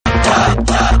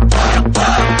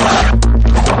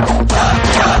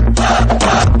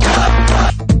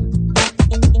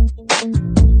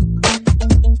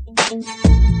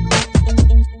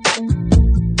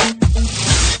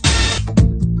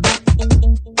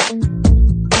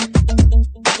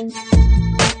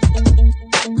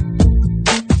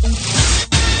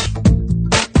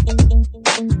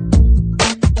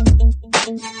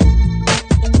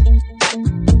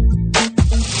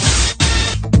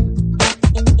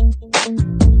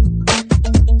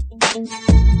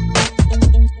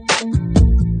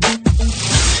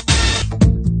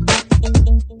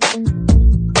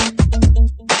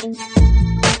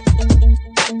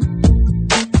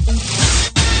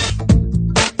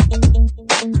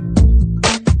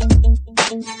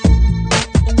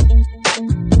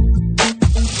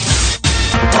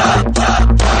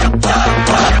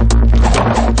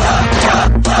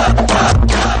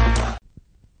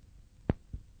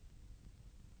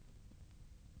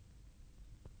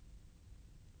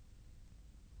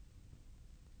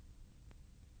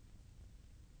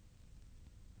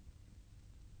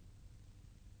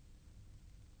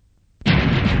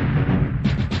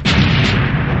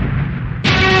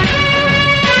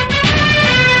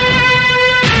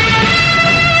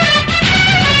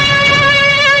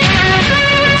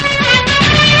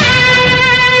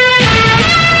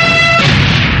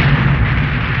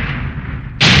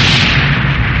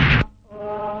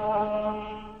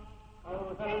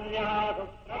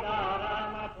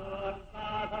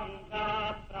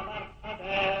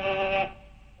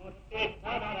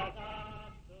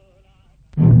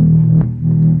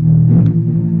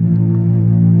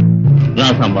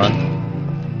సాంబా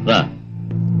రా.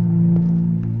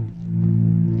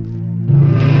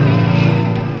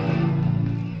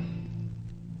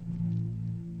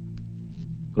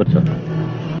 కూర్చో.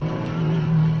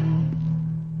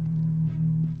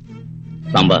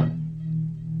 సాంబా,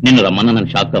 నిన్ను రమ్మన్నా నన్ను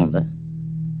షాక్గా ఉందా?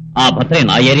 ఆ భద్రయ్య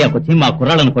నా ఏరియాకు వచ్చి మా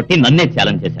కుర్రాళ్ళను కొట్టి నన్నే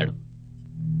ఛాలెంజ్ చేశాడు.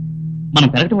 మనం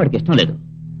పెరగటం వాడికి ఇష్టం లేదు.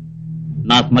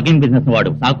 నా స్మగ్లింగ్ బిజినెస్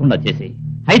వాడు సాకుండా చేసి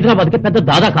హైదరాబాద్కి పెద్ద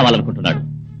దాదా కావాలనుకుంటున్నాడు.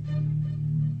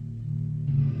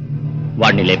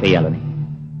 వాడిని లేపేయాలని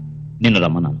నిన్ను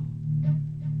రమ్మన్నాను.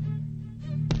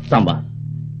 సాంబా,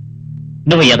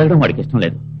 నువ్వు ఎదగడం వాడికి ఇష్టం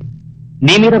లేదు.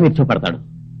 నీ మీద మీరు చూపడతాడు.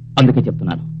 అందుకే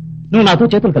చెప్తున్నాను, నువ్వు నాతో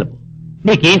చేతులు కలుపు.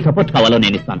 నీకేం సపోర్ట్ కావాలో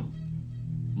నేను ఇస్తాను.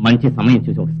 మంచి సమయం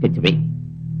చూసి ఒక స్కెచ్ వేయి,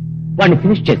 వాడిని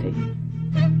ఫినిష్ చేసేయి.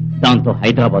 దాంతో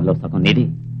హైదరాబాద్ లో సగం నీది,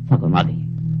 సగం నాది.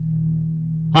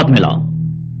 హాత్ మేలా.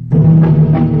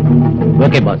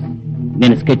 ఓకే బాస్,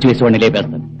 నేను స్కెచ్ వేసి వాడిని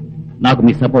లేపేస్తాను. నాకు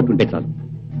మీ సపోర్ట్ ఉంటే చాలు.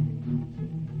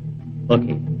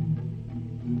 ఓకే.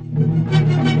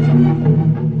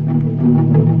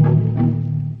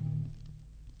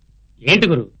 ఏంటి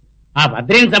గురు, ఆ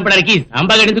భద్రేని చంపడానికి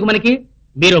సాంబాగడెందుకు మనకి?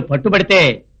 మీరు పట్టుబడితే.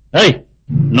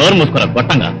 నోరు మూసుకోరా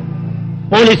గొట్టంగా.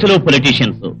 పోలీసులు,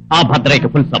 పొలిటీషియన్స్ ఆ భద్రయ్యకి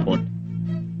ఫుల్ సపోర్ట్.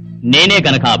 నేనే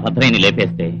గనక ఆ భద్రయ్యని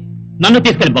లేపేస్తే నన్ను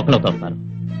తీసుకెళ్లి బొక్కలో తోస్తారు.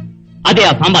 అదే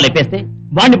ఆ సాంబా లేపేస్తే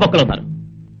వాణ్ణి బొక్కలవుతారు.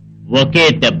 ఒకే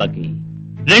దెబ్బకి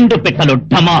 2 పిట్టలు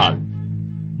ఢమాల్.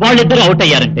 వాళ్ళిద్దరూ అవుట్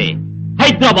అయ్యారంటే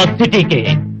హైదరాబాద్ సిటీకి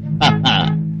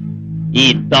ఈ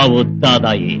దావూద్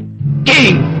దాదాయి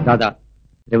కింగ్. దాదా,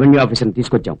 రెవెన్యూ ఆఫీసర్ని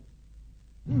తీసుకొచ్చాం.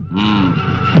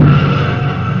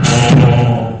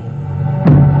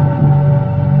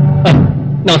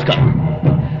 నమస్కారం.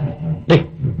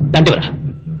 దండివరా,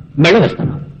 మెడ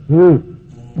వేస్తాను.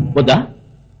 వద్దా?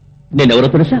 నేనెవరో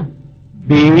తెలుసా?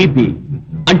 బేబీ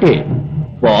అంటే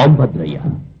బాంబ్ భద్రయ్య.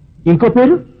 ఇంకో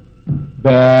పేరు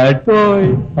బ్యాడ్ బాయ్.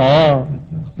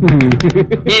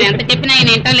 నేను ఎంత చెప్పినా ఆయన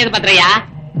వింటం లేదు భద్రయ్య.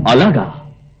 అలాగా?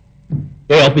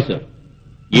 ఏ ఆఫీసర్,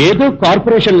 ఏదో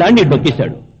కార్పొరేషన్ ల్యాండ్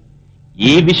డొక్కేశాడు.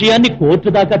 ఈ విషయాన్ని కోర్టు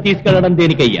దాకా తీసుకెళ్లడం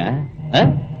దేనికయ్యా?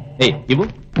 ఇవ్వు.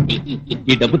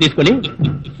 ఈ డబ్బు తీసుకొని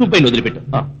సుబ్బయ్యని వదిలిపెట్టు.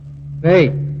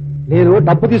 నేను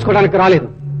డబ్బు తీసుకోవడానికి రాలేదు.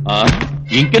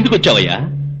 ఇంకెందుకు వచ్చావయ్యా?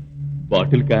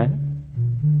 బాటిల్ కా?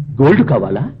 గోల్డ్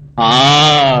కావాలా?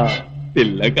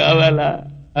 పిల్ల కావాలా?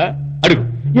 అడుగు,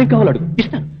 ఏం కావాలో అడుగు.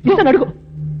 ఇస్తాను అడుగు.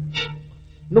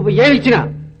 నువ్వు ఏమి ఇచ్చినా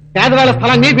పేదవాళ్ళ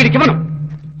స్థలాన్ని వీడికి ఇవ్వను.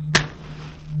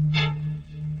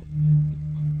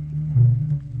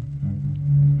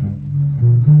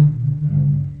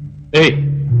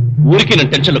 ఊరికి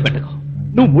నన్ను టెన్షన్లో పెట్టకు.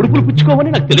 నువ్వు ముడుపులు పుచ్చుకోవని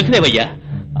నాకు తెలుసులేవయ్యా.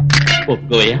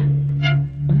 ఒప్పుకోవయ్యా,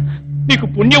 నీకు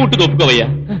పుణ్యం ఉంటుంది. ఒప్పుకోవయ్యా,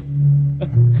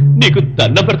 నీకు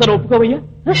దండ పెడతాను. ఒప్పుకోవయ్యా,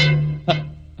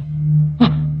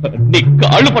 నీ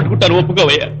కాళ్ళు పట్టుకుంటాను.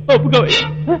 ఒప్పుకోవయ్యా.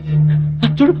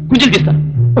 చూడు, గుంజలు తీస్తాను.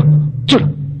 చూడు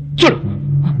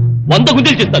 100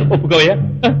 గుంజలు చేస్తాను. ఒప్పుకోవయ్యా.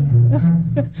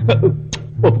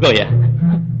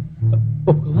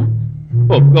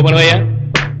 ఒప్పుకోమనవయ్యా.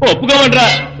 ఒప్పుకోమనరా.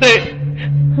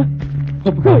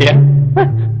 ఒప్పుకోవయ్యా.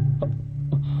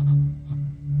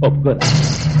 ఒప్పుకోరా.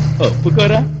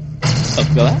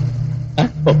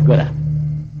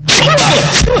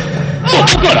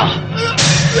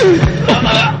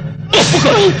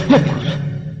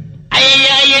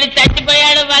 అయ్యో, ఈడు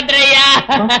చచ్చిపోయాడు భద్రయ్య.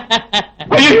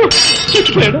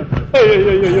 చచ్చిపోయాడు.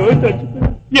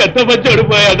 ఎంత మంచి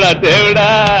ఓడిపోయాడు రా దేవుడా.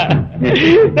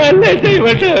 నన్నే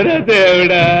చేయమంటావురా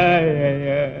దేవుడా.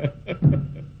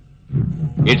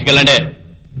 ఈడ్చుకెళ్ళండి.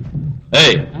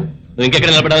 నువ్వు ఇంకెక్కడ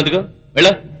నిలబడ్డావు? ఎందుకు?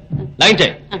 వెళ్ళు,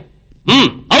 లాగించాయి.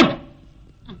 అవుట్.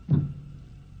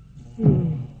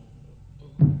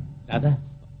 దాదా,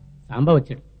 సాంబా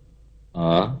వచ్చాడు.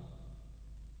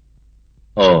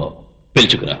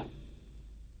 పిలుచుకురా.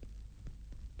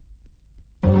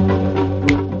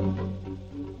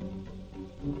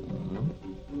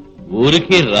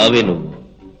 ఊరికి రావే నువ్వు.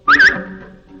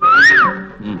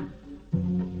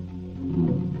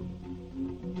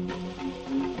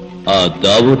 ఆ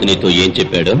దావూద్ నీతో ఏం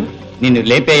చెప్పాడు? నిన్ను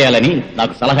లేపేయాలని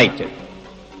నాకు సలహా ఇచ్చాడు.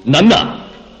 నన్నా?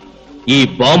 ఈ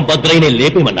బాంబ్ భద్రైనే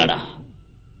లేపేమన్నాడా?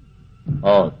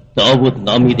 ఆ దావూద్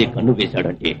నా మీదే కన్ను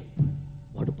వేశాడంటే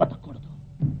వాడు బతకూడదు.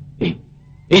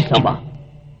 ఏ సాంబా,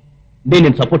 నేను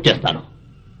సపోర్ట్ చేస్తాను.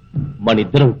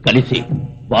 మనిద్దరం కలిసి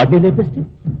వాడిని లేపేస్తే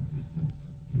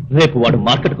రేపు వాడు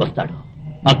మార్కెట్కి వస్తాడు.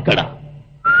 అక్కడ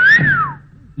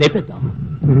లేపేద్దాం.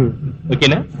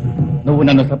 ఓకేనా? నువ్వు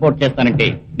నన్ను సపోర్ట్ చేస్తానంటే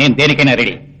నేను దేనికైనా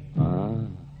రెడీ.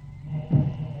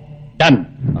 డన్.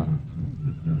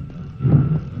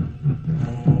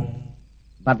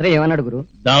 భద్ర ఏమన్నాడు గురు?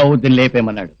 దావూద్ని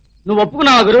లేపేమన్నాడు. నువ్వు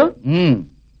ఒప్పుకున్నావా గురు?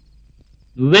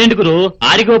 నువ్వేంటి గురు?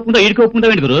 ఆడికి ఒప్పుకుంటావు, ఈడికి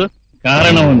ఒప్పుకుంటావు ఏంటి గురు?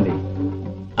 కారణం ఉంది.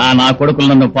 ఆ నా కొడుకులు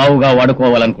నన్ను పావుగా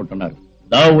వాడుకోవాలనుకుంటున్నారు.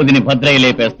 దావుదిని భద్రయ్య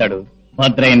లేపేస్తాడు,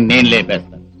 భద్రయ్యని నేను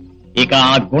లేపేస్తాను. ఇక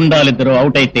ఆ గుండాలిద్దరూ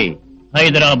అవుట్ అయితే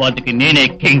హైదరాబాద్ కి నేనే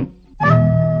కింగ్.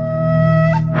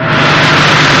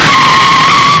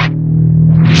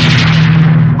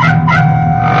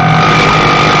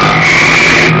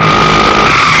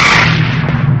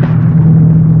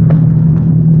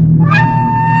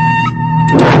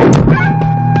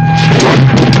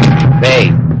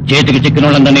 చేతికి చిక్కిన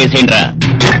వాళ్ళందరినీ వేసేయండి రా.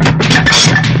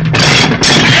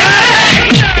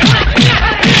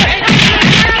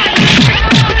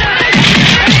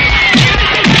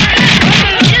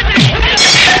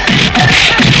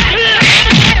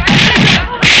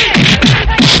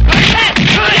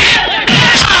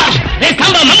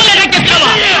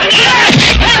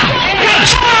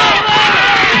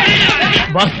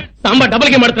 బాస్ సాంబా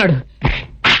డబుల్ గేమ్ ఆడుతున్నాడు.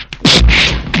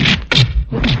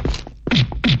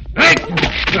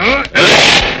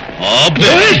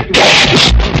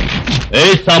 ఏ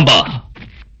సాంబా,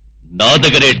 నా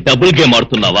దగ్గరే డబుల్ గేమ్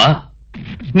ఆడుతున్నావా?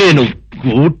 నేను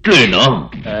గూట్లేనా?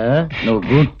 నువ్వు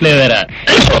గూట్లేవేరా.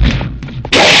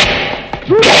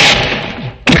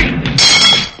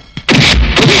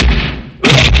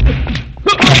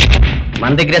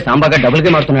 మన దగ్గరే సాంబాగా డబుల్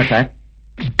గేమ్ ఆడుతున్నాడు sir.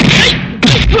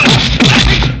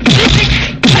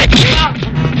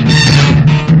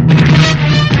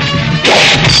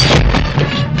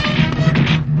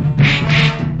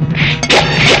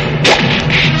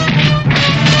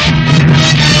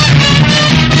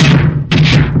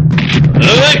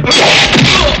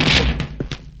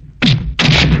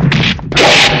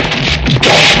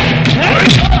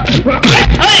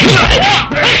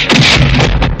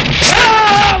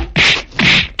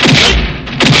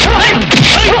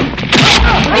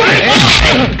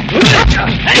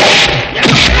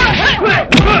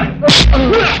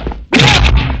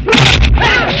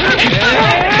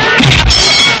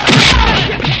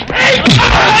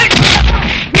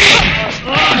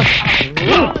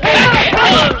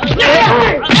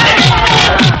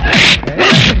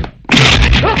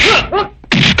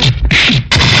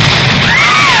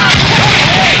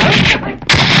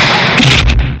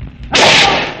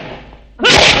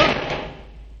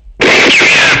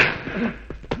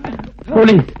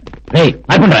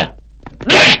 ఆకుండా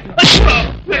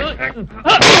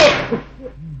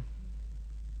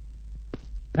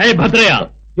Bhadraiah,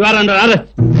 you are under arrest.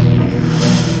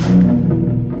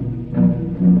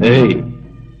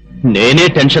 నేనే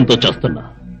టెన్షన్ తో చేస్తున్నా,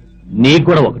 నీకు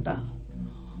కూడా ఒకట?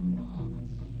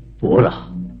 పోరా.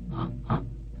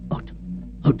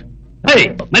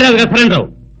 మర్యాదగా సరెండర్,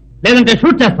 లేదంటే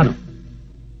షూట్ చేస్తాను.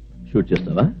 షూట్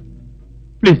చేస్తావా?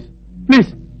 ప్లీజ్ ప్లీజ్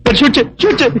షూట్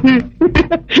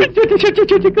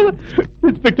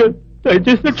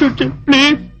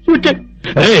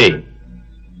చేయి.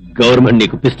 గవర్నమెంట్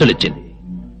నీకు పిస్టల్ ఇచ్చింది,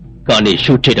 కానీ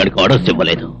షూట్ చేయడానికి ఆర్డర్స్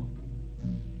ఇవ్వలేదు.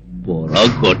 పోరా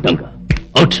గొట్టంగా.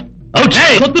 Out out.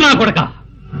 వద్దు నా కొడక.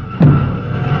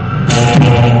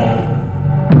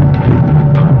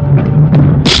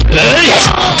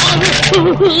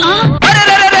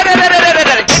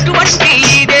 ఎటువంటి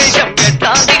ఈ దేశం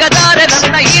ఎట్లా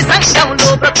దిగజారన్న ఈ సంఘంలో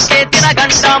బ్రతికే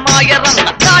తినగంట మాయరన్న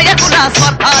నాయకుల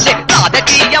స్వార్థాలే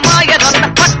రాజకీయ మాయరన్న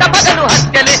పట్టపగలు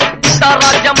హత్యలే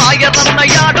రాజ్య మాయరన్న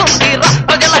యాడుంది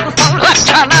ప్రజలకు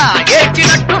సంరక్షణ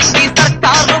ఏడ్చినట్టుంది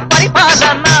సర్కారు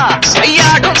పరిపాలన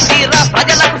యాడుంది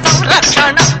ప్రజలకు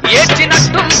సంరక్షణ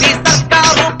ఏడ్చినట్టుంది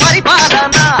సర్కారు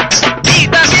పరిపాలన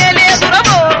నీతనే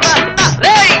లేదురవో రన్న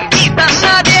రే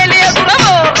నీతన్నదే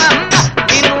లేదురవో రన్న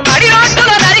నిన్ను నడి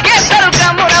రోడ్డుల నరికేస్తారు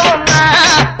గమ్మున ఉన్నా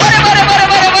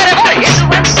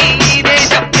ఎటువంటి ఈ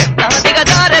దేశం ఎట్లా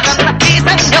దిగజారన్న ఈ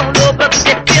సంఘంలో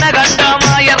బ్రతికే తినగంట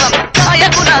మాయరన్న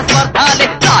నాయకుల స్వార్థాలే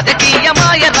రాజకీయ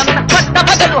మాయరన్న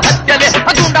పట్టపగలు హత్యలే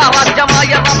అగుండా రాజ్య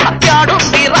మాయరన్న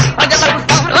యాడుంది ప్రజలకు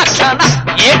సంరక్షణ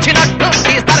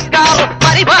ఏడ్చినట్టుంది సర్కారు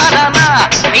పరిపాలన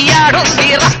యాడుంది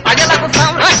ప్రజలకు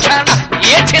సంరక్షణ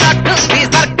ఏడ్చినట్టుంది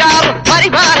సర్కారు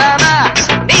పరిపాలన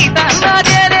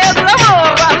నీతన్నదే లేదురవో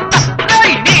రన్న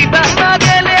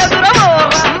నీతన్నదే లేదురవో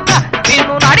రన్న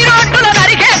నిన్ను నడి రోడ్డుల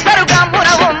నరికేస్తారు గమ్మున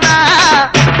ఉన్నా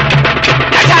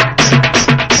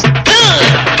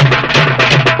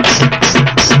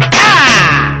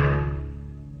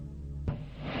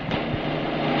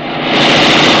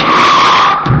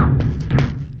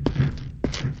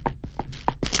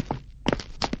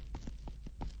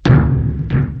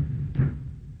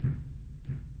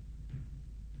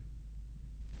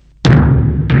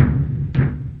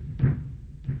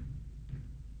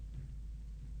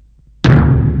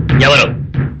ఎవరు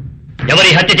ఎవరి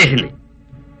హత్య చేసింది?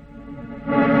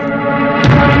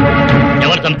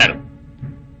 ఎవరు చంపారు?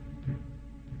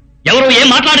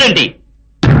 మాట్లాడండి.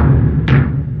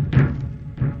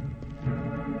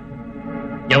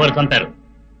 ఎవరు చంపారు?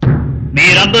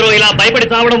 మీరందరూ ఇలా భయపడి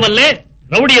చావడం వల్లే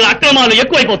రౌడీల అక్రమాలు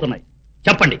ఎక్కువైపోతున్నాయి.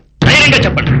 చెప్పండి, ధైర్యంగా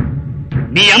చెప్పండి.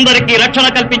 మీ అందరికీ రక్షణ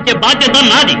కల్పించే బాధ్యత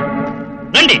నాది.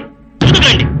 రండి, ముందుకు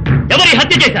రండి. ఎవరి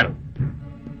హత్య చేశారు?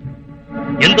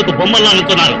 ఎందుకు బొమ్మల్లా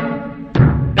నుంచున్నారు?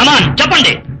 కమాన్,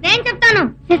 చెప్పండి. నేను చెప్తాను.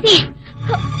 శశి,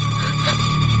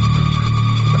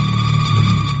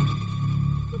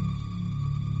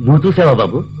 నువ్వు చూసావా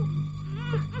బాబు?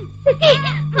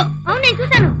 అవును నేను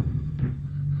చూశాను.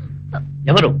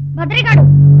 ఎవరు? భద్రగాడు.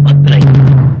 భద్రయ్య.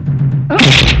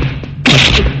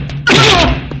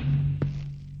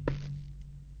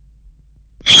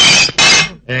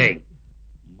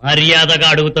 మర్యాదగా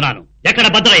అడుగుతున్నాను, ఎక్కడ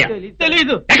భద్రయ్య?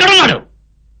 తెలీదు. ఎక్కడున్నాడు?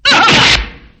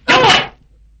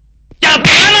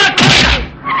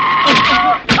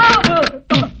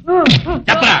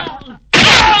 చెప్పరా?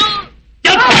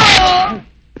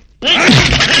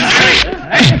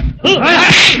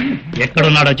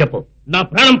 ఎక్కడున్నాడో చెప్పు. నా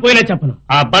ప్రాణం పోయినా చెప్పను.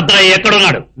 ఆ భద్రయ్య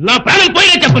ఎక్కడున్నాడు? నా ప్రాణం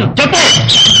పోయినా చెప్పను. చెప్పు.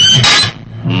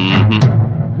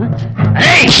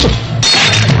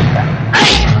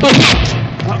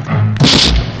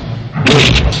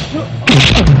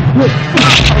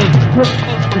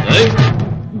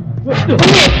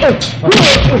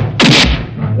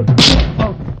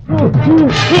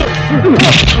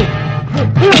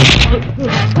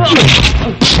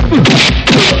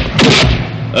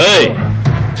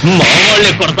 మా వాళ్ళే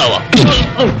కొడతావా?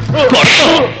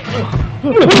 కొడతావా?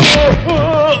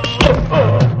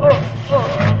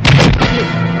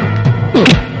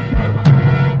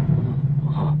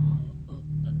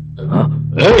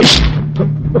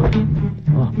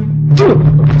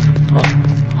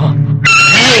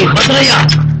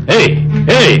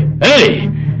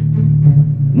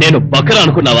 నేను బకరా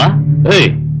అనుకున్నావా?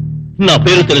 నా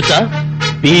పేరు తెలుసా?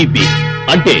 బీబీ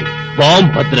అంటే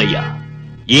బాంబ్ భద్రయ్య.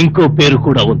 ఇంకో పేరు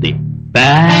కూడా ఉంది,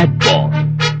 బ్యాడ్ బాయ్.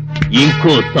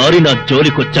 ఇంకోసారి నా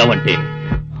జోలికొచ్చావంటే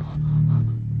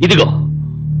ఇదిగో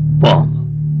బాంబ్.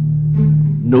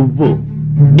 నువ్వు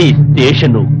నీ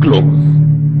స్టేషన్ క్లోజ్.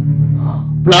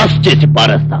 బ్లాస్ట్ చేసి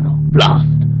పారేస్తాను. బ్లాస్ట్.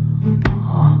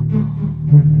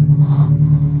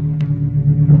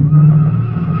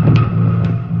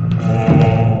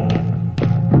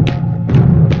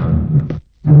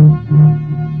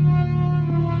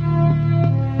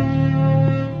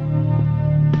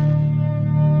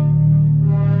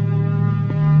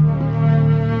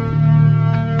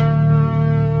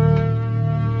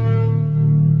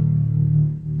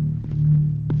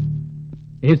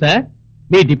 ఏ సార్,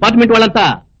 మీ డిపార్ట్మెంట్ వాళ్ళంతా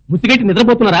ముసిగెట్టి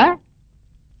నిద్రపోతున్నారా?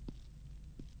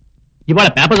 ఇవాళ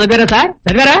పేపర్ చదివారా సార్?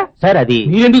 చదివారా సార్? అది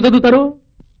మీరెందుకు చదువుతారు?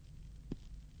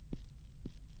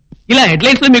 ఇలా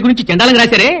హెడ్లైన్స్ లో మీ గురించి చండాలంగా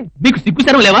రాశారే, మీకు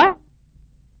సిగ్గుసరం లేవా?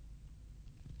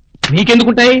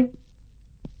 మీకెందుకుంటాయి?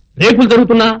 రేపులు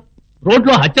జరుగుతున్నా,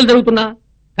 రోడ్లో హత్యలు జరుగుతున్నా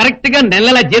కరెక్ట్ గా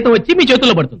నెలల జీతం వచ్చి మీ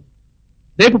చేతుల్లో పడుతుంది.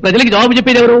 రేపు ప్రజలకి జవాబు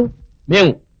చెప్పేది ఎవరు?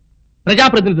 మేము,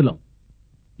 ప్రజాప్రతినిధులం.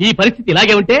 ఈ పరిస్థితి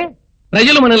ఇలాగే ఉంటే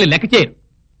ప్రజలు మనల్ని లెక్క చేయరు.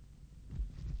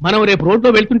 మనం రేపు రోడ్లో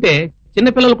వెళ్తుంటే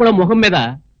చిన్నపిల్లలు కూడా మొహం మీద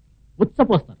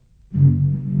ఉచ్చపోస్తారు.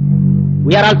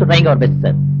 We are also trying our best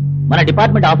sir. మన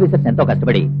డిపార్ట్మెంట్ ఆఫీసర్స్ ఎంతో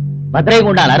కష్టపడి భద్రయ్య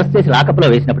గుండాలు అరెస్ట్ చేసి లాకప్ లో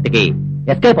వేసినప్పటికీ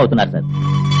ఎస్కేప్ అవుతున్నారు సార్.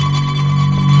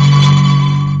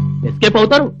 ఎస్కేప్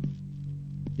అవుతారు?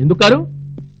 ఎందుకు?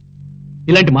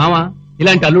 ఇలాంటి మామ,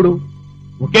 ఇలాంటి అల్లుడు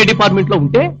ఒకే డిపార్ట్మెంట్ లో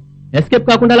ఉంటే ఎస్కేప్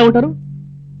కాకుండా ఎలా ఉంటారు?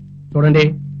 చూడండి,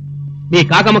 మీ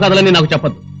కాకమ్మ కథలన్నీ నాకు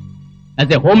చెప్పద్దు.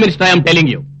 As a home minister I'm telling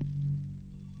you,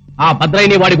 ఆ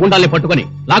భద్రయ్యని వాడి గుండాల్ని పట్టుకుని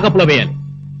లాకప్ లో వేయాలి.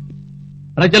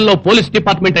 ప్రజల్లో పోలీస్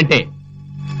డిపార్ట్మెంట్ అంటే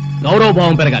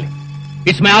గౌరవభావం పెరగాలి.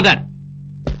 It's my order.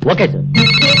 Okay sir.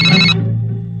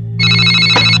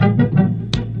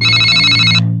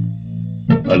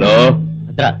 Hello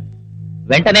భద్ర,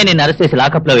 వెంటనే నేను అరెస్ట్ చేసి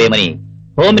లాకప్ లో వేయమని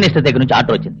హోమ్ మినిస్టర్ దగ్గర నుంచి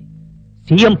ఆర్డర్ వచ్చింది.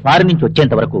 సీఎం ఫారిన్ నుంచి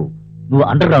వచ్చేంత వరకు నువ్వు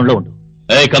అండర్ గ్రౌండ్ లో ఉండు.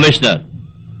 కమిషనర్,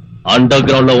 అండర్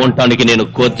గ్రౌండ్ లో ఉండటానికి నేను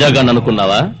కొజ్జాగా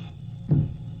అనుకున్నావా?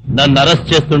 నన్ను అరెస్ట్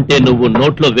చేస్తుంటే నువ్వు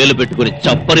నోట్లో వేలు పెట్టుకుని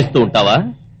చప్పరిస్తూ ఉంటావా?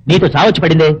 నీతో చావచ్చి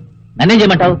పడిందే, నన్నేం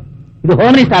చేయమంటావు? ఇది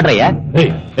హోమ్ మినిస్టర్ ఆర్డర్ అయ్యా.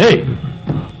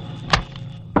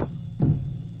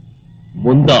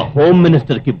 ముందా హోమ్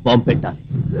మినిస్టర్ కి బాంబు పెట్టాలి.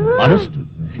 అరెస్ట్?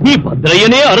 ఈ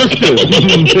భద్రయ్యనే అరెస్ట్?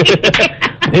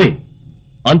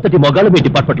 అంతటి మొగాళ్ళు మీ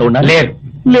డిపార్ట్మెంట్ లో ఉన్నా? లేరు.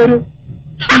 లేరు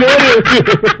లేరు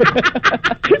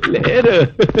లేరు.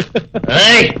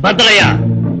 భద్రయ్య,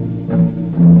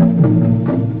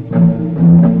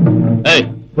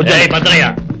 భద్రయ్య,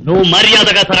 నువ్వు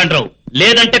మర్యాదగా సరెండర్,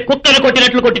 లేదంటే కుక్కను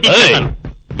కొట్టినట్లు కొట్టి తీసుకెళ్తాను.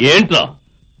 ఏంట్రా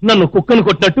నన్ను కుక్కను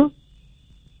కొట్టినట్టు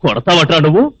కొడతావట్రా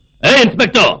నువ్వు?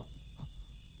 ఇన్స్పెక్టర్,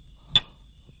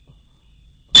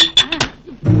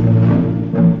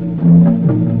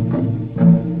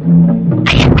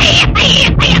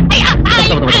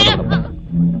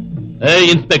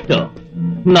 ఇన్స్పెక్టర్,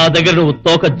 నా దగ్గర నువ్వు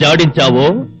తోక జాడించావో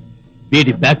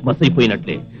వీడి బ్యాక్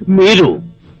మసైపోయినట్లే మీరు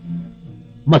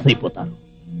మసైపోతారు.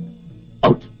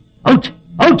 Out out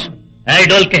out.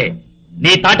 డోల్కే,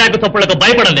 నీ తాటాకు చప్పుళ్లకు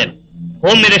భయపడలేను.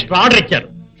 హోమ్ మినిస్టర్ ఆర్డర్ ఇచ్చారు,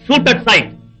 షూట్ అట్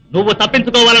సైట్. నువ్వు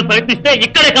తప్పించుకోవాలని ప్రయత్నిస్తే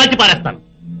ఇక్కడే కాల్చి పారేస్తాను.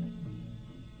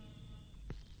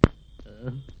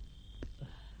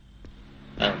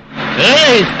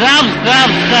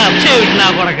 నా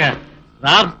కొడక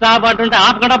స్టాప్ స్టాప్ అంటుంటే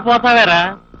ఆపకుండా పోతావేరా?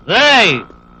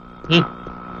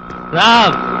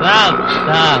 Stop stop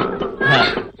stop.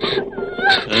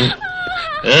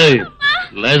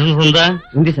 లైసెన్స్ ఉందా?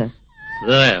 ఉంది సార్.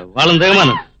 వాళ్ళని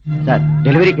దిగమను. సార్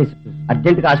డెలివరీ కేసు,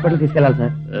 అర్జెంట్ గా హాస్పిటల్ తీసుకెళ్ళాలి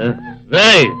సార్.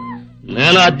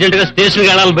 నేను అర్జెంట్ గా స్టేషన్కి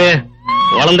వెళ్ళాలి బే.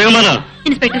 వాళ్ళని దిగమను.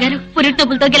 ఇన్స్పెక్టర్ గారు పురిటి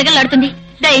తప్పులతో గిలగలాడుతుంది.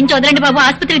 దయించి వదలండి బాబు,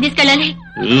 ఆసుపత్రికి తీసుకెళ్ళాలి.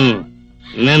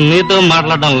 నేను నీతో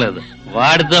మాట్లాడడం లేదు,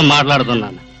 వాడితో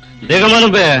మాట్లాడుతున్నాను. దిగమను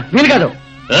బే. వీలు కాదు.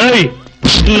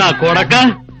 నా కొడక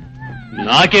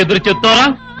నాకెదురు చెప్తారా?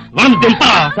 మనం దింపా.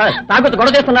 సార్ తాగుతూ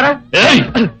గొడవ చేస్తున్నారా?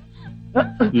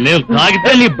 నేను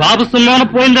తాగితే నీ బాబు సుమ్మాన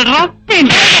పోయిందట్రా.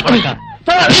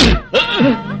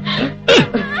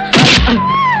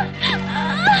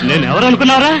 నేను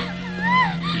ఎవరనుకున్నారా?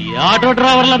 ఈ ఆటో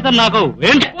డ్రైవర్లంతా నాకు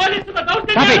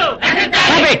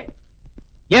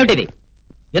ఏమిటిది?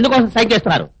 ఎందుకోసం సైక్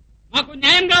చేస్తున్నారు? మాకు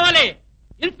న్యాయం కావాలి.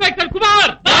 Inspector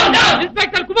Kumar,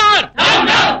 inspector Kumar,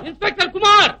 inspector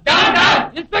Kumar,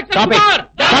 inspector Kumar,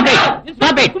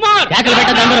 inspector Kumar. కేకలు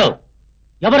పెట్టద్దు అందరూ.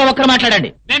 ఎవరో ఒక్కరు మాట్లాడండి.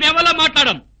 మేము ఎవరో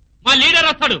మాట్లాడం. మా లీడర్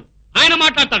వస్తాడు, ఆయన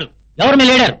మాట్లాడతాడు. ఎవరు మీ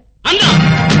లీడర్? అన్నా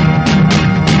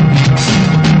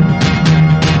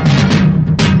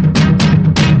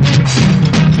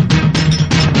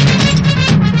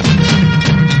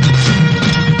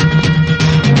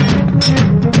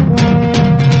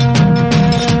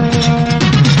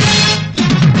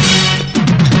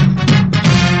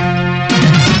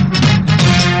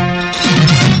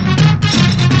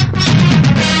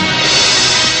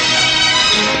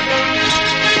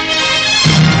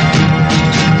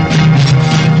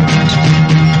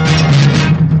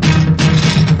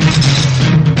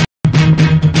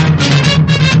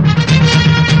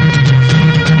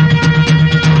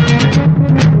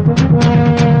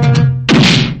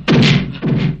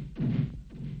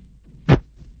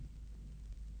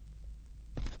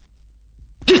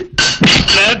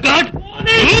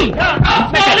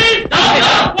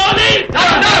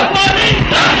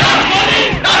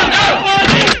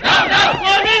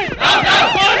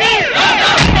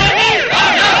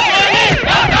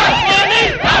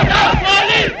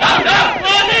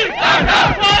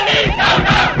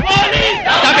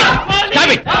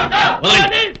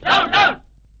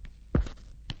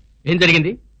ఏం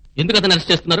జరిగింది? ఎందుకు అతను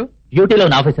అరెస్ట్ చేస్తున్నారు? డ్యూటీలో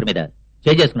ఉన్న ఆఫీసర్ మీద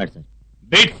చేసుకున్నాడు సార్.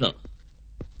 Wait sir.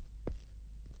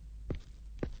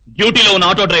 డ్యూటీలో ఉన్న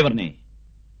ఆటో డ్రైవర్ ని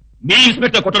మీ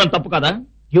ఇన్స్పెక్టర్ కొట్టడం తప్పు కదా?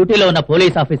 డ్యూటీలో ఉన్న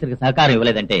పోలీస్ ఆఫీసర్ కి సహకారం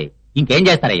ఇవ్వలేదంటే ఇంకేం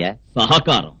చేస్తారయ్యా?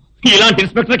 సహకారం? ఇలాంటి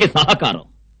ఇన్స్పెక్టర్ కి సహకారం?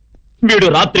 వీడు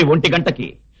రాత్రి 1 గంటకి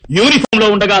యూనిఫామ్ లో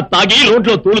ఉండగా తాగి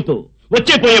రోడ్లో తూలుతూ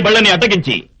వచ్చేపోయే బళ్ళని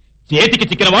అడ్డగించి చేతికి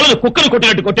చిక్కిన వాళ్ళను కుక్కను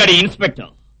కొట్టినట్టు కొట్టాడు ఈ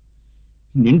ఇన్స్పెక్టర్.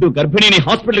 నిండు గర్భిణిని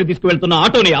హాస్పిటల్కి తీసుకువెళ్తున్న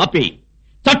ఆటోని ఆపి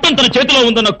చట్టం తన చేతిలో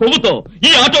ఉందన్న కొవ్వుతో ఈ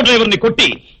ఆటో డ్రైవర్ ని కొట్టి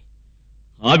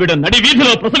ఆవిడ నడి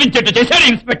వీధిలో ప్రసవించేట్టు చేశాడు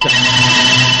ఇన్స్పెక్టర్.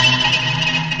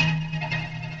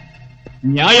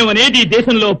 న్యాయం అనేది ఈ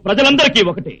దేశంలో ప్రజలందరికీ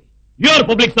ఒకటే. You are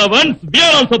public servants, we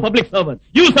are also public servants.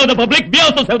 You serve the public, we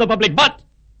also serve the public. But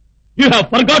you have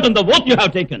forgotten the oath you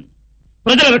have taken.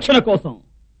 ప్రజల రక్షణ కోసం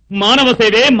మానవ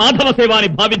సేవే మాధవ సేవ అని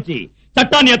భావించి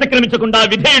చట్టాన్ని అతిక్రమించకుండా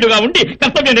విధేయుడుగా ఉండి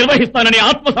కర్తవ్యం నిర్వహిస్తానని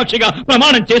ఆత్మసాక్షిగా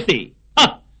ప్రమాణం చేసి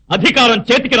అధికారం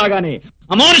చేతికి రాగానే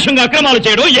అమానుషంగా అక్రమాలు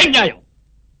చేయడం ఏం న్యాయం?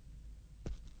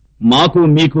 మాకు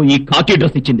మీకు ఈ కాకి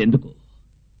డ్రెస్ ఇచ్చింది ఎందుకు?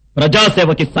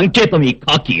 ప్రజాసేవకి సంకేతం ఈ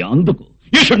కాకి. అందుకు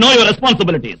you should know your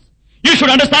responsibilities. You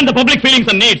should understand the public feelings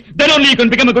and needs. Then only you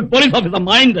can become a good police officer.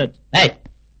 Mind that.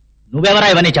 నువ్వెవరా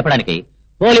ఇవన్నీ చెప్పడానికి?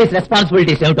 పోలీస్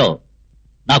రెస్పాన్సిబిలిటీస్ ఏమిటో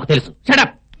నాకు తెలుసు.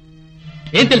 షడప్.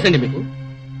 ఏం తెలుసండి మీకు?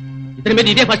 ఇతని మీద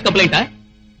ఇదే ఫస్ట్ కంప్లైంటా?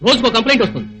 రోజుకో కంప్లైంట్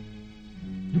వస్తుంది.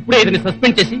 ఇప్పుడే ఇతన్ని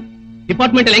సస్పెండ్ చేసి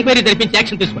డిపార్ట్మెంటల్ ఎంక్వైరీ జరిపించి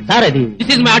యాక్షన్ తీసుకోండి. సార్ అది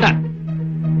దిస్ ఇస్ మై ఆర్డర్.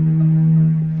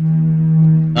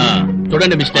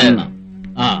 చూడండి మిస్టర్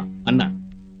అన్న,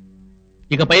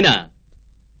 ఇక పైన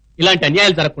ఇలాంటి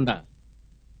అన్యాయాలు జరగకుండా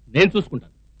నేను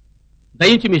చూసుకుంటాను.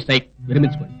 దయించి మీ స్ట్రైక్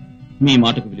విరమించుకోండి. మీ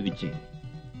మాటకు విలువించి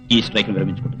ఈ స్ట్రైక్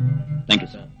విరమించుకుంటాను. Thank you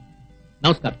sir.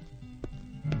 నమస్కారం.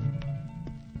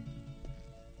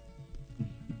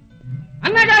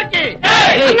 అన్నగారికి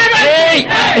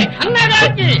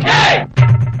అన్నగారికి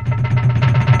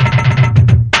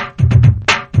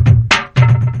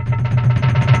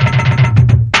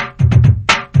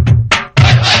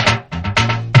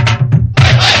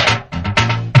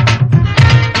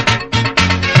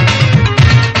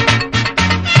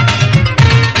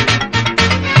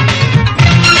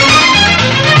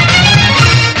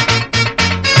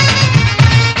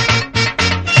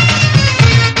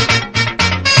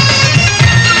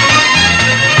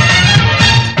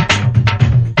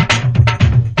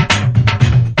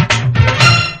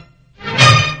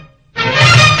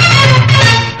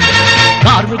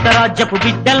కార్మిక రాజ్యపు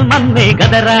బిడ్డల్ మన్నే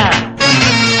గదరా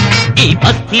ఈ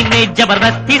బస్తీనే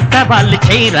జబర్దస్తి సవాళ్ళు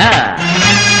చేయరా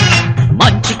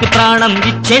మంచికి ప్రాణం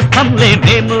ఇచ్చేస్తాంలే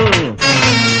మేము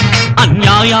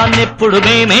అన్యాయాన్నెప్పుడు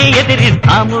మేమే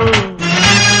ఎదిరిస్తాము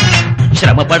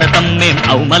శ్రమ పడతాం మేం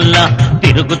అవుమల్లా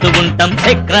తిరుగుతూ ఉంటాం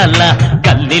చక్రాల్లా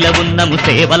గల్లీలో ఉన్నాము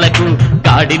సేవలకు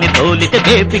గాడిని తోలితే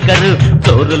బేపికరు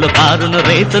చోరులు కారును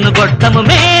రేసును కొట్టము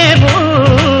మేము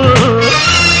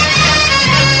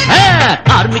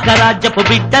కార్మిక రాజ్యపు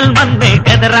బిడ్డల్ మన్నే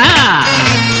కదరా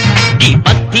ఈ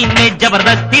బస్తీనే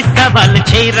జబర్దస్తి సవాళ్ళు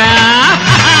చేయరా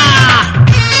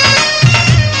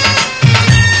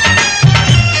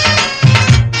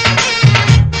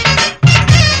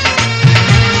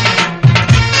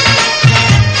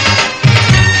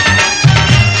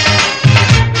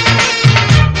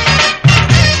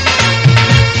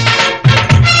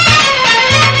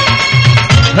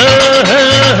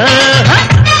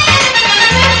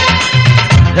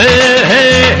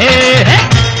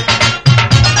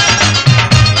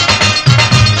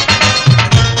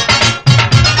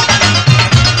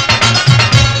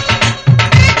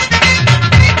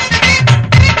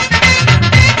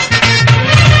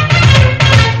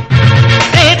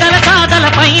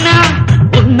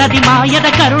ఉన్నది మాయద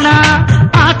కరుణ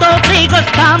ఆతో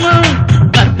ప్రేగొస్తాము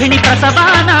గర్భిణి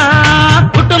ప్రసవాన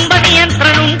కుటుంబ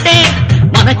నియంత్రణుంటే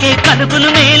మనకే కలుగులు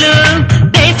మేలు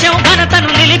దేశం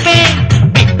ఘనతను నిలిపే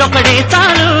బిడ్డొకడే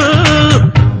చాలు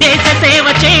దేశ సేవ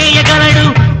చేయగలడు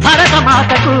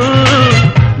భరతమాతకు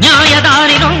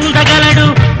న్యాయదారి నొందగలడు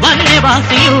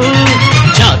వన్యవాసియు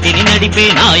జాతిని నడిపే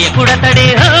నాయకుడతడే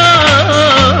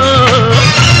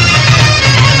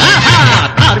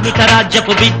కార్మిక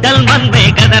రాజ్యపు బిడ్డల్ మన్నే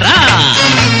కదరా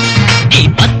ఈ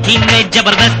బస్తీనే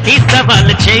జబర్దస్తి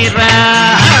సవాళ్ళు చేయరా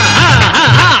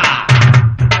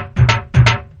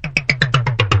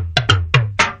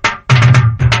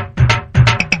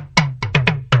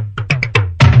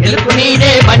గెలుపు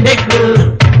నీదే బండెట్టు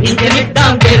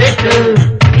ఇంటినిద్దాం పెరెట్టు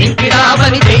ఇంటి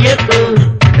రామని చెయ్యొద్దు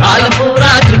కాలం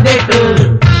పూరా చుట్టెట్టు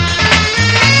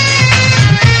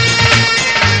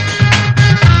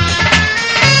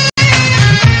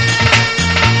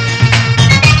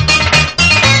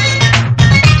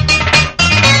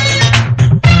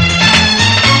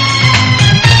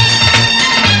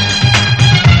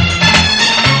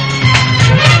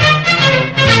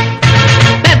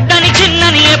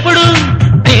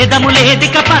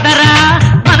లేదిక పదరా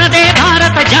మనదే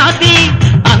భారత జాతి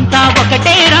అంతా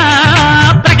ఒకటేరా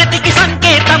ప్రగతికి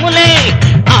సంకేతములే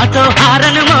ఆటో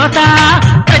హారను మోత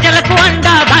ప్రజలకు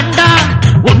అండా దండ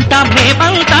ఉంటాం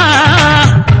మేమంతా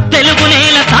తెలుగు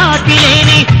నేల తాకి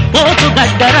లేని పోతు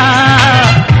గడ్డరా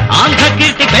ఆంధ్ర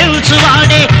కీర్తి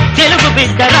పెంచువాడే తెలుగు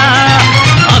బిడ్డరా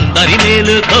అందరి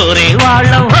మేలు కోరే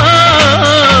వాళ్ళం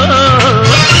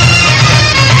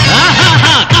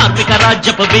కార్మిక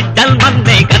రాజ్యపు బిడ్డల్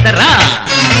మన్నే కదరా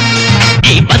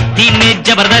ఈ బస్తీనే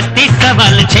జబర్దస్తి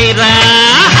సవాళ్ళు చేయరా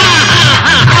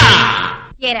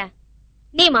ఏరా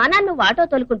నీ మానాన్ని నువ్వు ఆటో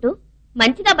తోలుకుంటూ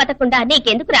మంచిగా బతకుండా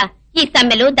నీకెందుకురా ఈ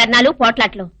సమ్మెలు ధర్నాలు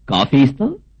పోట్లాట్లు కాఫీ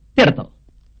ఇస్తావు తిడతావు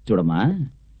చూడమ్మా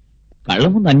కళ్ళ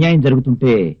ముందు అన్యాయం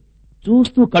జరుగుతుంటే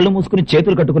చూస్తూ కళ్ళు మూసుకుని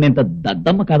చేతులు కట్టుకునేంత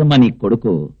దద్దమ్మ కాదమ్మా నీ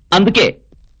కొడుకు అందుకే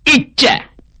ఇచ్చా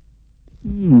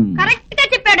కరెక్ట్ గా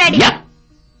చెప్పాడు డాడీ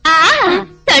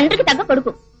తండ్రికి తగ్గ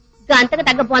కొడుకు గంతకు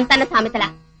తగ్గ బొంతన్న సామెతలా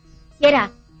ఏరా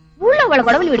ఊళ్ళో వాళ్ళ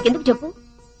గొడవలు వీడికెందుకు చెప్పు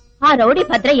ఆ రౌడీ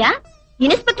భద్రయ్య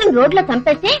ఇన్స్పెక్టర్ రోడ్లో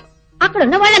చంపేస్తే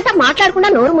అక్కడున్న వాళ్ళంతా మాట్లాడకుండా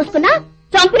నోరు మూసుకున్నా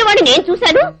చంపిన వాడిని నేను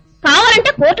చూశాను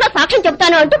కావాలంటే కోర్టులో సాక్ష్యం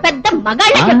చెబుతాను అంటూ పెద్ద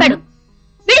మగాళ్ళ చెప్పాడు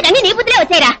వీడికన్నీ నీ బుద్ధిలే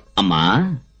వచ్చాయిరా అమ్మా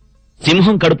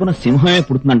సింహం కడుపున సింహమే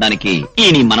పుడుతుందనడానికి ఈ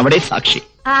నీ మనవడే సాక్షి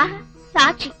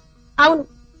సాక్షి అవును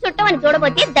చుట్టమని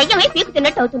చూడబోతే దయ్యమై పీకు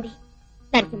తిన్నట్టు అవుతుంది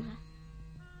నరసింహ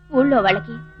ఊళ్ళో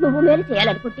వాళ్ళకి నువ్వు మేలు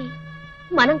చేయాలనుకుంటే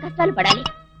మనం కష్టాలు పడాలి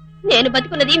నేను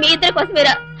బతుకున్నది మీ ఇద్దరి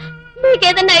కోసమేరా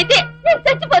నీకేదన్నా అయితే నేను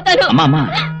చచ్చిపోతాను అమ్మా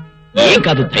ఏం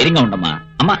కాదు ధైర్యంగా ఉండమ్మా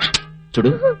అమ్మా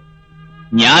చూడు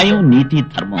న్యాయం నీతి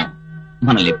ధర్మం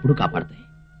మనల్ని ఎప్పుడు కాపాడతాయి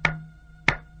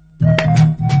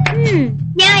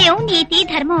న్యాయం నీతి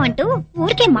ధర్మం అంటూ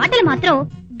ఊరికే మాటలు మాత్రం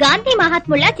గాంధీ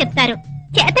మహాత్ముల్లా చెప్తారు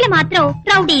చేతలు మాత్రం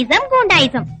రౌడీజం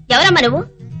గూండాయిజం ఎవరమ్మా నువ్వు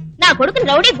నా కొడుకుని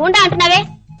rowdy goonda అంటున్నావే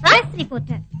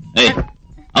reporter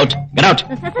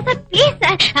please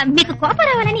sir మీకు కోపం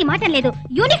రావాలని ఈ మాట లేదు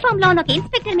యూనిఫామ్ లో ఉన్న ఒక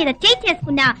ఇన్స్పెక్టర్ మీద చేయి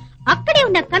చేసుకున్నా అక్కడే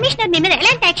ఉన్న కమిషనర్ మీ మీద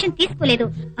ఎలాంటి యాక్షన్ తీసుకోలేదు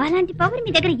అలాంటి పవర్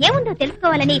మీ దగ్గర ఏముందో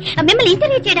తెలుసుకోవాలని మిమ్మల్ని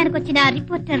ఇంటర్వ్యూ చేయడానికి వచ్చిన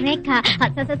రిపోర్టర్ రేఖ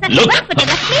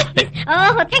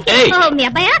మీ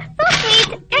అబ్బాయా సో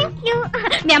స్వీట్ థ్యాంక్ యూ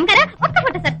మీ అమ్మగారా ఒక్క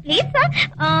ఫోటో సార్ ప్లీజ్ సార్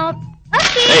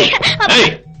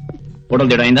ఫోటోలు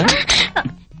తీయడం అయిందా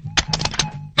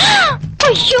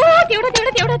అయ్యో దేవుడా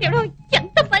దేవుడా దేవుడా దేవుడా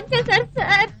ఎంత వచ్చేసారు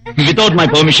సార్. వితౌట్ మై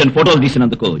పర్మిషన్ ఫోటోలు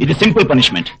తీసినందుకు ఇది simple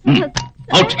punishment.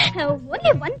 Out.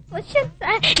 Only one question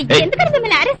sir, ఎందుకని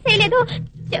మిమ్మల్ని అరెస్ట్ చేయలేదు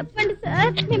చెప్పండి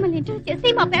సార్. మిమ్మల్ని ఇంటర్వ్యూ చేసి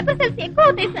మా పేపర్ సెల్స్ ఎక్కువ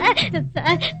అవుతాయి సార్.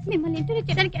 సార్ మిమ్మల్ని ఇంటర్వ్యూ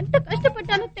చేయడానికి ఎంత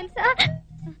కష్టపడ్డానో తెలుసా?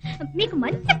 మీకు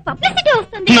మంచి పబ్లిసిటీ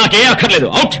వస్తుంది. నాకే అక్కర్లేదు.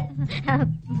 Out.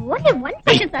 Only one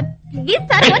question sir, please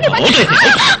sir. Only one.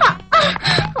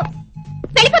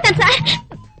 వెళ్ళిపోతాను సార్.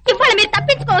 ఇవాళ మీరు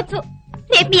తప్పించుకోవచ్చు.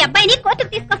 రేపు మీ అబ్బాయిని కోర్టుకు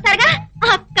తీసుకొస్తారుగా,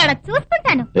 అక్కడ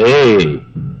చూసుకుంటాను.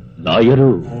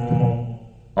 లాయరు,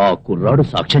 ఆ కుర్రాడు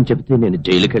సాక్ష్యం చెబితే నేను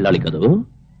జైలుకి వెళ్ళాలి కదూ?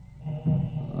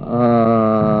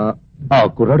 ఆ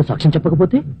కుర్రాడు సాక్ష్యం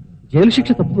చెప్పకపోతే జైలు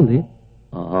శిక్ష తప్పుతుంది.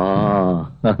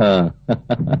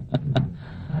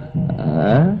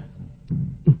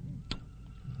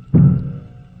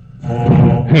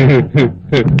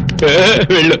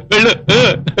 వెళ్ళు వెళ్ళు.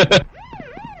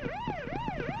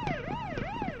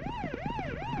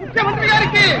 ముఖ్యమంత్రి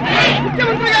గారికి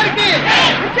ముఖ్యమంత్రి గారికి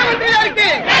ముఖ్యమంత్రి గారికి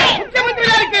ముఖ్యమంత్రి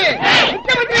గారికి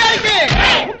ముఖ్యమంత్రి గారికి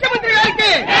ముఖ్యమంత్రి గారికి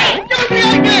ముఖ్యమంత్రి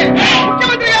గారికి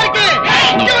ముఖ్యమంత్రి గారికి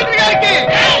ముఖ్యమంత్రి గారికి.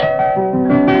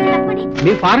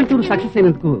 మీ ఫారెన్ టూర్ సక్సెస్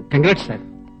అయినందుకు కంగ్రాట్స్ సార్.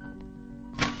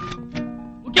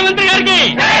 ముఖ్యమంత్రి గారికి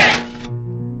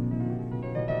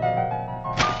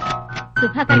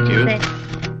శుభాకాంక్షలు సార్.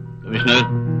 Commissioner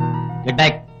get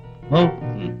back.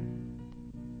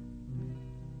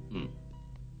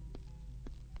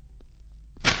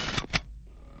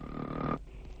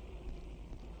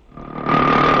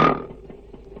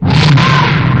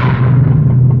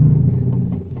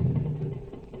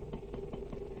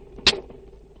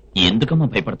 ఎందుకమ్మా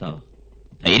భయపడతావు?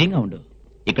 ధైర్యంగా ఉండు.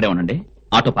 ఇక్కడే ఉండండి,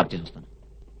 ఆటో పార్క్ చేసి వస్తాను.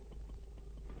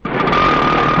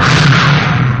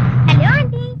 Hello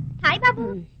aunty. హాయ్ బాబు.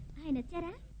 ఆయన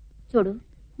వచ్చారా? చూడు,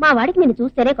 మా వాడికి నేను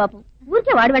చూస్తేనే కోపం.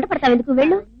 ఊరికే వాడు వెంట పడతావు ఎందుకు?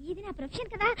 వెళ్ళు. ఇది నా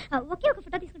ప్రొఫెషన్ కదా. ఒకే ఒక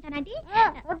ఫోటో తీసుకుంటాను ఆంటీ.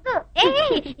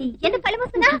 ఎందుకు కళ్ళు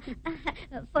మూస్తున్నా?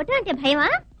 ఫోటో అంటే భయమా?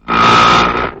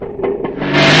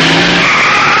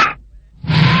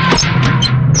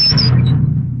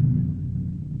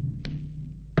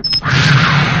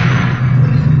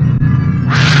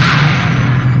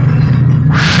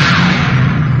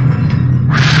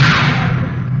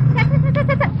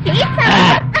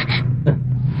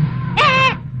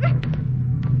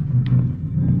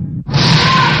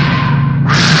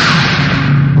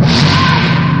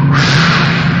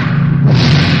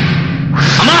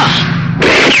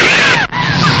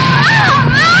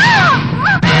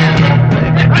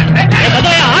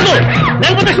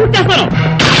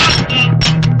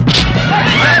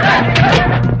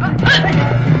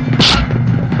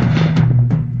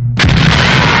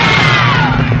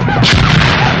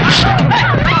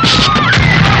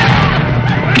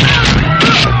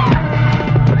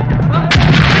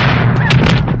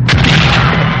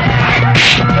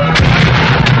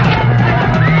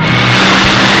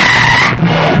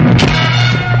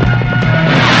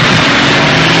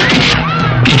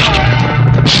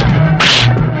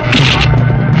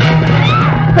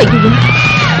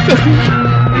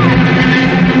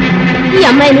 ఈ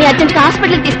అమ్మాయిని అర్జెంట్ గా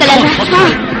హాస్పిటల్కి తీసుకెళ్ళాలి.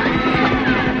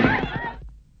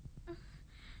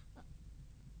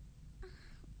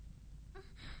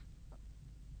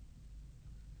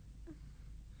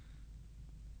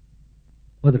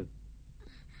 వదులు,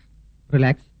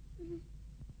 రిలాక్స్.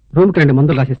 రూమ్కి రండి,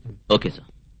 మందులు రాసిస్తాను. Okay sir.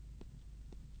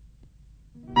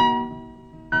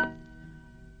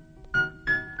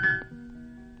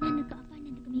 నన్ను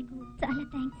కాపాడినందుకు మీకు చాలా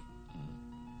థ్యాంక్స్.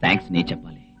 థ్యాంక్స్ నీ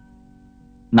చెప్పాలి.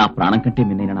 నా ప్రాణం కంటే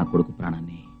మిన్నైన నా కొడుకు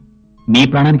ప్రాణాన్ని మీ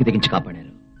ప్రాణానికి తెగించి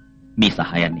కాపాడారు. మీ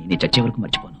సహాయాన్ని నేను చచ్చే వరకు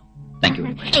మర్చిపోను. Thank you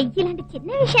very much. ఇలాంటి చిన్న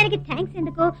విషయానికి థ్యాంక్స్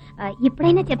ఎందుకు?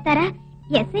 ఇప్పుడైనా చెప్తారా?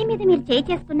 ఎస్ఐ మీద మీరు చేయి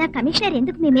చేసుకున్న కమిషనర్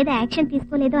ఎందుకు మీ మీద యాక్షన్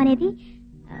తీసుకోలేదు అనేది?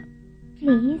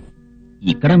 ప్లీజ్.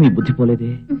 ఇక్కడ మీ బుద్ధి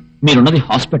పోలేదే. మీరున్నది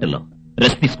హాస్పిటల్లో,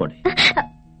 రెస్ట్ తీసుకోండి.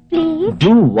 Please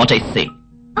do what I say.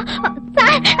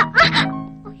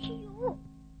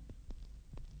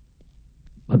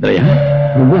 Bhadraiah,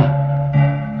 నువ్వా?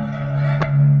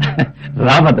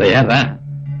 రా భద్రయ్య, రా.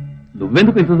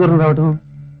 నువ్వెందుకు ఇంత దూరం రావటం?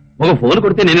 ఒక ఫోన్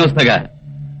కొడితే నేనే వస్తాగా.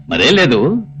 మరేం లేదు,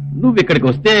 నువ్వు ఇక్కడికి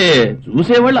వస్తే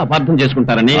చూసేవాళ్ళు అపార్థం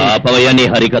చేసుకుంటారని. ఆపవయ్యా నీ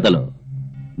హరికథలో.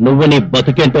 నువ్వు నీ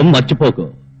బతుకేంటో మర్చిపోకు.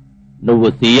 నువ్వు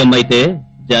సీఎం అయితే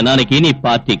జనానికి, నీ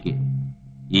పార్టీకి,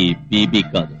 ఈ బీబీ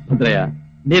కాదు. భద్రయ్య,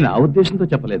 నేను ఆ ఉద్దేశంతో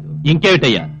చెప్పలేదు.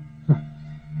 ఇంకేమిటయ్యా,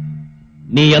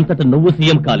 నీ అంతట నువ్వు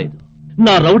సీఎం కాలేదు,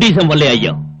 నా రౌడీజం వల్లే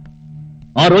అయ్యావు.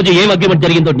 ఆ రోజు ఏం అగ్రిమెంట్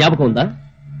జరిగిందో జ్ఞాపకం ఉందా?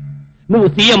 నువ్వు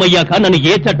సీఎం అయ్యాక నన్ను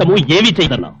ఏ చట్టము ఏమీ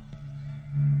చేయదన్నావు.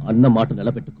 అన్న మాట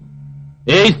నిలబెట్టుకో.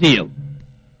 ఏ సీఎం,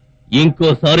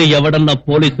 ఇంకోసారి ఎవడన్నా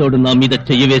పోలీసోడు నా మీద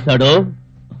చెయ్యి వేశాడో,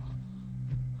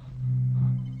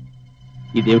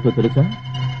 ఇదేమిటో తెలుసా?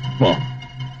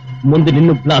 ముందు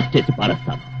నిన్ను బ్లాస్ట్ చేసి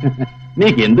పారేస్తాను.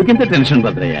 నీకెందుకింత టెన్షన్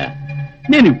భద్రయ్య?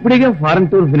 నేను ఇప్పుడేగా ఫారెన్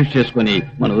టూర్ ఫినిష్ చేసుకుని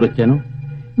మన ఊరు వచ్చాను.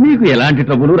 నీకు ఎలాంటి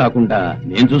ట్రబుల్ రాకుండా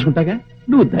నేను చూసుకుంటాగా.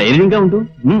 నువ్వు ధైర్యంగా ఉండు.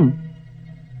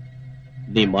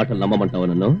 నీ మాటలు నమ్మమంటావు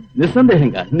నన్ను?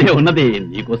 నిస్సందేహంగా. నేను ఉన్నది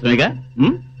నీకోసమేగా.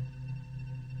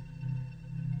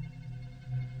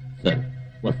 సరే,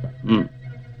 వస్తా.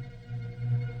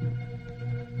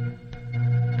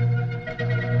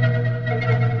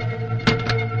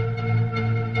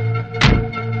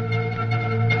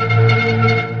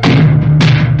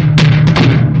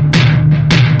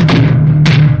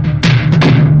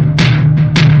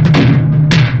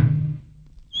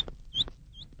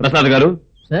 ప్రసాద్ గారు,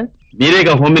 సార్,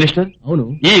 మీరేగా హోమ్ మినిస్టర్. అవును.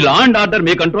 ఈ లా అండ్ ఆర్డర్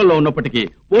మీ కంట్రోల్లో ఉన్నప్పటికీ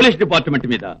పోలీస్ డిపార్ట్మెంట్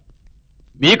మీద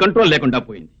మీ కంట్రోల్ లేకుండా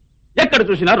పోయింది. ఎక్కడ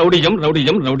చూసినా రౌడీజం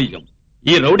రౌడీజం రౌడీజం.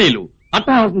 ఈ రౌడీలు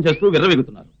అట్టహాసం చేస్తూ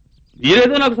విర్రవీగుతున్నారు.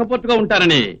 మీరేదో నాకు సపోర్ట్ గా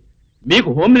ఉంటారని మీకు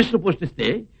హోమ్ మినిస్టర్ పోస్ట్ ఇస్తే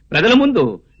ప్రజల ముందు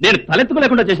నేను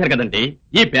తలెత్తుకోలేకుండా చేశారు కదండి.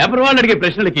 ఈ పేపర్ వాళ్ళు అడిగే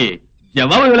ప్రశ్నలకి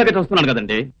జవాబు ఇవ్వలేక చూస్తున్నాను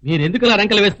కదండి. మీరెందుకు ఇలా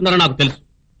రంకెలు వేస్తున్నారో నాకు తెలుసు.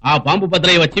 ఆ బాంబు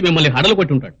భద్రయ్య వచ్చి మిమ్మల్ని హడలు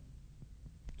కొట్టి ఉంటాడు.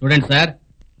 చూడండి సార్,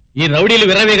 ఈ రౌడీలు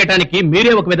విర్రవేగటానికి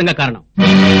మీరే ఒక విధంగా కారణం.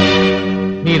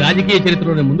 మీ రాజకీయ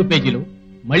చరిత్రలోని ముందు పేజీలు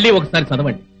మళ్లీ ఒకసారి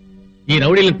చదవండి. ఈ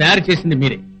రౌడీలను తయారు చేసింది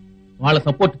మీరే. వాళ్ళ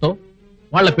సపోర్టుతో,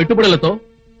 వాళ్ళ పెట్టుబడులతో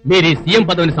మీరు ఈ సీఎం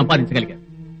పదవిని సంపాదించగలిగారు.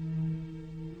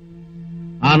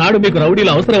 ఆనాడు మీకు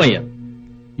రౌడీలు అవసరమయ్యారు.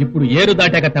 ఇప్పుడు ఏరు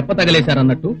దాటాక తెప్ప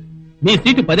తగలేశారన్నట్టు మీ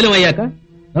సీటు పదిలమయ్యాక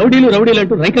రౌడీలు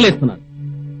రౌడీలంటూ రంకెలేస్తున్నారు.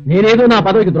 నేనేదో నా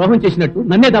పదవికి ద్రోహం చేసినట్టు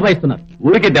నన్నే దబాయిస్తున్నారు.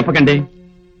 ఊరికే దెప్పకండి.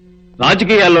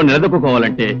 రాజకీయాల్లో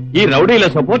నిలదొక్కుకోవాలంటే ఈ రౌడీల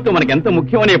సపోర్ట్ మనకెంత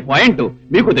ముఖ్యమనే పాయింట్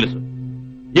మీకు తెలుసు.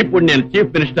 ఇప్పుడు నేను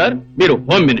చీఫ్ మినిస్టర్, మీరు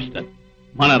హోమ్ మినిస్టర్.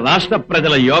 మన రాష్ట్ర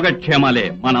ప్రజల యోగక్షేమాలే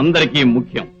మనందరికీ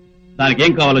ముఖ్యం. దానికి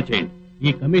ఏం కావాలో చేయండి.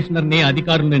 ఈ కమిషనర్ ని,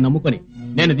 అధికారుల్ని నమ్ముకొని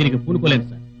నేను దీనికి పూనుకోలేను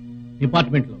సార్.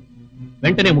 డిపార్ట్మెంట్ లో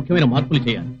వెంటనే ముఖ్యమైన మార్పులు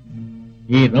చేయాలి.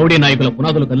 ఈ రౌడీ నాయకుల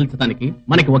పునాదులు కదిలించడానికి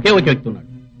మనకి ఒకే ఒక వ్యక్తి ఉన్నాడు.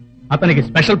 అతనికి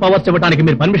స్పెషల్ పవర్స్ ఇవ్వడానికి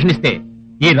మీరు పర్మిషన్ ఇస్తే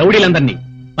ఈ రౌడీలందరినీ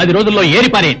 10 రోజుల్లో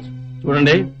ఏరిపారేయచ్చు.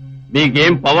 చూడండి,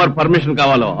 మీకేం పవర్ పర్మిషన్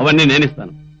కావాలో అవన్నీ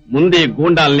నేనిస్తాను. ముందు ఈ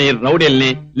గూండాల్ని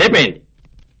రౌడీల్ని లేపేయండి.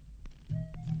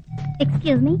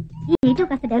 ఎక్స్క్యూజ్ మీ, ఈ వీడియో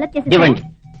కాస్త డెవలప్ చేసి ఇవ్వండి.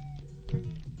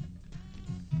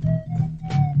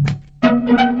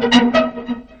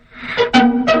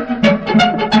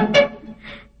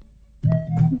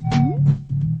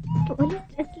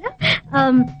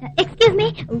 Excuse me,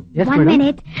 1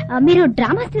 minute. మీరు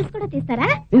డ్రామా స్టిల్స్ కూడా తీస్తారా?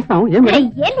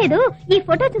 ఏం లేదు, ఈ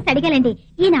ఫోటో చూసి అడిగాలండి.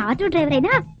 ఈయన ఆటో డ్రైవర్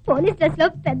అయినా పోలీస్ డ్రెస్ లో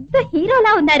పెద్ద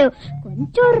హీరోలా ఉన్నారు.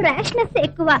 కొంచెం ర్యాష్నెస్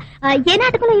ఎక్కువ. ఏ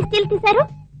నాటకంలో ఈ స్టిల్ తీశారు?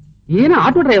 ఈయన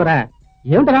ఆటో డ్రైవరా?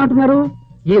 ఏమిటలా అంటున్నారు?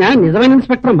 ఈయన నిజమైన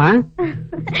ఇన్స్పెక్టర్ అమ్మా.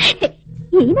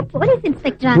 ఈయన పోలీస్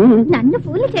ఇన్స్పెక్టరా? నన్ను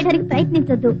ఫూల్ చేయడానికి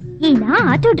ప్రయత్నించొద్దు. ఈయన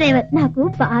ఆటో డ్రైవర్, నాకు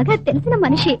బాగా తెలిసిన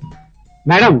మనిషి.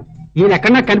 మేడం, ఈయన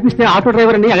ఎక్కడన్నా కనిపిస్తే ఆటో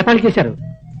డ్రైవర్ అని ఎగతాళి చేశారు.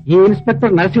 ఈ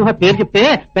ఇన్స్పెక్టర్ నరసింహ పేరు చెప్తే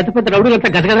పెద్ద పెద్ద రౌడీలంతా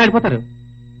గజగజలాడిపోతారు.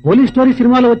 పోలీస్ స్టోరీ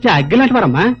సినిమాలో వచ్చే అగ్గి లాంటి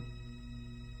వారమ్మా.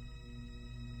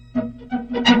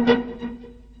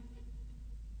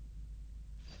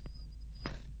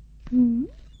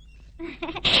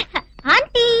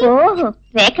 ఆంటీ. ఓహో,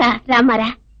 రేఖ రామారా.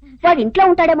 వాడు ఇంట్లో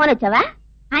ఉంటాడేమో అని వచ్చావా?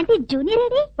 Aunty, junior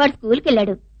AD? వాడు స్కూల్కి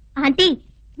వెళ్ళాడు. ఆంటీ,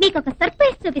 మీకు ఒక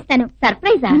సర్ప్రైజ్ చూపిస్తాను.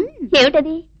 సర్ప్రైజా?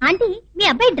 ఏమిటది? ఆంటీ, మీ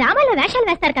అబ్బాయి డ్రామాలో వేషాలు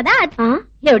వేస్తారు కదా.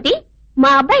 ఏమిటి, మా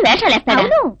అబ్బాయి వేషాలు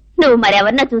వేస్తాడు? నువ్వు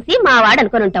మరెవరన్నా చూసి మా వాడు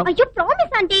అనుకుని ఉంటావు. అయ్యో,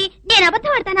 ప్రామిస్ ఆంటీ, నేను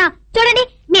అబద్ధం ఆడతానా? చూడండి,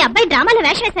 మీ అబ్బాయి డ్రామాలో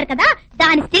వేషం వేశారు కదా,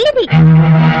 దాని స్టిల్ ఇది.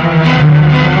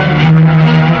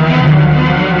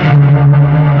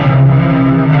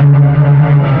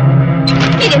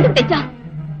 మీరెందుకు తెచ్చా?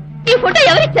 ఈ ఫోటో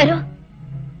ఎవరిచ్చారు?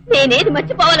 నేనేది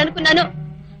మర్చిపోవాలనుకున్నాను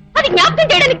అది జ్ఞాపకం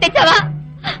చేయడానికి తెచ్చావా?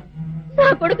 నా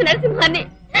కొడుకు నరసింహాన్ని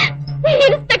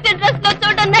ఇన్స్పెక్టర్ డ్రెస్ లో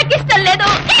చూడడం నాకు ఇష్టం లేదు,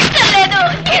 ఇష్టం లేదు,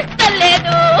 ఇష్టం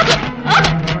లేదు.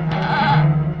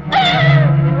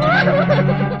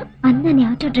 అన్నని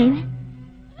ఆటో డ్రైవర్,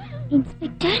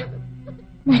 ఇన్స్పెక్టర్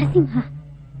నరసింహ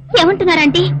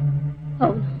ఏమంటున్నారంటీ?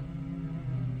 అవును,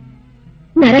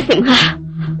 నరసింహ.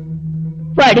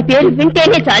 వాడి పేరు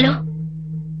వింటేనే చాలు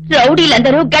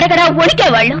రౌడీలందరూ గడగడ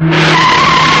వణికేవాళ్ళు.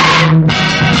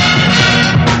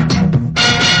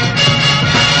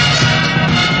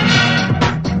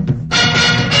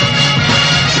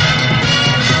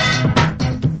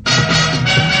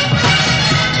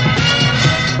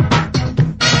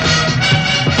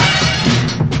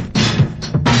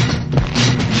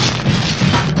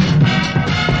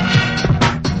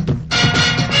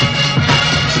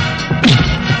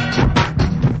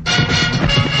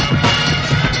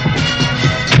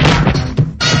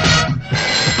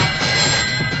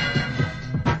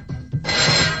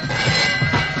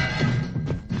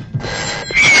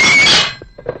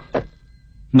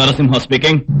 నరసింహ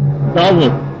స్పీకింగ్.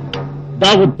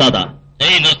 దావూద్ దాదా.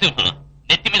 నరసింహ,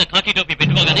 నెత్తి మీద కాకి టోపీ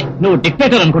పెట్టుకోగానే నువ్వు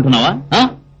డిక్టేటర్ అనుకుంటున్నావా?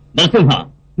 నరసింహ,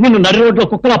 నిన్ను నడి రోడ్లో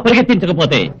కుక్కలా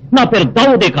పరిగెత్తించకపోతే నా పేరు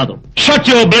దావూదే కాదు. Shut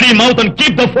your bloody mouth and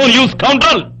keep the phone use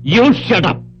counter. You shut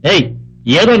up.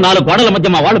 ఏదో 4 గోడల మధ్య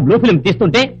మా వాళ్ళు బ్లూ ఫిల్మ్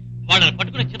తీస్తుంటే వాళ్ళని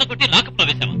పట్టుకుని చితకొట్టి లాకప్లో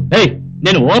వేశావా?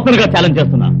 నేను ఓపెన్ గా ఛాలెంజ్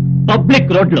చేస్తున్నా.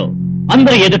 పబ్లిక్ రోడ్ లో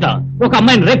అందరి ఎదుట ఒక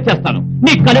అమ్మాయిని రేప్ చేస్తాను.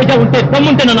 నీ కలేజా ఉంటే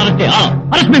దమ్ముంటే నన్ను అరెస్ట్ చేయి.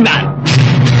 అరెస్ట్ మీ మ్యాన్.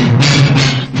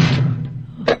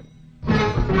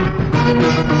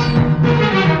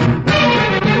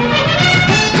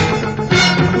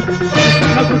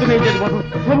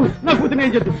 నా కూతురు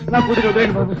ఏం చేద్దు, నా కూతురు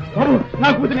వదిలేండి బాబు. బాబు నా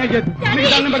కూతురు ఏం చేద్దు, మీకు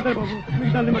దండం పెడతారు బాబు,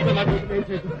 మీకు దండం పెడతారు. నా కూతురు ఏం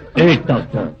చేయదు.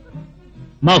 డాక్టర్,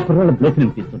 మా కుర్రాళ్ళ బ్లూ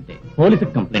ఫిల్మ్ తీస్తుంటే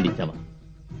పోలీసుకు కంప్లైంట్ ఇచ్చావా?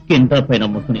 కింద పైన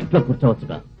ముసుకుని ఇంట్లో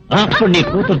కూర్చోవచ్చుగా. అప్పుడు నీ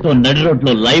కూతురుతో నడి రోడ్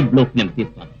లో లైవ్ బ్లూ ఫిల్మ్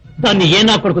తీస్తాను. దాన్ని ఏ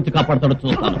నా కొడుకు వచ్చి కాపాడుతాడో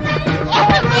చూస్తాను.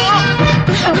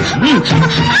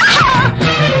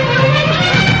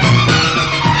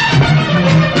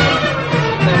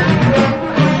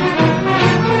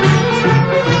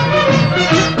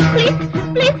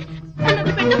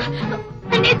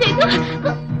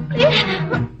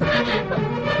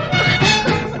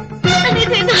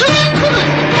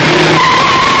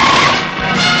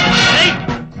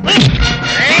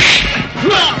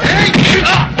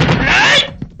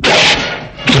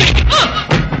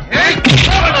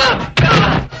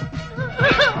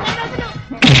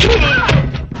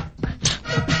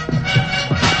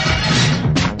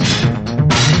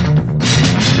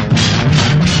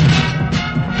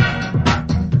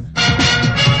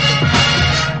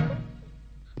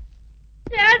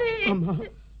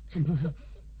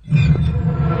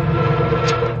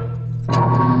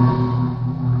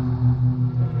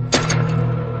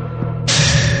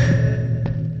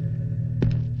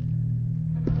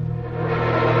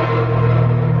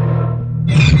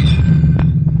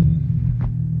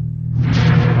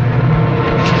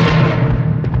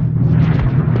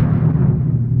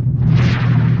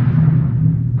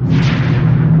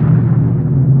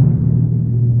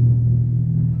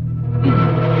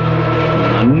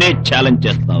 ఛాలెంజ్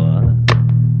చేస్తావా?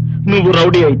 నువ్వు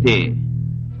రౌడీ అయితే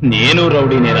నేను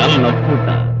రౌడీ నేరాలు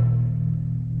నవ్వుకుంటా.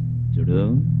 చూడు,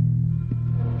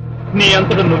 నీ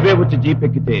అంతటా నువ్వే వచ్చి జీప్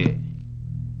ఎక్కితే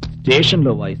స్టేషన్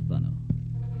లో వాయిస్తాను.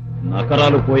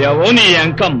 నకరాలు పోయావో నీ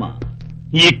అంకమ్మ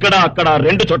ఇక్కడ అక్కడ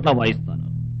 2 చోట్ల వాయిస్తాను.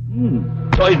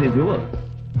 Choice is yours.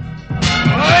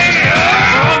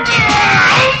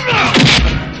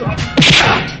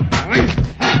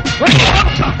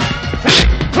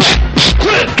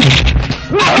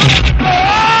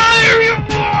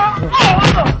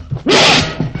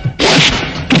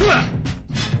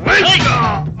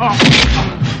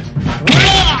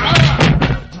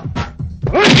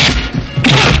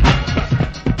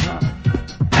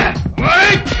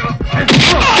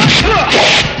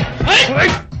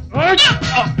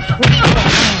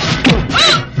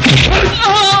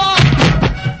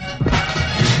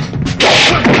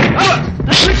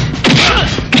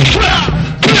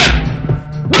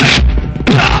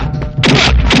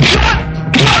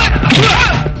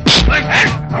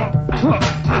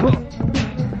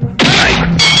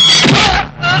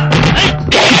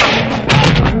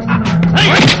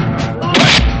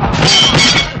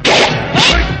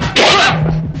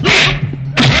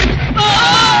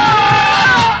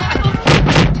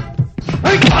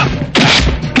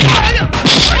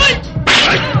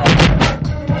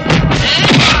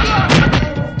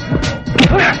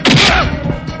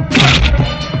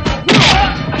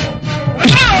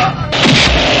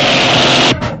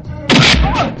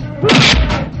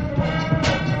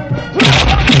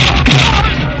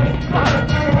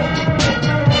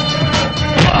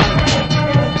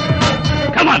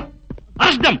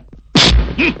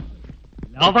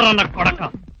 ఎవరన్న కొడక,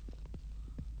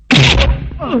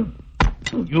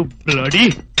 యు బ్లడీ!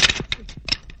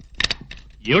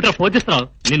 ఏమిట్రా పోజిస్తున్నావు?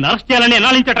 నిన్ను అరెస్ట్ చేయాలని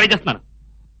ఎన్నాళ్ళ నుంచో ట్రై చేస్తున్నాను.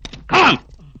 కమాన్!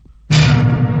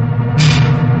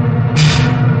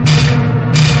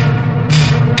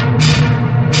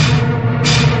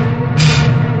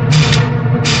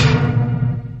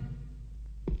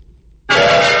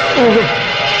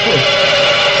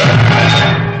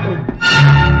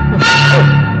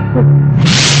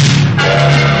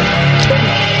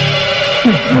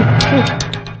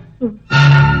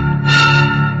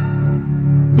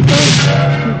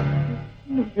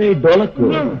 డోలకు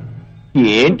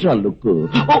ఏంట్రా లుక్కు?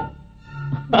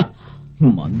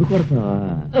 మందు కొడతావా?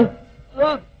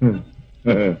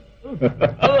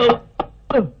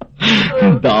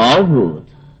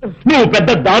 దావూద్, నువ్వు పెద్ద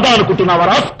దాదా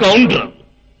అనుకుంటున్నావరా స్కౌండ్రల్?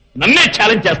 నన్నే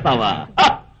ఛాలెంజ్ చేస్తావా?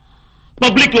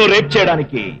 పబ్లిక్ లో రేప్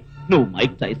చేయడానికి నువ్వు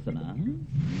మైక్ టైసనా?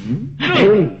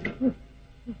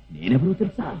 నేనెవరో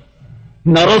తెలుసా?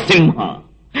 నరసింహ.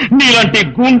 నీలాంటి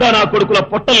గూండా నా కొడుకుల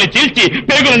పొట్టల్ని చీల్చి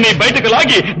పేగులన్నీ బయటకు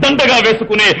లాగి దండగా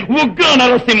వేసుకునే ఉగ్ర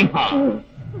నరసింహ.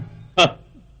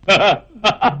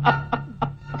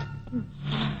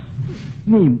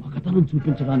 నీ మగతనం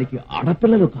చూపించడానికి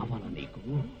ఆడపిల్లలు కావాలా నీకు?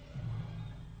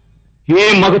 ఏ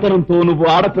మగతనంతో నువ్వు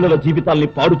ఆడపిల్లల జీవితాల్ని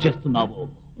పాడు చేస్తున్నావో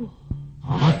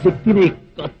ఆ శక్తిని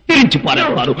కత్తిరించి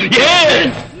పారేస్తారు.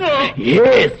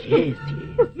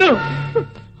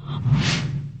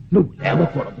 నువ్వు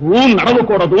లేవకూడదు,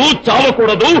 నడవకూడదు,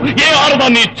 చావకూడదు, ఏ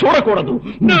ఆడదాన్ని చూడకూడదు.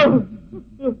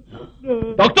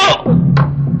 డాక్టర్,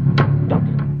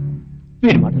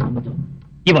 మీరు మాట నమ్మదు.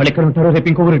 ఇవాళ ఎక్కడ ఉంటారో రేపు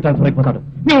ఇంకొకరు ట్రాన్స్ఫర్ అయిపోతాడు.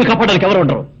 మిమ్మల్ని కాపాడడానికి ఎవరు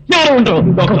ఉండరు.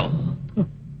 డాక్టర్,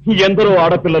 ఎందరో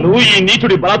ఆడపిల్లలు ఈ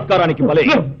నీచుడి బలాత్కారానికి బలై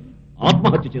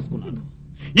ఆత్మహత్య చేసుకున్నారు.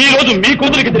 ఈ రోజు మీ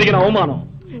కూతురికి జరిగిన అవమానం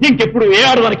ఇంకెప్పుడు ఏ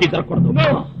ఆడదానికి జరగకూడదు.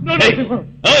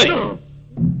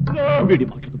 వీడి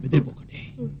మాటలకు బెదిరిపోకండి.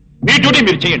 మీ డ్యూటీ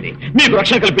మీరు చేయండి. మీకు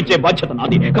రక్షణ కల్పించే బాధ్యత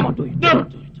నాది.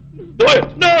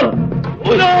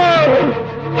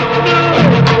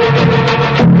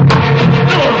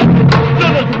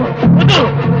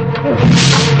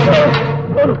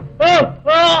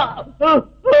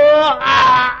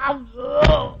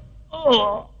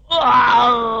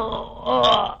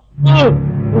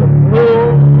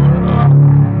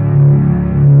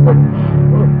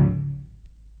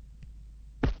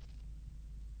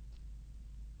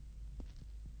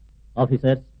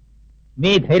 ఆఫీసర్స్,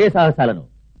 మీ ధైర్య సాహసాలను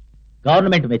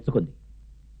గవర్నమెంట్ మెచ్చుకుంది.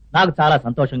 నాకు చాలా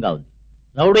సంతోషంగా ఉంది.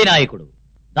 రౌడీ నాయకుడు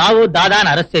దావూద్ దాదాను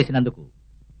అరెస్ట్ చేసినందుకు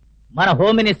మన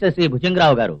హోమ్ మినిస్టర్ శ్రీ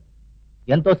భుజంగరావు గారు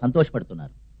ఎంతో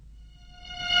సంతోషపడుతున్నారు.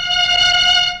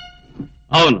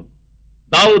 అవును,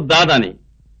 దావూద్ దాదాని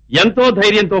ఎంతో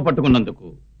ధైర్యంతో పట్టుకున్నందుకు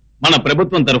మన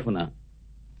ప్రభుత్వం తరఫున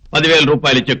 10,000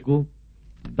 రూపాయల చెక్కు,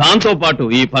 దాంతో పాటు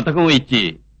ఈ పథకం ఇచ్చి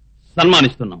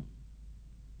సన్మానిస్తున్నాం.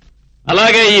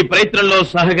 అలాగే ఈ ప్రయత్నంలో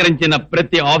సహకరించిన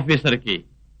ప్రతి ఆఫీసర్కి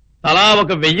తలా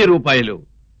 1,000 రూపాయలు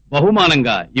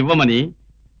బహుమానంగా ఇవ్వమని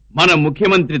మన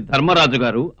ముఖ్యమంత్రి ధర్మరాజు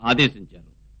గారు ఆదేశించారు.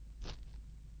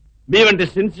 మీ వంటి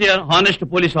సిన్సియర్, హానెస్ట్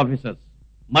పోలీస్ ఆఫీసర్స్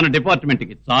మన డిపార్ట్మెంట్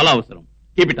కి చాలా అవసరం.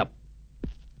 Keep it up.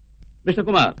 Mister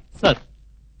Kumar sir,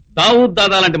 Dawood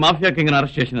దాదా లాంటి మాఫియా కింగ్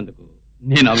అరెస్ట్ చేసినందుకు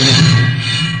నేను అభినందిస్తున్నాను.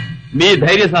 మీ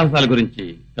ధైర్య సాహసాల గురించి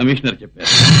కమిషనర్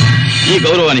చెప్పారు. ఈ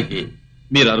గౌరవానికి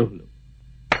మీరు అర్హులు.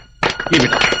 Keep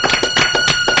it up.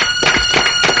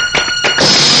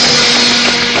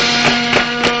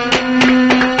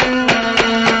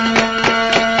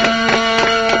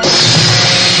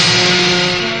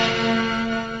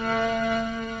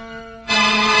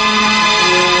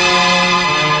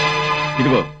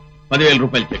 ఇదిగో 10,000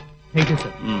 రూపాయలు చెక్. Thank you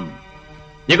sir.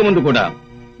 ఇక ముందు కూడా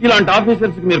ఇలాంటి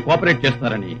ఆఫీసర్స్ కి మీరు కోఆపరేట్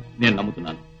చేస్తారని నేను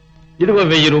నమ్ముతున్నాను. ఇదిగో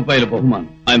 1,000 రూపాయల బహుమానం.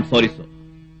 ఐఎమ్ సారీ సార్,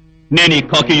 నేను ఈ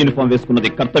కాకి యూనిఫామ్ వేసుకున్నది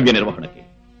కర్తవ్య నిర్వహణకి.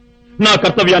 నా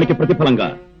కర్తవ్యానికి ప్రతిఫలంగా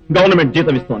గవర్నమెంట్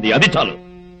జీతం ఇస్తోంది, అది చాలు.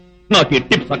 నాకు ఈ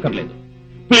టిప్స్ అక్కర్లేదు.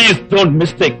 Please don't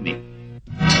mistake me.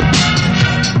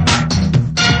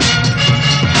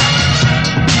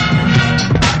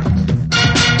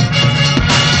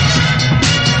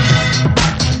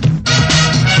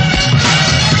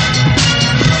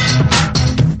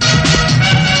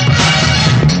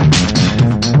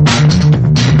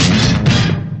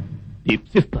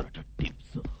 Tips ఇస్తారట,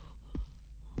 టిప్స్.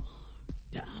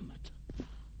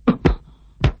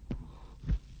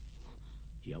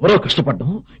 ఎవరో కష్టపడ్డం,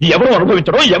 ఎవరో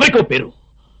అనుభవించడం ఎవరికో పేరు.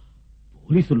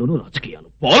 పోలీసుల్లోనూ రాజకీయాలు,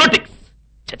 పాలిటిక్స్.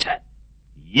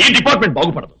 ఈ డిపార్ట్మెంట్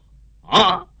బాగుపడదు.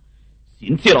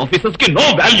 సిన్సియర్ ఆఫీసర్స్ కి నో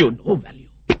వాల్యూ, నో వాల్యూ.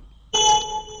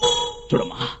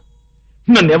 చూడమ్మా,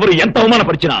 నన్ను ఎవరు ఎంత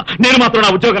అవమానపరిచినా నేను మాత్రం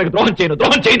నా ఉద్యోగానికి ద్రోహం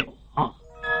చేయను.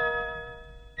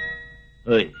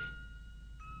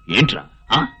 ఏంట్రా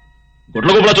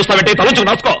గుడ్ల గుబులా చూస్తావంటే తలంచుకు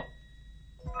రాసుకో.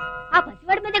 ఆ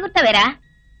పసివాడి మీద ఎగురుతావేరా?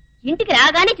 ఇంటికి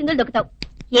రాగానే చిందులు దొక్కుతావు.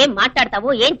 ఏం మాట్లాడతావో,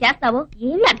 ఏం చేస్తావో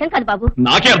ఏమీ అర్థం కాదు బాబు.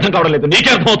 నాకే అర్థం కావడం లేదు,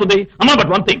 నీకే అర్థం అవుతుంది అమ్మా.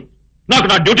 బట్ వన్ థింగ్, నాకు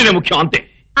నా డ్యూటీనే ముఖ్యం, అంతే.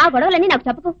 ఆ గొడవలన్నీ నాకు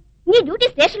చెప్పకు. నీ డ్యూటీ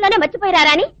స్టేషన్ లోనే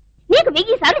మర్చిపోయారా అని నీకు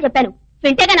 1000 సార్లు చెప్పాను.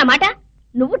 వింటేగా నా మాట?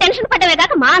 నువ్వు టెన్షన్ పడ్డవే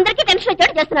కాక మా అందరికీ టెన్షన్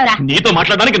వచ్చేట్టు చేస్తున్నావురా. నీతో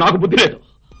మాట్లాడడానికి నాకు బుద్ధి లేదు.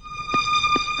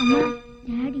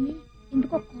 డాడీ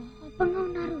ఎందుకో కోపంగా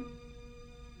ఉన్నారు.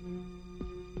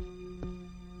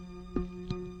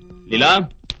 లీలా,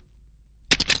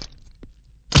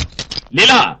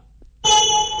 లీలా,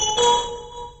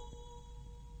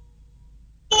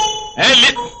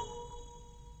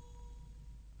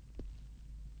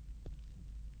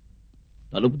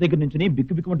 తలుపు దగ్గర నుంచి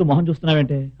బిక్కు బిక్కుమంటూ మొహం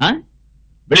చూస్తున్నావేంటే?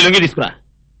 వెళ్ళి లొంగి తీసుకురా.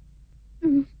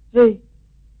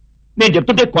 నేను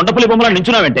చెప్తుంటే కొండపల్లి బొమ్మలా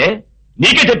నించున్నావేంటే?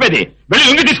 నీకే చెప్పేది, వెళ్ళి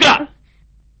లొంగి తీసుకురా.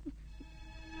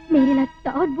 మీరు ఇలా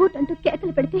గాడ్ బూట్ అంటూ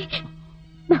కేకలు పెడితే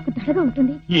నాకు దడగా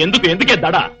ఉంటుంది. ఎందుకే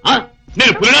దడ?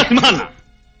 నేను పులినా సింహాన్నా?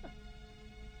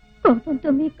 కోపంతో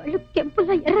మీ కళ్ళు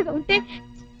కెంపుల్లా ఎర్రగా ఉంటే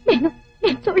నేను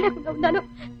చూడలేకుండా ఉన్నాను.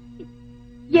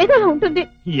 ఏదోలా ఉంటుంది.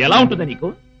 ఎలా ఉంటుందా నీకు?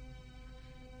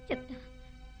 చెప్తా.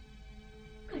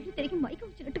 కళ్ళు తిరిగి మైకం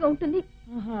వచ్చినట్టుగా ఉంటుంది.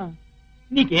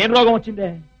 నీకేం రోగం వచ్చిందే?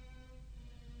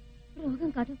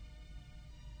 రోగం కాదు,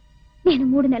 నేను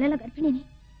 3 నెలల గర్భిణిని.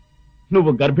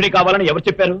 నువ్వు గర్భిణి కావాలని ఎవరు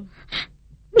చెప్పారు?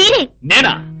 మీరే.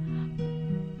 నేనా?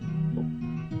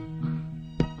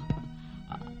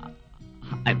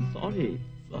 I'm sorry.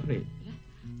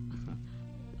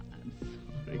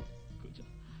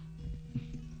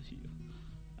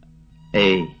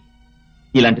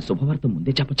 ఇలాంటి శుభవార్త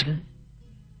ముందే చెప్పచ్చుగా.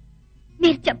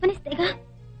 మీరు చెప్పనిస్తేగా.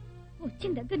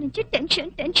 వచ్చిన దగ్గర నుంచి టెన్షన్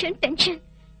టెన్షన్ టెన్షన్.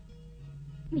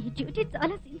 మీ డ్యూటీ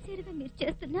చాలా సిన్సియర్ గా మీరు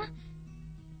చేస్తున్నా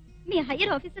మీ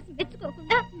హైయర్ ఆఫీసర్స్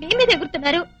మెచ్చుకోకుండా మీ మీద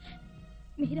ఎగురుతున్నారు.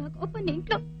 మీరు ఆ కోపాన్ని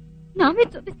ఇంట్లో నా మీద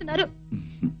చూపిస్తున్నారు.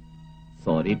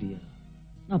 సారీ డియర్,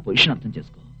 నా పొజిషన్ అర్థం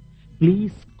చేసుకో.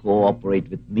 Please cooperate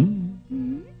with me.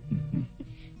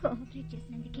 Cooperate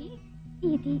చేసినందుకే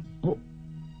ఇది.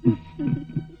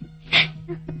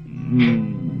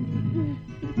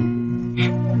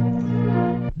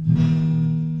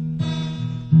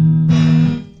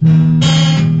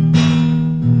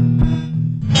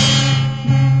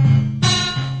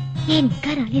 నేను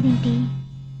ఇంకా రాలేదేంటి?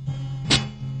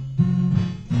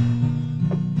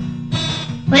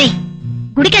 ఒరే,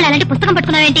 గుడికి వెళ్ళాలంటే పుస్తకం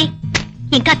పట్టుకున్నావేంటి?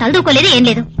 ఇంకా తలదూకోలేదు, ఏం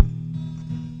లేదు.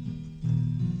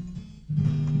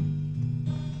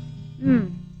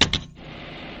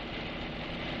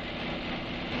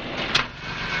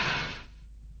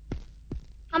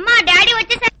 అమ్మా, డాడీ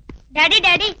వచ్చేసారు.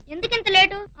 డాడీ ఎందుకు ఇంత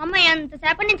లేటు? అమ్మ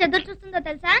ఎంతసేపటి నుంచి ఎదురు చూస్తుందో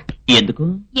తెలుసా?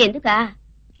 ఎందుకా?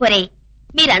 ఒరే,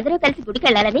 మీరందరూ కలిసి గుడికి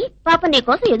వెళ్ళాలని పాప నీ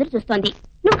కోసం ఎదురు చూస్తోంది.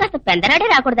 నువ్వు కాస్త పెందరాడే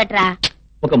రాకూడదట్రా.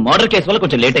 ఒక మర్డర్ కేసు వల్ల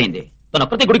కొంచెం లేట్ అయింది. తను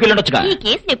ఒక్కతే గుడికి వెళ్ళొచ్చుగా. ఈ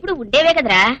కేసులు ఎప్పుడు ఉండేవే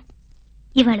కదరా.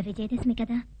 ఇవాళ విజయదశమి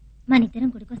కదా, మనిద్దరం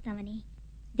గుడికొస్తామని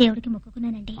దేవుడికి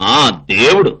మొక్కుకున్నానండి.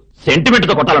 దేవుడు సెంటిమెంట్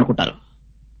తో కొట్టాలనుకుంటారు.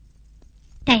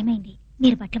 టైం అయింది,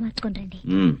 మీరు బట్టలు మార్చుకుని రండి.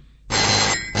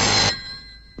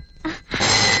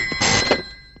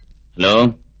 హలో,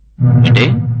 ఏంటి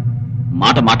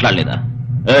మాట మాట్లాడలేదా?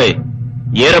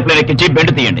 ఏరోప్లేన్ ఎక్కించి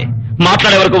బెండ్ తీయండి.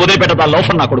 మాట్లాడే వరకు వదిలిపెట్టదా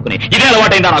లోఫర్ నా కొడుకుని. ఇదే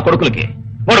అలవాటైందా నా కొడుకులకి?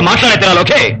 వాడు మాట్లాడే తినాలి.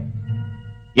 ఓకే,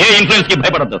 ఏ ఇన్ఫ్లుయెన్స్ కి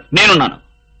భయపడద్దు, నేనున్నాను.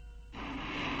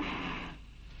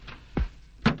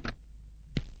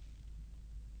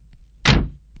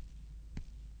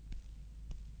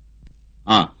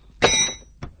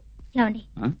 ఏమండి,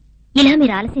 ఇలా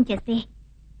మీరు ఆలస్యం చేస్తే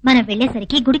మనం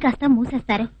వెళ్లేసరికి గుడి కాస్త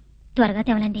మూసేస్తారు. త్వరగా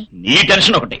తెవలండి. నీ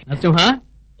టెన్షన్ ఒకటి. నరసింహ,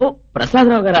 ఓ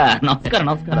ప్రసాదరావు గారా, నమస్కారం.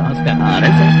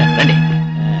 రండి.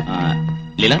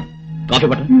 లీలా, కాఫీ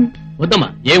పట్టు. వద్దమ్మా,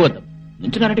 ఏ వద్దాం.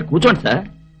 నుంచున్నారంటే కూర్చోండి సార్.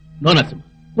 నో నరసింహ,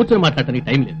 కూర్చొని మాట్లాడటానికి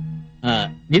టైం లేదు.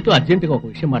 నీతో అర్జెంటుగా ఒక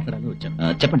విషయం మాట్లాడాలని వచ్చాను.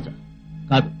 చెప్పండి సార్.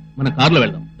 కాదు, మన కారులో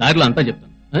వెళ్దాం, దారిలో అంతా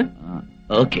చెప్తాను.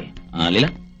 ఓకే.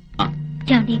 లీలా,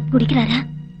 గుడికి రారా?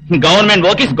 Government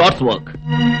work is God's work.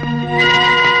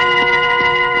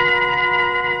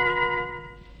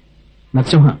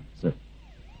 Narasimha sir,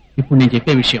 ఇప్పుడు నేను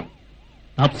చెప్పే విషయం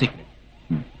టాప్ సీక్రెట్.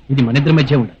 ఇది మన ఇద్దరి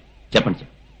మధ్య ఉండాలి. చెప్పండి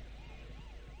సార్.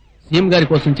 సీఎం గారి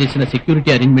కోసం చేసిన సెక్యూరిటీ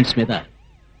అరేంజ్మెంట్స్ మీద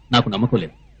నాకు నమ్మకం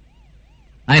లేదు.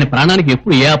 ఆయన ప్రాణానికి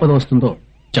ఎప్పుడు ఏ ఆపద వస్తుందో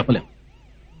చెప్పలేం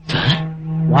సార్.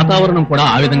 వాతావరణం కూడా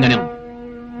ఆ విధంగానే ఉంది.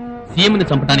 సీఎంని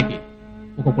చంపడానికి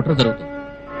ఒక కుట్ర జరుగుతుంది,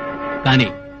 కానీ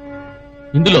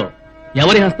ఇందులో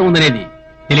ఎవరి హస్తం ఉందనేది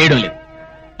తెలియడం లేదు.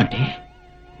 అంటే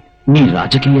మీ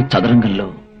రాజకీయ చదరంగంలో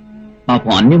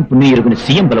పాపం అన్యం పుణ్య ఎరుగుని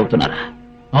సీఎం బలవుతున్నారా?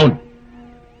 అవును.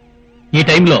 ఈ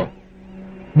టైంలో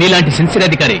మీలాంటి సిన్సియర్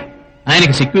అధికారి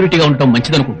ఆయనకి సెక్యూరిటీగా ఉండటం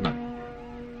మంచిదనుకుంటున్నాను.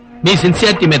 మీ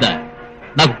సిన్సియారిటీ మీద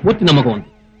నాకు పూర్తి నమ్మకం ఉంది.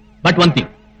 బట్ వన్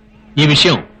థింగ్, ఈ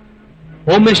విషయం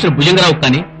హోమ్ మినిస్టర్ భుజంగరావు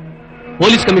కానీ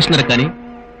పోలీస్ కమిషనర్ కానీ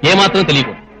ఏమాత్రం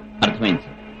తెలియకూడదు. అర్థమైంది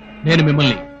సార్. నేను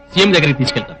మిమ్మల్ని సీఎం దగ్గరికి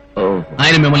తీసుకెళ్తాను.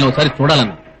 ఆయన మిమ్మల్ని ఒకసారి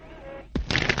చూడాలన్నా.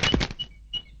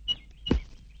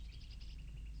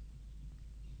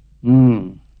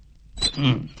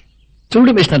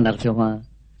 చూడు మిస్టర్ నరసింహ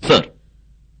సార్,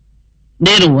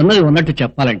 నేను ఉన్నది ఉన్నట్టు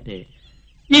చెప్పాలంటే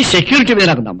ఈ సెక్యూరిటీ మీద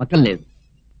నాకు నమ్మకం లేదు.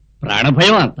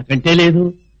 ప్రాణభయం అంతకంటే లేదు.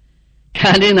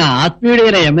 కానీ నా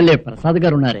ఆత్మీయుడైన ఎమ్మెల్యే ప్రసాద్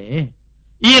గారు ఉన్నారే,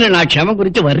 ఈయన నా క్షేమం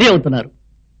గురించి వర్రీ అవుతున్నారు.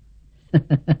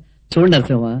 చూడు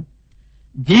నరసింహ,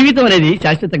 జీవితం అనేది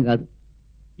శాశ్వతం కాదు.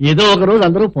 ఏదో ఒక రోజు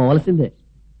అందరూ పోవలసిందే.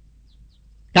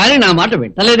 కానీ నా మాట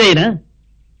వింటలేదే అయినా.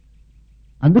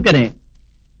 అందుకనే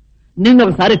నిన్ను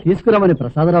ఒకసారి తీసుకురామని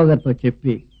ప్రసాదరావు గారితో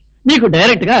చెప్పి నీకు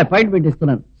డైరెక్ట్ గా అపాయింట్మెంట్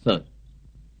ఇస్తున్నాను. సార్,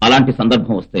 అలాంటి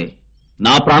సందర్భం వస్తే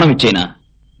నా ప్రాణం ఇచ్చేనా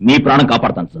మీ ప్రాణం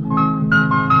కాపాడతాను sir.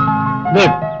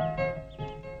 Good,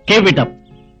 keep it up.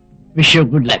 Wish you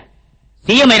good luck.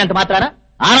 CM అయినంత మాత్రాన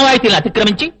ఆనవాయితీలను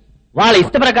అతిక్రమించి వాళ్ళ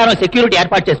ఇష్ట ప్రకారం సెక్యూరిటీ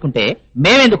ఏర్పాటు చేసుకుంటే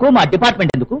మేమెందుకు, మా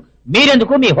డిపార్ట్మెంట్ ఎందుకు,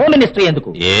 మీరెందుకు, మీ హోమ్ మినిస్ట్రీ ఎందుకు?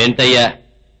 ఏంటయ్యా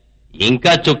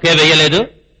ఇంకా చుక్కే వేయలేదు,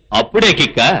 అప్పుడే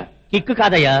కిక్కా? కిక్కు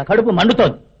కాదయ్యా, కడుపు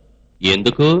మండుతోంది.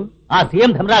 ఎందుకు? ఆ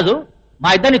సీఎం ధర్మరాజు మా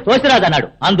ఇద్దరిని తోసిరాదన్నాడు,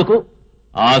 అందుకు.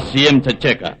 ఆ సీఎం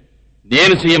చచ్చాక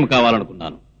నేను సీఎం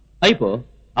కావాలనుకున్నాను. అయిపో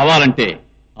అవ్వాలంటే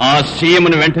ఆ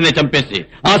సీఎంను వెంటనే చంపేసి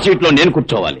ఆ సీట్లో నేను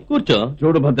కూర్చోవాలి. కూర్చో.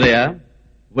 చూడు భద్రయ్య,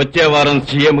 వచ్చే వారం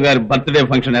సీఎం గారి బర్త్డే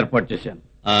ఫంక్షన్ ఏర్పాటు చేశాను.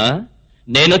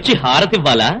 నేనొచ్చి హారతి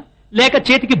ఇవ్వాలా లేక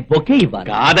చేతికి బొకే ఇవ్వాలి?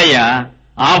 కాదయ్యా,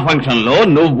 ఆ ఫంక్షన్ లో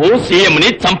నువ్వు సీఎంని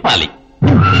చంపాలి.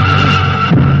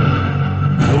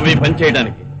 నువ్వు ఈ పని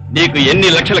చేయడానికి నీకు ఎన్ని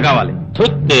లక్షలు కావాలి?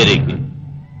 చుత్తేరికి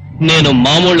నేను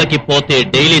మామూళ్ళకి పోతే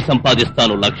డైలీ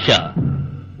సంపాదిస్తాను 1,00,000.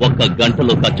 1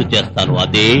 గంటలో ఖర్చు చేస్తాను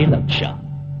అదే 1,00,000.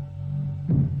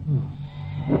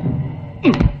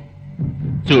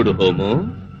 చూడు హోము,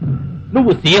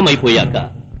 నువ్వు సీఎం అయిపోయాక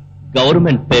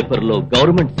గవర్నమెంట్ పేపర్లో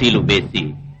గవర్నమెంట్ సీలు వేసి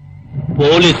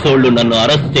పోలీసోళ్లు నన్ను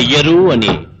అరెస్ట్ చెయ్యరు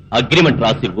అని అగ్రిమెంట్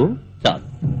రాసివ్వు చాలు.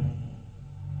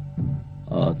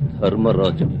 ఆ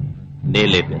ధర్మరాజుని నే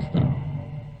లేపేస్తాను.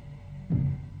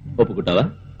 ఒప్పుకుంటావా?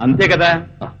 అంతే కదా,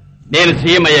 నేను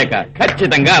సీఎం అయ్యాక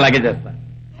ఖచ్చితంగా అలాగే చేస్తా.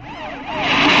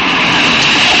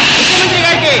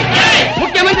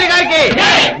 ముఖ్యమంత్రి గారికి,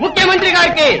 ముఖ్యమంత్రి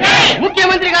గారికి,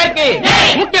 ముఖ్యమంత్రి గారికి,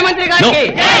 ముఖ్యమంత్రి గారికి,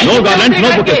 నో గార్లెండ్స్, నో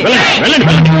బుకే. వెళ్ళండి.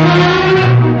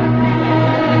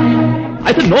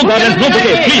 అయితే నో గార్లెండ్స్, నో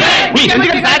బుకే.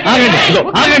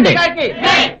 ఆగండి.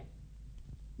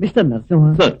 మిస్టర్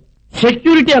నరసింహ సార్,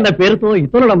 సెక్యూరిటీ అన్న పేరుతో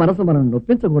ఇతరుల మనసు మనం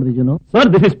నొప్పించకూడదు. Juno sir,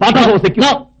 this is part of our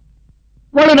security.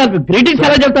 వాళ్ళు నాకు గ్రీటింగ్స్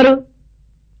ఎలా చెప్తారు?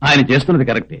 ఆయన చేస్తున్నది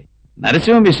కరెక్టే.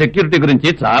 నరసింహ మీ సెక్యూరిటీ గురించి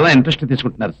చాలా ఇంట్రెస్ట్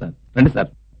తీసుకుంటున్నారు సార్. రండి సార్,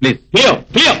 ప్లీజ్.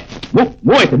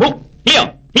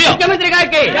 ముఖ్యమంత్రి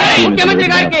గారికి, ముఖ్యమంత్రి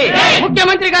గారికి,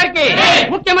 ముఖ్యమంత్రి గారికి,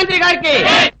 ముఖ్యమంత్రి గారికి,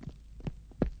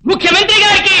 ముఖ్యమంత్రి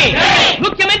గారికి,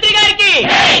 ముఖ్యమంత్రి గారికి,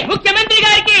 ముఖ్యమంత్రి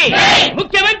గారికి,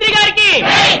 ముఖ్యమంత్రి గారికి,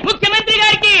 ముఖ్యమంత్రి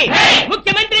గారికి,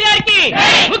 ముఖ్యమంత్రి గారికి,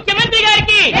 ముఖ్యమంత్రి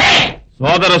గారికి.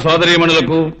 సోదర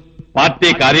సోదరీమణులకు, పార్టీ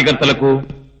కార్యకర్తలకు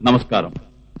నమస్కారం.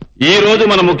 ఈ రోజు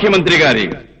మన ముఖ్యమంత్రి గారి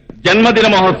జన్మదిన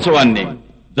మహోత్సవాన్ని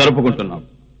జరుపుకుంటున్నాం.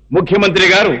 ముఖ్యమంత్రి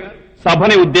గారు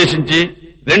సభని ఉద్దేశించి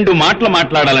 2 మాటలు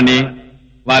మాట్లాడాలని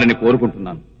వారిని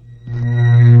కోరుకుంటున్నాను.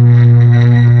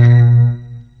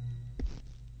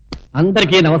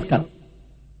 అందరికీ నమస్కారం.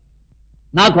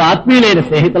 నాకు ఆత్మీయులైన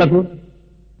స్నేహితులకు,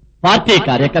 పార్టీ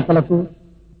కార్యకర్తలకు,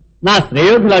 నా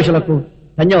శ్రేయోభిలాషులకు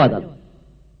ధన్యవాదాలు.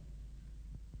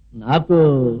 నాకు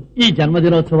ఈ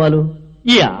జన్మదినోత్సవాలు,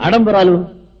 ఈ ఆడంబరాలు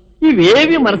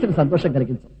ఇవేవి మనసుకు సంతోషం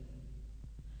కలిగించవు.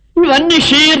 ఇవన్నీ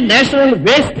షీర్ నేషనల్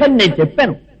వేస్ట్ అని నేను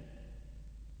చెప్పాను.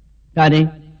 కానీ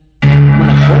మన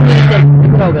హోమ్ మినిస్టర్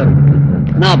వెంకటరావు గారు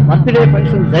నా బర్త్డే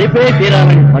ఫంక్షన్ జరిపే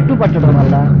తీరాలని పట్టుపట్టడం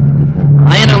వల్ల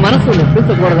ఆయన మనసు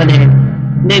నొప్పించకూడదని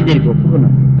నేను దీనికి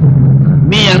ఒప్పుకున్నాను.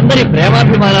 మీ అందరి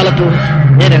ప్రేమాభిమానాలకు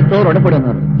నేనెంతో రుణపడి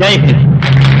ఉన్నాను. జై హింద్.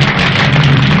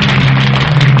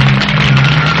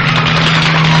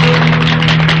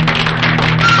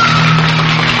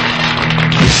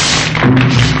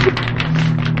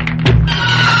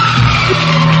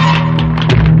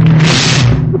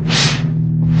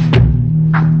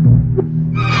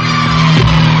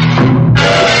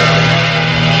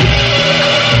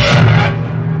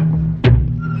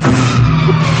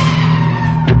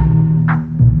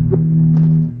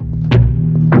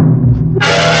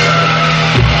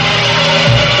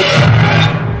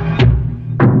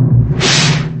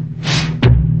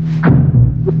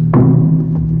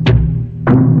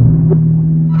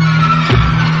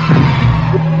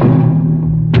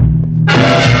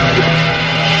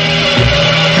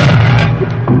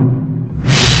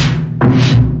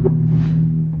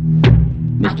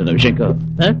 రవిశంకర్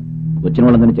సార్, వచ్చిన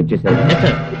వాళ్ళందరినీ చెక్ చేశారు?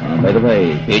 సార్. బై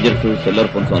పేజర్స్, సెల్లర్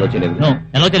ఫోన్స్ అలో చేయలేదు?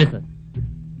 ఎలా చేయలేదు సార్.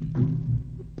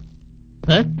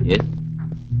 Sir, yes.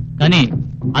 కానీ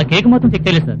ఆ కేక్ మాత్రం చెక్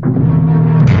చేయలేదు సార్.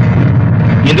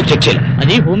 ఎందుకు చెక్ చేయలేదు?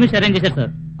 అది హోమ్ మినిస్టర్ అరేంజ్ చేశారు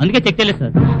సార్, అందుకే చెక్ చేయలేదు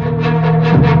సార్.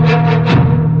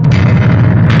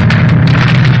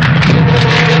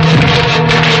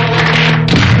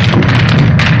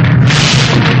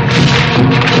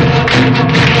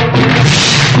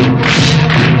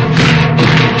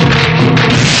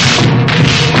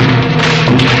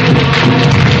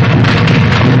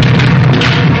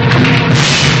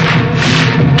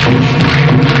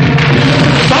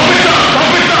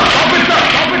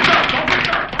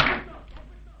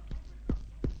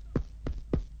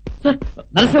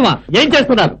 నరసింహ, ఏం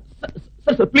చేస్తున్నారు?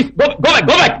 Sir please go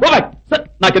back. Sir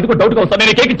నాకెందుకు డౌట్ గా వస్తాను.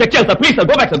 నేను కేక్ చెక్ చేస్తా. Please sir,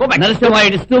 go back sir, go back. Narasimha,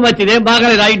 it's too much. ఇదేం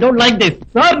బాగాలేదు. I don't like this.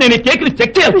 Sir నేను ఈ కేక్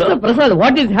చెక్ చేస్తా. Prasad,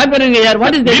 what is happening here?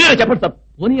 What is this? చెప్పండి సార్.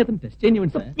 పోనీ అతను టెస్ట్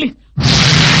చేయనివ్వండి సార్, ప్లీజ్.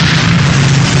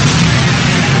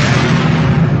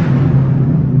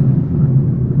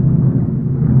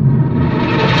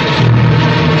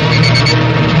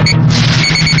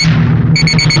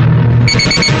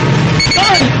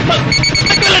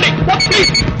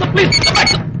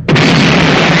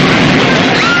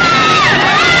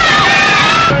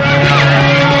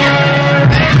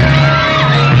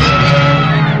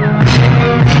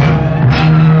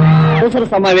 అవసర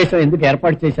సమావేశం ఎందుకు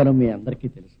ఏర్పాటు చేశానో మీ అందరికీ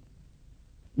తెలుసు.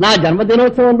 నా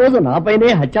జన్మదినోత్సవం రోజు నాపైనే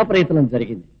హత్యా ప్రయత్నం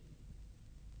జరిగింది.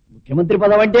 ముఖ్యమంత్రి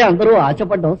పదవి అంటే అందరూ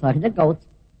ఆశపడడం సహజం కావచ్చు,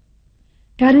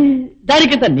 కానీ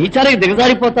దానికి ఇంత నీచానికి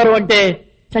దిగజారిపోతారు అంటే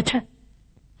చచ్చా,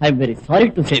 I'm very sorry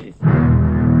to say this.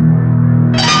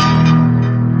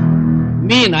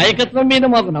 మీ నాయకత్వం మీద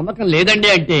మాకు నమ్మకం లేదండి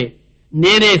అంటే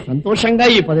నేనే సంతోషంగా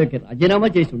ఈ పదవికి రాజీనామా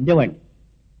చేసి ఉండేవాడిని.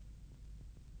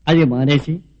 అది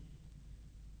మానేసి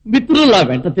మిత్రుల్లా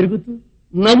వెంట తిరుగుతూ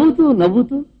నవ్వుతూ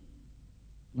నవ్వుతూ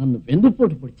నన్ను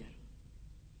వెన్నుపోటు పొడిచారు.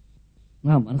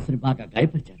 నా మనసుని బాగా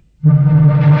గాయపరిచారు.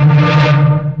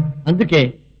 అందుకే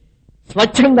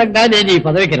స్వచ్ఛందంగా నేను ఈ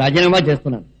పదవికి రాజీనామా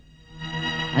చేస్తున్నాను.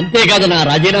 అంతేకాదు, నా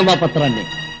రాజీనామా పత్రాన్ని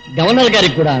గవర్నర్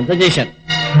గారికి కూడా అందజేశాను.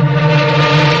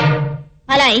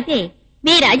 అలా అయితే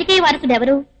మీ రాజకీయ వారసుడు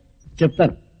ఎవరు?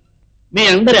 చెప్తాను. మీ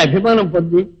అందరి అభిమానం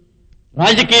పొంది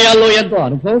రాజకీయాల్లో ఎంతో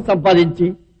అనుభవం సంపాదించి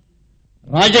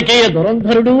రాజకీయ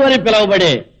దురంధరుడు అని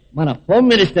పిలువబడే మన హోమ్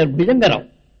మినిస్టర్ భుజంగరావు.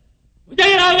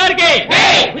 భుజంగరావు గారికి,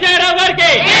 భుజంగరావు గారికి,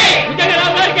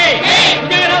 భుజంగరావు గారికి,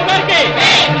 భుజంగరావు గారికి,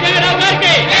 భుజంగరావు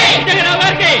గారికి, భుజంగరావు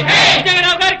గారికి,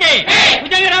 భుజంగరావు గారికి,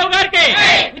 భుజంగరావు గారికి,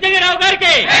 భుజంగరావు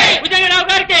గారికి, భుజంగరావు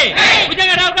గారికి,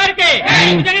 భుజంగరావు గారికి,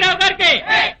 భుజంగరావు గారికి.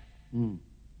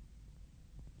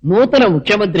 నూతన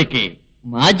ముఖ్యమంత్రికి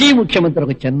మాజీ ముఖ్యమంత్రి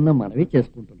ఒక చిన్న మనవి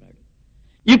చేసుకుంటున్నాడు.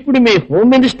 ఇప్పుడు మీ హోమ్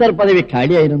మినిస్టర్ పదవి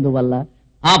ఖాళీ అయినందువల్ల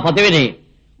ఆ పదవిని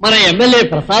మన ఎమ్మెల్యే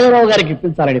ప్రసాదరావు గారికి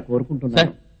ఇప్పించాలని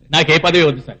కోరుకుంటున్నాను. నాకే పదవి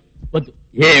వద్దు సార్, వద్దు.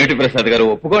 ఏమిటి ప్రసాద్ గారు,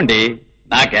 ఒప్పుకోండి.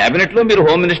 నా కేబినెట్ లో మీరు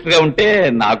హోమ్ మినిస్టర్ గా ఉంటే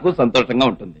నాకు సంతోషంగా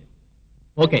ఉంటుంది.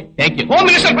 Okay, thank you. Home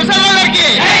minister Prasadarao గారికి,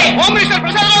 హోమ్ మినిస్టర్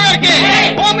ప్రసాదరావు గారికి,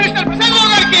 హోమ్ మినిస్టర్ ప్రసాదరావు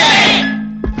గారికి.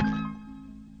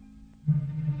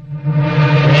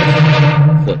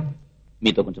 సార్,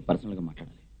 మీతో కొంచెం పర్సనల్ గా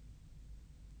మాట్లాడాలి.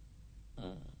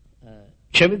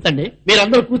 క్షమించండి,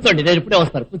 మీరందరూ కూర్చోండి, నేను ఇప్పుడే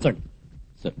వస్తాను. కూర్చోండి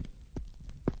సార్.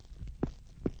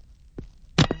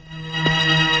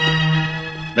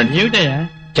 ఏమిటయ్యా?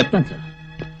 చెప్తాను సార్.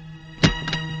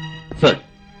 సార్,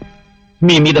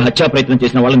 మీ మీద హత్యా ప్రయత్నం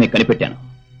చేసిన వాళ్ళని నేను కనిపెట్టాను.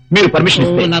 మీరు పర్మిషన్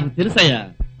ఇస్తే. నాకు తెలుసయ్యా,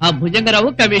 ఆ భుజంగరావు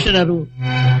కమిషనరు.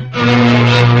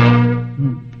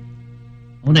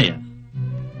 అవునయ్యా,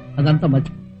 అదంతా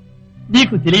మర్చిపో.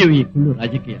 నీకు తెలియవు ఈ కుళ్ళు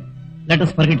రాజకీయం. Let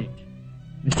us forget it.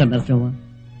 Mister Narasimha,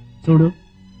 చూడు,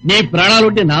 నీ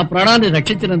ప్రాణాలుండి నా ప్రాణాన్ని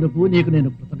రక్షించినందుకు నీకు నేను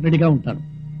కృతజ్ఞుడిగా ఉంటాను.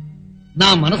 నా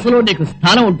మనసులో నీకు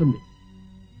స్థానం ఉంటుంది.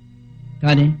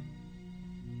 కానీ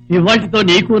ఇవాటితో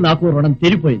నీకు నాకు రుణం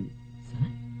తీరిపోయింది.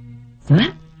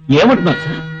 సార్, ఏమంటున్నారు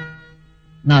సార్?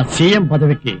 నా సీఎం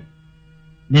పదవికి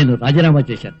నేను రాజీనామా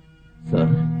చేశాను.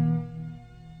 సార్,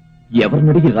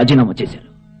 ఎవరిని అడిగి రాజీనామా చేశారు?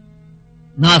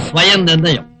 నా స్వయం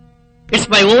నిర్ణయం. It's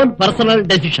my own personal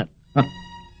decision.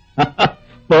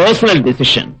 Personal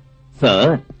decision.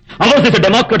 Sir, hours is a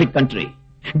democratic country.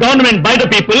 Government by the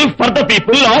people, for the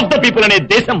people, of the people అనే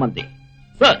దేశం మంది.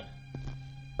 సార్,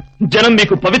 జనం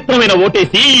మీకు పవిత్రమైన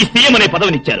ఓటేసి ఈ సీఎం అనే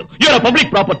పదవినిచ్చారు. You're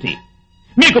public property.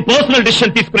 మీకు పర్సనల్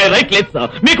డిసిషన్ తీసుకునే రైట్ లేదు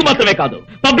సార్. మీకు మాత్రమే కాదు,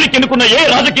 పబ్లిక్ ఎన్నుకున్న ఏ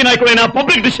రాజకీయ నాయకుడైనా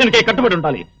పబ్లిక్ డిసిషన్ కే కట్టుబడి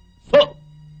ఉండాలి. So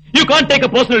you can't take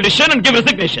a personal decision and give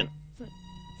resignation.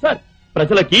 Sir,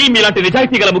 ప్రజలకి మీలాంటి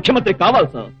నిజాయితీ గల ముఖ్యమంత్రి కావాలి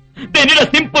sir. They need a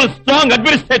simple strong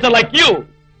administrator like you.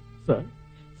 Sir,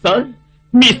 sir,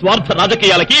 మీ స్వార్థ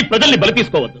రాజకీయాలకి ప్రజల్ని బలి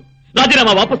తీసుకోవద్దు.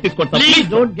 రాజీనామా వాపస్ తీసుకోండి. Please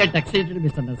don't get excited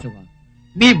mister Narasimha.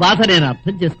 మీ బాధ నేను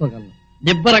అర్థం చేసుకోగలను.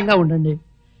 నిబ్బరంగా ఉండండి.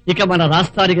 ఇక మన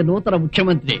రాష్ట్రానికి నూతన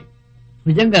ముఖ్యమంత్రి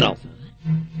భుజంగరావు.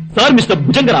 Sir, mister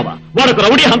భుజంగరావా? వాడొక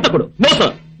రౌడీ హంతకుడు. నో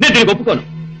సార్, నేను దీనికి ఒప్పుకోను.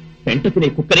 పెంట తినే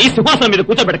కుక్కని సింహాసనం మీద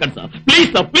కూర్చోబెట్టకండి sir. Please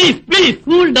sir, please please.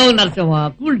 Cool down Narasimha,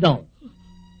 cool down.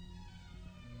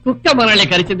 కుక్క మనల్ని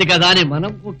కరిచింది కదా అని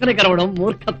మనం కుక్కని కరవడం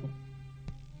మూర్ఖత్వం.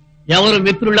 ఎవరు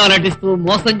మిత్రుల్లా నటిస్తూ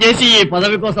మోసం చేసి ఈ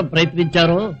పదవి కోసం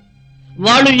ప్రయత్నించారో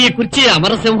వాళ్ళు ఈ కుర్చీ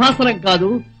అమర సింహాసనం కాదు,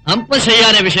 అంపశయ్య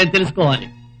అనే విషయం తెలుసుకోవాలి.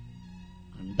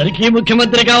 అందరికీ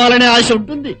ముఖ్యమంత్రి కావాలనే ఆశ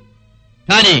ఉంటుంది,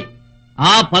 కానీ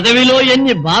ఆ పదవిలో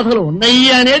ఎన్ని బాధలు ఉన్నాయి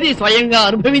అనేది స్వయంగా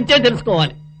అనుభవించే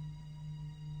తెలుసుకోవాలి.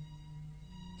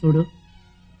 చూడు,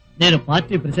 నేను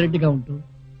పార్టీ ప్రెసిడెంట్ గా ఉంటూ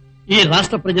ఈ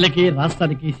రాష్ట్ర ప్రజలకి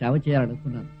రాష్ట్రానికి సేవ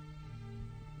చేయాలనుకున్నాను.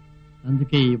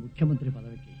 అందుకే ఈ ముఖ్యమంత్రి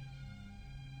పదవికి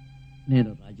నేను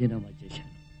రాజీనామా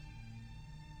చేశాను.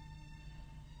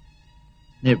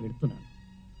 నేను పెడుతున్నాను.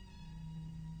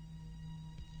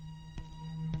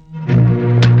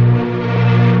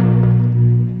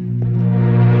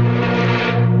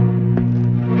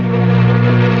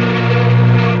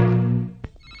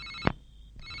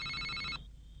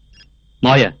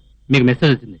 మావయ్య మీకు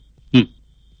మెసేజ్ వచ్చింది.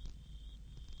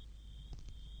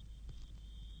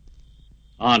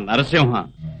 ఆ నరసింహ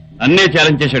నన్నే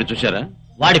ఛాలెంజ్ చేశాడు, చూశారా?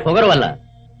 వాడి పొగరు వల్ల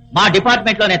మా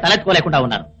డిపార్ట్మెంట్ లో నేను తలెత్తుకోలేకుండా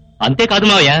ఉన్నాను. అంతేకాదు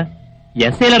మావయ్య,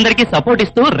 ఎస్ఐలందరికీ సపోర్ట్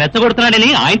ఇస్తూ రెచ్చగొడుతున్నాడని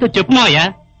ఆయనతో చెప్పు మావయ్య.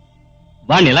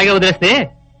 వాడిని ఇలాగే వదిలేస్తే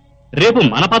రేపు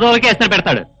మన పదవులకే ఎసరు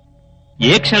పెడతాడు.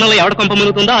 ఏ క్షణంలో ఎవడ కొంప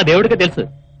మునుగుతుందో ఆ దేవుడికి తెలుసు.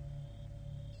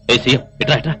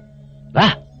 ఇట్రా ఇట్రా రా,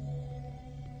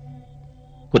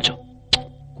 కూర్చో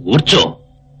కూర్చో.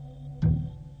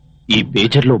 ఈ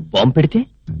పేజర్లో బాంబు పెడితే?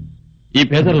 ఈ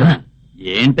పేజర్లో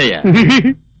ఏంటయ్యా?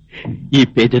 ఈ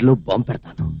పేజర్లో బాంబు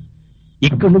పెడతాను.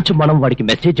 ఇక్కడి నుంచి మనం వాడికి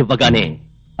మెసేజ్ ఇవ్వగానే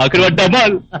అక్కడ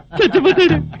డమాల్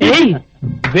చచ్చిపోతాడు.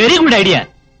 Very good idea.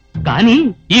 కానీ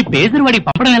ఈ పేజర్ వాడికి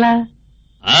పంపడం ఎలా?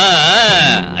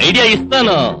 ఐడియా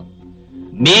ఇస్తాను.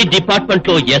 మీ డిపార్ట్మెంట్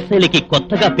లో ఎస్ఐలకి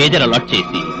కొత్తగా పేజర్ అలాట్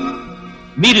చేసి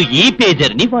మీరు ఈ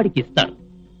పేజర్ ని వాడికి ఇస్తారు.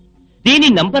 దీని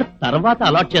నంబర్ తర్వాత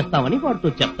అలాట్ చేస్తామని వాడితో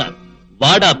చెప్తారు.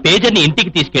 వాడు ఆ పేజర్ ని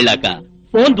ఇంటికి తీసుకెళ్లాక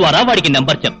ఫోన్ ద్వారా వాడికి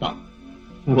నంబర్ చెప్తాం.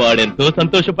 వాడెంతో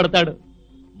సంతోషపడతాడు.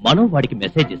 మనం వాడికి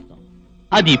మెసేజ్ ఇస్తాం.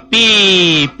 అది పీ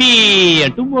పీ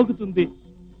అంటూ మోగుతుంది.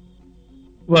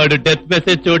 వాడు డెత్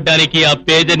మెసేజ్ చూడడానికి ఆ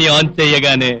పేజీని ఆన్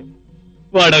చేయగానే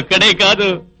వాడొక్కడే కాదు,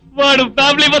 వాడు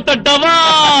ఫ్యామిలీ మొత్తం డమా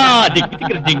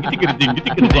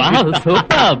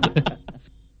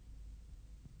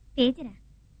పేజరా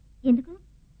ఎందుకు?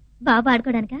 బాబు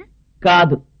ఆడుకోవడానికా?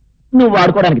 కాదు, నువ్వు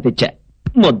వాడుకోవడానికి తెచ్చా.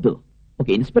 మొద్దు. ఒక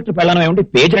ఇన్స్పెక్టర్ పెళ్ళానం ఏమిటి,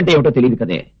 పేజర్ అంటే ఏమిటో తెలియదు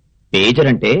కదే. పేజర్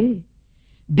అంటే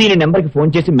దీని నెంబర్కి ఫోన్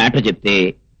చేసి మ్యాటర్ చెప్తే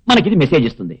మనకిది మెసేజ్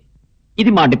ఇస్తుంది.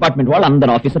 ఇది మా డిపార్ట్మెంట్ వాళ్ళు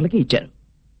అందరు ఆఫీసర్లకి ఇచ్చారు.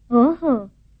 ఓహో,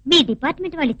 మీ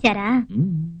డిపార్ట్మెంట్ వాళ్ళు ఇచ్చారా?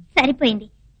 సరిపోయింది.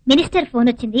 మినిస్టర్ ఫోన్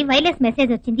వచ్చింది, వైర్లెస్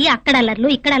మెసేజ్ వచ్చింది, అక్కడ అల్లర్లు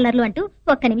ఇక్కడ అల్లర్లు అంటూ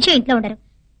ఒక్క నిమిషం ఇంట్లో ఉండరు.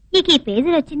 నీకు ఈ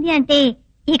పేజర్ వచ్చింది అంటే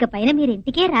ఇక పైన మీరు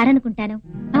ఇంటికే రారనుకుంటాను.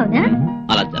 అవునా?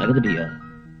 అలా జరగదు డియా.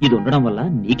 ఇది ఉండడం వల్ల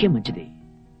నీకే మంచిది.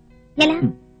 ఎలా?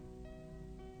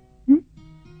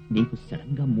 నీకు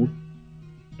సడన్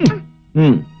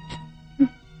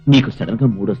గా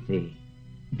మూడొస్తే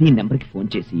దీని నెంబర్కి ఫోన్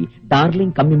చేసి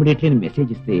డార్లింగ్ కమ్ ఇమిడియట్లీ అని మెసేజ్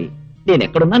ఇస్తే నేను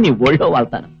ఎక్కడున్నా నీ ఓల్డ్లో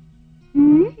వాళ్తాను.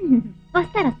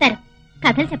 వస్తారు వస్తారు.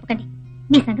 కథలు చెప్పకండి.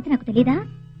 మీ సంగతి నాకు తెలీదా?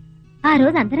 ఆ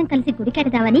రోజు అందరం కలిసి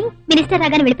గుడికెడదామని మినిస్టర్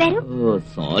రాగానే వెళ్ళిపోయారు.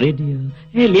 Sorry dear.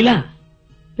 హే లీలా,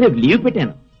 రేపు లీవ్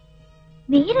పెట్టాను.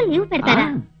 మీరు లీవ్ పెడతారా?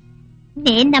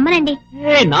 నేను నమ్మనండి.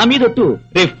 నా మీదొట్టు,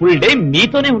 రేపు ఫుల్ డే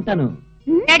మీతోనే ఉంటాను.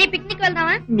 డాడీ పిక్నిక్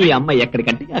వెళ్దామా? మీ అమ్మ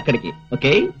ఎక్కడికంటే అక్కడికి.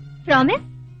 ఓకే? ప్రామిస్?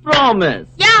 ప్రామిస్.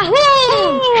 యాహూ!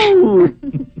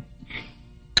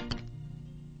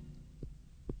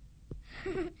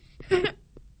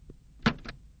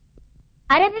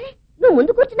 అరే నువ్వు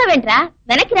ముందు కూర్చున్నావేంట్రా?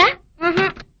 వెనక్కిరా.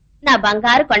 నా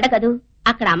బంగారు కొండ కదూ,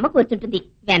 అక్కడ అమ్మ కూర్చుంటుంది.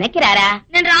 వెనక్కి రారా.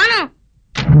 నేను రాను.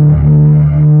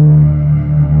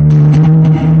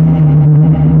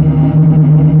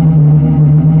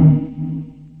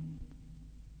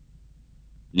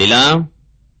 లీలా,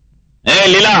 ఏ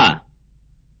లీలా,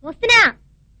 వస్తున్నా.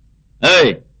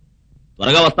 ఏయ్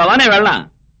త్వరగా వస్తావా? నేను వెళ్ళా.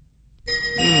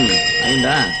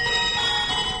 అయిందా?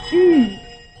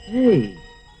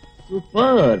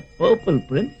 Super purple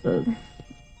princess.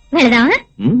 వెళదామా?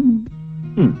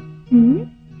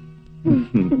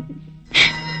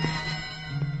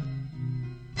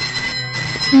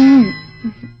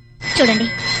 చూడండి,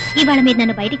 ఇవాళ మీరు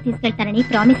నన్ను బయటికి తీసుకెళ్తానని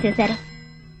ప్రామిస్ చేశారు.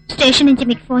 స్టేషన్ నుంచి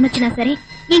మీకు ఫోన్ వచ్చినా సరే,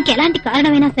 ఇంకెలాంటి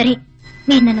కారణమైనా సరే,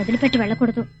 మీరు నన్ను వదిలిపెట్టి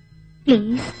వెళ్ళకూడదు.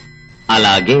 ప్లీజ్.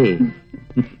 అలాగే.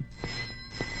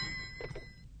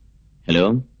 Hello.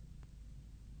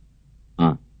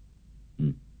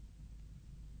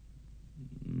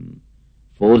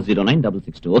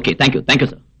 409662. Okay, thank you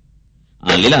sir.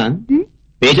 Leela,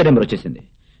 pager number వచ్చేసింది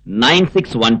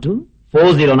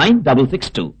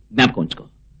 9612409662. జ్ఞాపకం ఉంచుకో.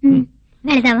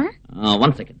 వెళదామా?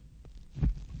 1 సెకండ్.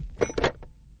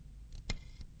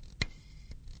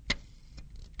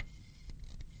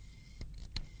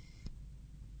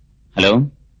 హలో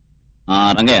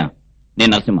రంగయ్య,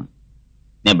 నేను నరసింహ.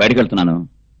 నేను బయటకు వెళ్తున్నాను.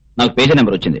 నాకు పేజర్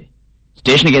నెంబర్ వచ్చింది.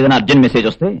 స్టేషన్కి ఏదైనా అర్జెంట్ మెసేజ్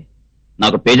వస్తే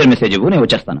నాకు పేజర్ మెసేజ్ ఇవ్వు, నేను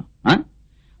వచ్చేస్తాను.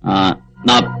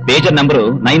 నా పేజర్ నెంబరు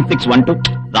 9612.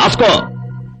 రాసుకో.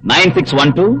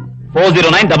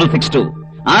 9612409662.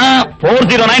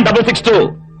 409662.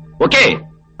 Okay?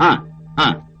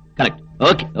 Correct.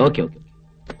 Okay okay okay.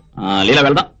 లీలా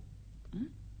వెళ్దాం.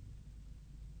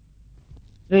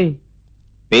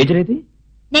 పేజర్ ఏది?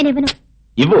 నేనివ్వను.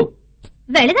 ఇవ్వు.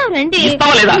 వెళదాం రండి.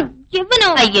 ఇస్తావా లేదా? ఇవ్వను.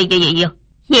 అయ్యయ్యో,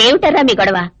 ఏమిటరా మీ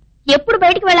గొడవ? ఎప్పుడు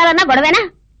బయటికి వెళ్ళాలన్నా గొడవేనా?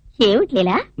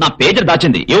 ఏమిట్లేలా? నా పేజర్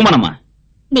దాచింది, ఇవ్వమనమ్మా.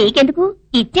 నీకెందుకు?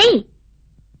 ఇచ్చేయి.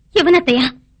 ఇవ్వనత్తయ్య,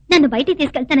 నన్ను బయటికి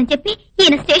తీసుకెళ్తానని చెప్పి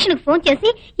ఈయన స్టేషన్ కు ఫోన్ చేసి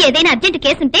ఏదైనా అర్జెంట్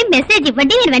కేసుంటే మెసేజ్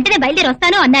ఇవ్వండి, నేను వెంటనే బయలుదేరి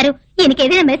వస్తాను అన్నారు. ఈయనకి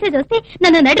ఏదైనా మెసేజ్ వస్తే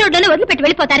నన్ను నడి రోడ్లోనే వదిలిపెట్టి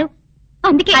వెళ్ళిపోతారు.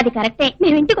 అందుకే అది కరెక్టే,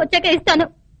 మేము ఇంటికి వచ్చాక ఇస్తాను.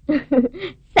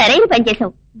 సరైన పని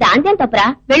చేసావు, దాంతేం తప్పురా.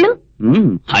 వెళ్ళు.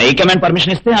 హైకమాండ్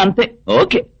పర్మిషన్ ఇస్తే అంతే.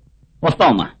 ఓకే,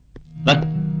 వస్తావమ్మా.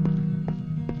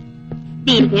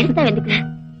 దీనికి ఏడుస్తావెందుకు?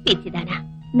 పిచ్చిదానా,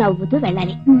 నవ్వుతూ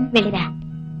వెళ్ళాలి. వెళ్ళిరా.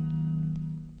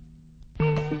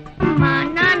 మా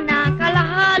నాన్న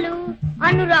కలహాలు,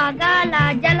 అనురాగాల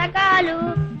జలకాలు,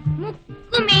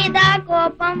 ముక్కు మీద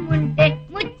కోపం ఉంటే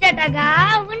ముచ్చటగా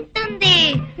ఉంటుంది.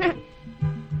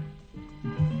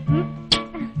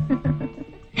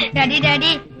 డాడీ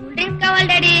డాడీ, కూల్ డ్రింక్స్ కావాలి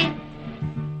డాడీ.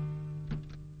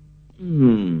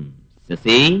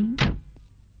 శశి,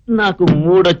 నాకు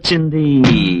మూడొచ్చింది.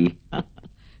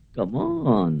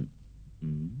 కమాన్.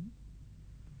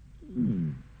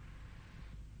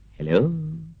 హలో,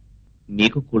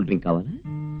 మీకు కూల్ డ్రింక్ కావాలా?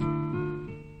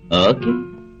 ఓకే.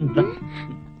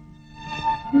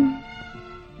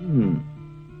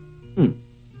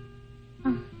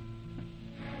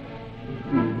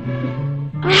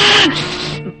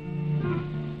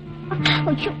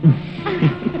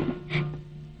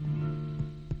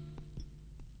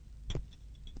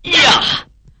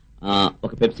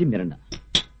 ఒక పెప్సీ మిరిండా.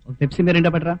 ఒక పెప్సీ మిరిండా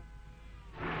పట్టరా.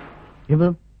 ఇవ్వు.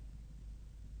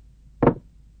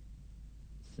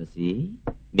 శశి,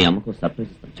 మీ అమ్మకు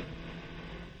సర్ప్రైజ్ ఇస్తాను చెప్పు.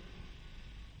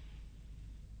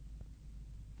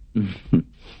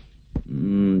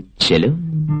 చలో,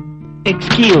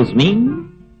 ఎక్స్క్యూజ్ మీ.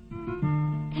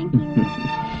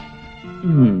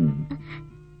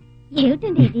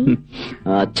 ఏమిటండి ఇది?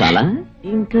 చాలా.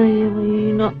 ఇంకా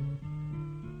ఏమైనా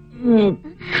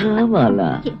కావాలా?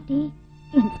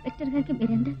 ఇన్స్పెక్టర్ గారికి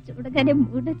మీరంతా చూడగానే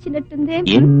మూడొచ్చినట్టుంది.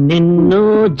 ఎన్నెన్నో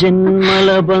జన్మల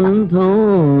బంధం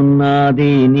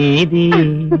నాది నీది,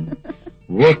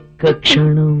 ఒక్క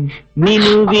క్షణం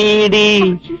నిన్ను వీడి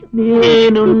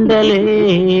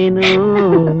నేనుండలేను,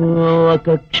 ఒక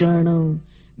క్షణం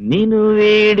నిన్ను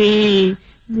వీడి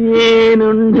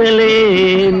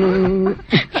నేనుండలేను.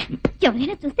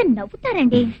 ఎవరైనా చూస్తే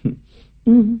నవ్వుతారండి.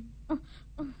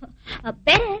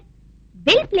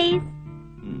 Bill please.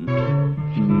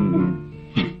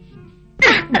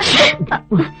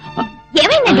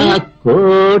 ఏమైందండి?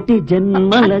 కోటి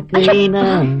జన్మలకైనా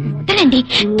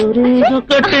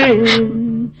ఒకటే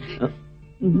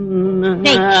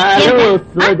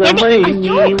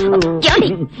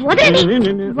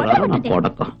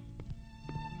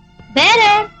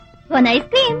ఐస్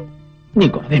క్రీమ్. నీ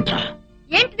గొడవేంట్రా?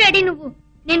 ఏంటి డాడీ నువ్వు?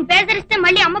 నేను పేదరిస్తే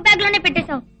మళ్ళీ అమ్మ బ్యాగ్ లోనే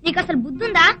పెట్టేశావు. నీకు అసలు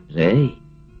బుద్ధుందా? రే,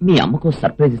 మీ అమ్మకు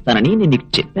సర్ప్రైజ్ ఇస్తానని నేను నీకు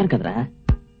చెప్పాను కదరా.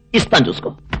 ఇస్తాను,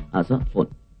 చూసుకో. ఫోన్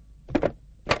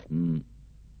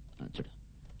చూడు,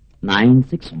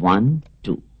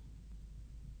 9612.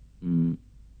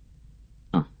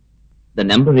 The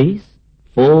number is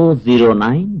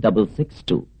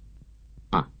 409662.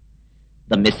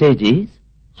 The message is,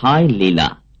 hi Leela.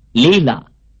 Leela,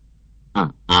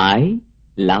 I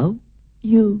love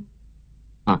you.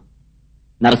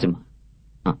 Narasimha.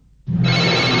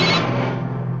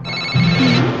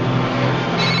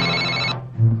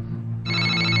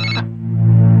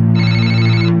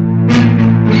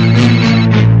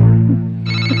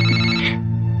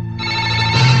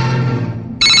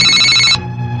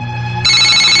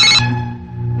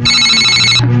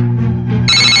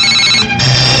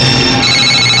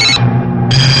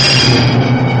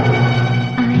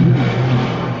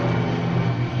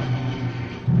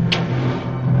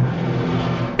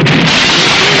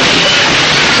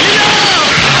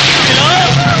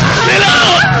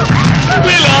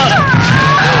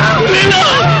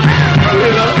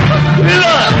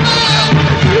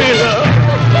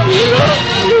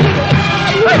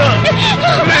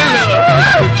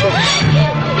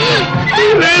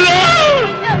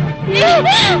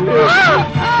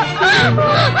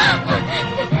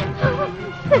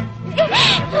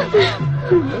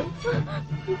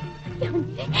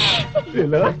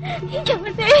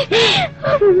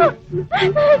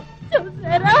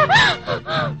 చూసారా,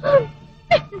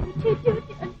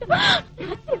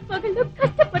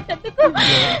 కష్టపడ్డందుకు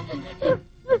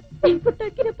మీకు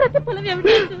తగ్గిన ప్రతిఫలం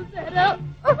ఏమిటో చూసారా?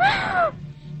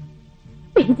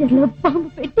 పేజర్లో బాంబు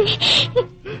పెట్టి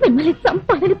మిమ్మల్ని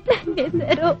చంపాలని ప్లాన్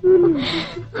వేశారు.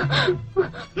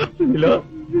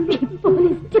 మీ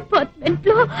పోలీస్ డిపార్ట్మెంట్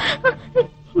లో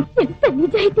ఎంత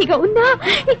నిజాయితీగా ఉన్నా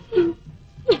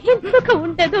ఏం సుఖం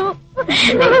ఉండదు.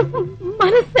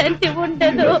 మనశ్శాంతి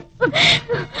ఉండదు.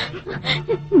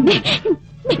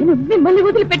 నేను మిమ్మల్ని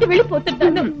వదిలిపెట్టి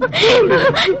వెళ్ళిపోతున్నాను.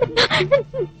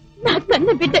 నా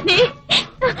కన్న బిడ్డని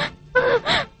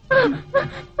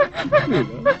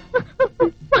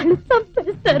వాళ్ళు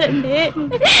చంపేస్తారండి.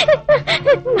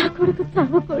 నా కొడుకు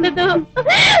చావకూడదు.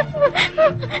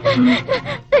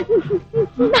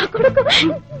 నా కొడుకు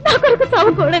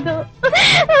చావకూడదు.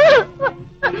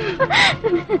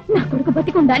 నా కొడుకు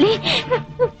బతికుండాలి.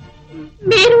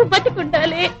 మీరు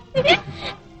బతికుండాలి.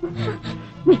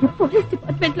 మీరు పోలీస్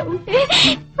డిపార్ట్మెంట్ లో ఉంటే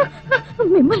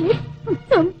మిమ్మల్ని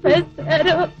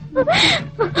చంపేస్తారు.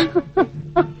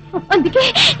 అందుకే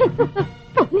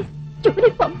పోలీస్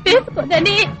యూనిఫామ్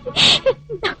వేసుకోదని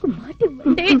నాకు మాట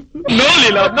ఇవ్వండి.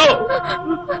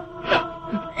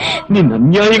 నిన్ను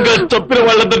అన్యాయంగా చంపిన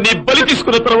వాళ్ళందరినీ బలి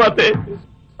తీసుకున్న తర్వాతే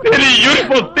నేను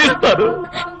యూనిఫామ్ తీస్తాను.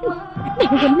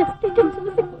 నేను స్థితిని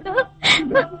చూసి కూడా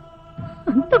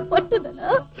అంత పట్టుదల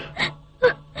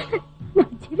నా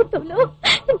జీవితంలో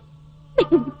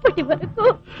నేను ఇప్పటి వరకు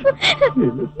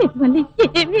మిమ్మల్ని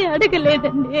ఏమీ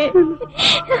అడగలేదండి.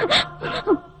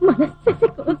 మనస్సు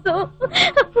కోసం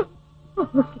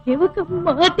ఒకే ఒక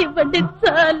మాట ఇవ్వండి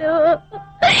చాలు.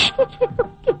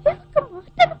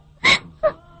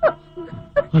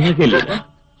 అలాగే లేదా?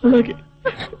 అలాగే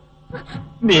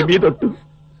నీ మీదొట్టు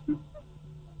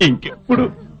ఇంకెప్పుడు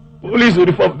పోలీస్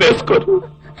యూనిఫామ్ వేసుకోరు.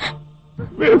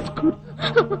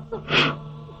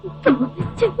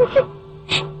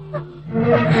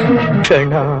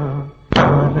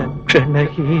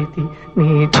 క్షణగీతి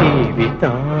నీ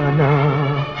జీవితాన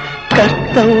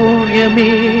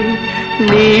కర్తవ్యమే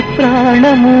నీ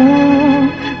ప్రాణము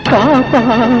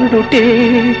కాపాడుటే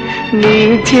నీ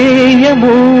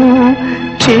ధ్యేయము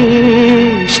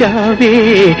చేశావే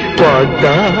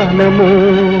వాగ్దానము.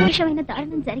 విషమైన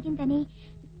దారుణం జరిగిందని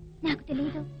నాకు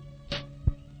తెలియదు.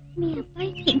 మీ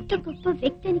అబ్బాయి ఇంత గొప్ప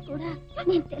వ్యక్తి అని కూడా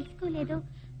నేను తెలుసుకోలేదు.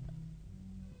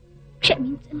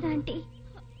 క్షమించండి ఆంటీ.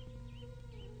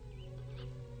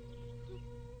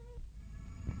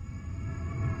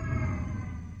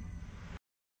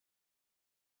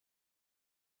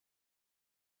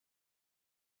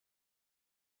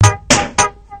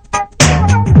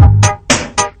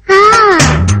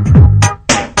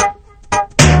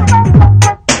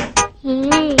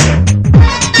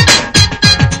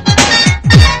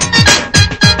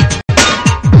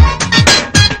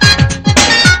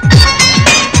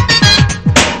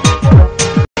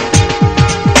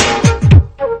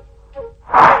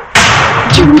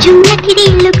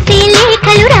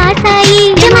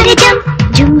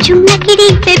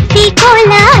 పెప్సీ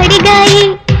కోలా అడిగాయి.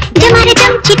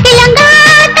 జమరజం చిట్టిలంగా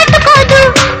తట్టుకోదు,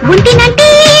 గుంటినంటి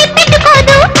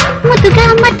పెట్టుకోదు, ముద్దుగా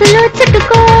మత్తులో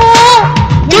చుట్టుకో.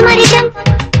 జమరజం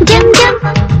జం జం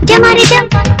జమరజం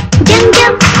జం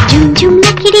జం జుమ్ జుమ్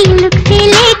లకిడి లుక్సే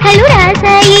లేఖలు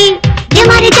రాసాయి.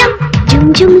 జమరజం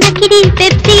జుమ్ జుమ్ లకిడి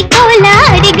పెప్సీ కోలా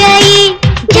అడిగాయి.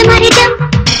 జమరజం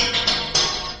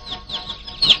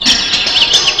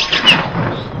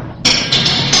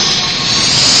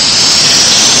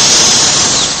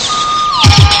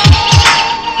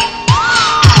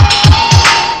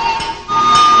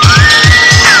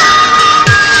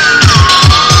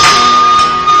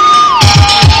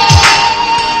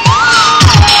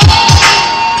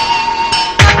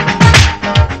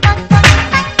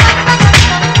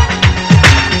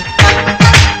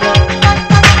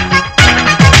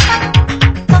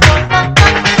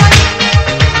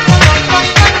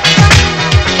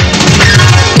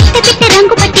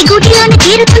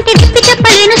తీరుతుంటే తిప్పి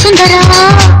చెప్పలేను సుందరా.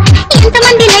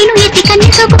 ఎంతమంది లైను ఎత్తి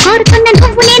కన్నీసోపు కోరుతున్న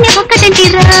నువ్వు నేనే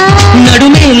ఒక్కటంటిరా.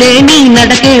 నడుమే లేని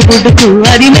నడకే బుడుకు,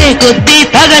 అదిమే కొద్ది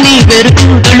తగని బెరుకు,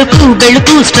 తొలుకు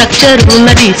బెళుకు స్ట్రక్చర్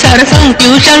ఉన్నది, సరసం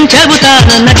ట్యూషన్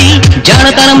చెబుతానన్నది.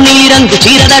 జానతనం నీ రంగు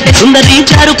చీర దాటే సుందరి,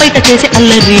 చారుపైట చేసే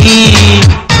అల్లరి.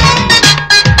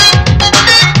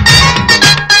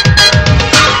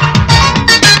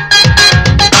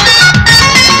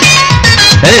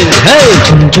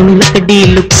 జుమ్ జుమ్ లకడి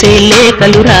లుక్సే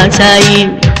లేఖలు రాసాయి.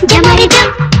 జమరజం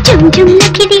జుమ్ జుమ్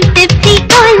లకిడి పెప్సీ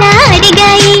కోలా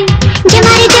అడిగాయి.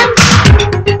 జమరజం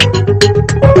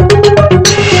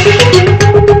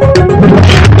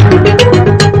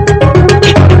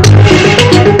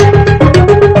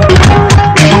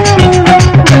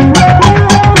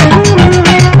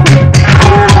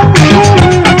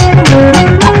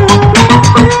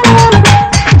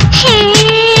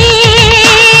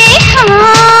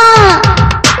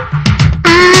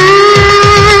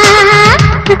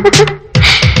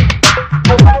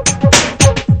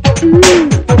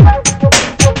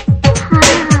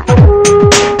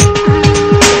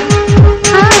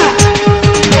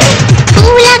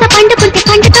పూలాగా పండుకుంటే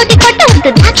పండుతోటి కొట్ట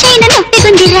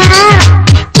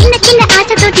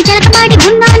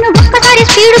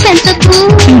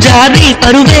వయ్యారి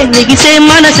పరువే ఎగిసే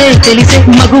మనసే తెలిసే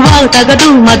మగువా తగదు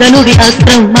మదనుడి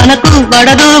అస్త్రం మనకు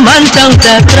పడదు మంచం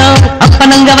చక్రం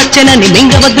అప్పనంగా వచ్చెనని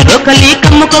మింగవద్దు లోకలి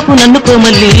కమ్ముకోకు నన్ను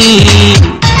కోమల్లి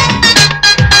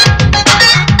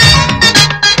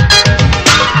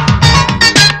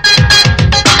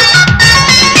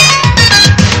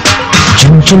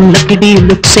జుమ్ లకిడి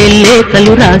లుక్సే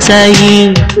లేఖలు రాశాయి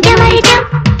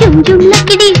జుమ్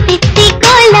లకిడి పెట్టి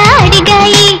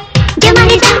కోలాడిగాయి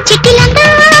జమరిజం చిక్కిలంతా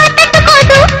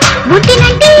తట్టుకోదు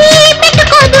బుట్టినంటే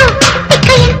పెట్టుకోదు ఇక్క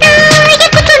ఎంత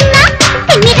ఎక్కుతున్నా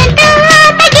తిమ్మిరంతా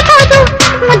తగ్గిపోదు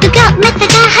ముద్దుగా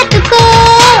మెత్తగా హత్తుకో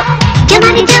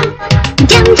జమరిజం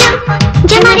జం జం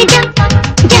జమరిజం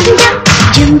జం జం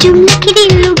జుమ్ జుమ్ లకిడి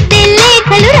లుక్సే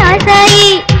లేఖలు రాశాయి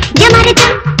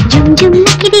జమరిజం జుమ్ జుమ్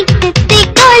లకిడి పెట్టి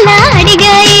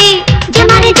కోలాడిగాయి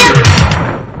జమరిజం.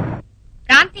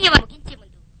 ప్రాంతీయ ముగించే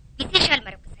ముందు విశేషాలు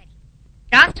మరొకసారి.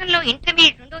 రాష్ట్రంలో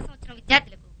ఇంటర్మీడియట్ 2వ సంవత్సరం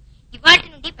విద్యార్థులకు ఇవాళ్టి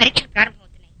నుండి పరీక్షలు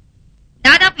ప్రారంభమవుతున్నాయి.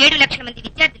 దాదాపు 7 లక్షల మంది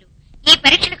విద్యార్థులు ఈ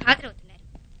పరీక్షలకు హాజరవుతున్నారు.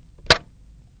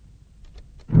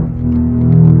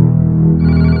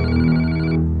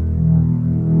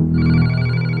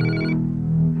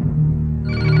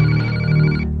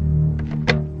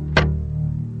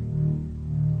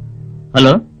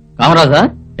 హలో కామరాజా,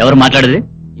 ఎవరు మాట్లాడేది?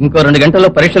 ఇంకో 2 గంటల్లో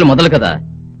పరీక్షలు మొదలు కదా.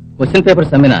 క్వశ్చన్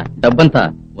పేపర్స్ అమ్మిన డబ్బంతా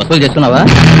వసూలు చేస్తున్నావా?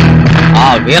 ఆ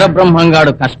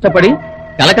వీరబ్రహ్మంగాడు కష్టపడి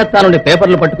కలకత్తా నుండి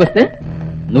పేపర్లు పట్టుకొస్తే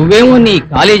నువ్వేమో నీ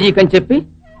కాలేజీకని చెప్పి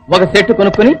ఒక సెట్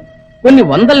కొనుక్కొని కొన్ని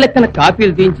 100 లెక్కన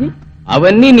కాపీలు తీయించి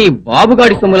అవన్నీ నీ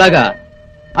బాబుగాడి సొమ్ములాగా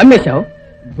అమ్మేశావు.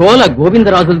 గోల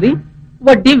గోవిందరాజులది,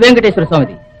 వడ్డీ వెంకటేశ్వర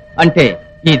స్వామిది. అంటే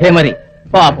ఇదే మరి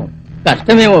పాపం.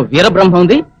 కష్టమేమో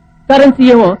వీరబ్రహ్మంది, కరెన్సీ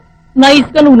ఏమో నైస్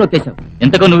గా నువ్వు నొక్కేశావు.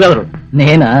 ఎంతకో నువ్వెవరు?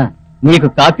 నేనా? నీకు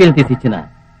కాపీలు తీసిచ్చిన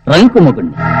రంకు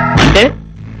మొగుణ్ణి. అంటే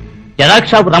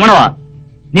జెరాక్స్ షాప్ రమణవా?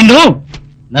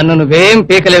 నన్ను నువ్వేం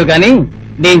పీకలేవు గాని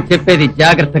నేను చెప్పేది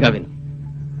జాగ్రత్తగా విను.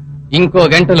 ఇంకో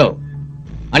గంటలో,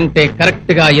 అంటే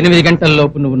కరెక్ట్ గా 8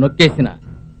 గంటల్లోపు నువ్వు నొక్కేసిన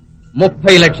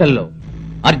 30 లక్షల్లో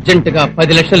అర్జెంటుగా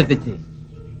 10 లక్షలు తెచ్చి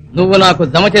నువ్వు నాకు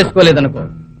జమ చేసుకోలేదనుకో,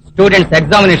 స్టూడెంట్స్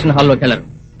ఎగ్జామినేషన్ హాల్లోకి వెళ్లరు.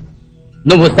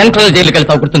 నువ్వు సెంట్రల్ జైలుకి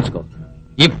వెళ్తావు, గుర్తుంచుకో.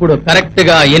 ఇప్పుడు కరెక్ట్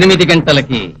గా 8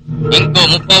 గంటలకి ఇంకో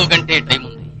 30 గంటే టైం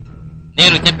ఉంది.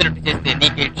 నేను చెప్పినట్టు చేస్తే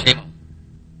నీకే క్షేమం.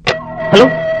 హలో,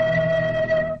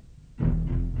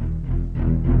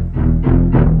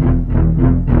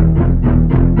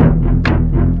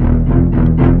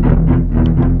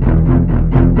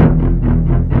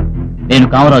 నేను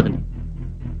కామరాజుని.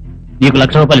 నీకు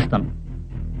 1,00,000 రూపాయలు ఇస్తాను.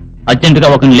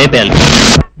 అర్జెంటుగా ఒకరిని లేపేయాలి.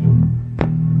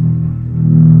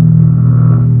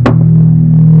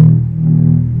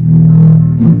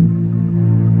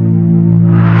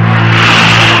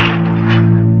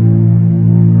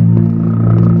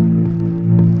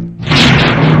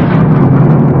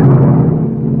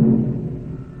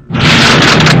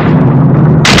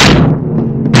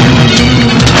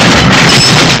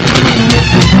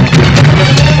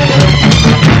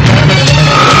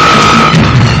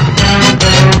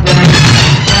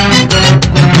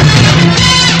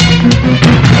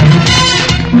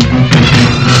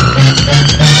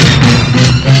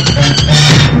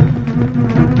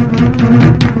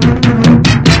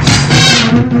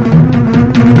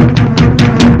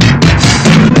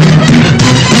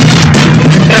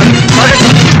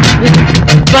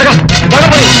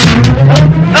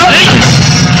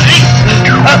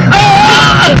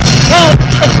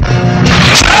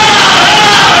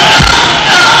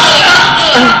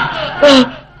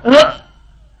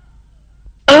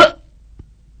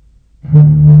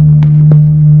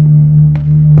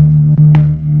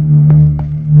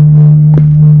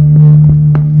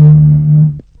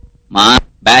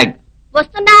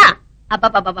 వస్తున్నా.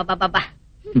 అబ్బా,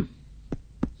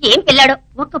 ఏం పిల్లాడు,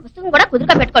 ఒక్క పుస్తకం కూడా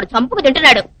కుదురుగా పెట్టుకోడు, చంపుకు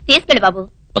తింటున్నాడు. తీసుకెళ్ళి బాబు.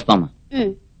 వస్తామా?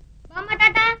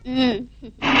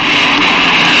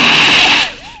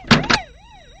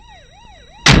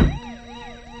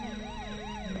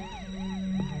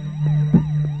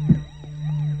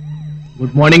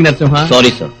 Good morning Narasimha.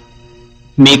 Sorry sir,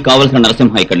 మీకు కావలసిన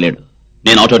నరసింహ ఇక్కడ లేడు.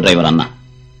 నేను ఆటో డ్రైవర్ అన్నా.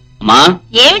 అమ్మా.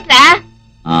 ఏమిట్రా?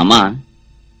 అమ్మా,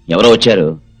 ఎవరో వచ్చారు.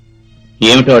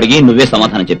 ఏమిటో అడిగి నువ్వే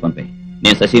సమాధానం చెప్పి పంపే.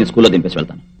 నేను శశిని స్కూల్లో దింపేసి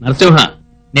వెళ్తాను. నరసింహ,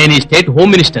 నేను ఈ స్టేట్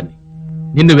హోమ్ మినిస్టర్ని.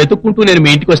 నిన్ను వెతుక్కుంటూ నేను మీ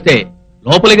ఇంటికి వస్తే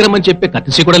లోపలికి రమ్మని చెప్పే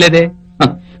కత్తిసి కూడా లేదే.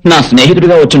 నా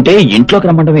స్నేహితుడిగా వచ్చుంటే ఇంట్లోకి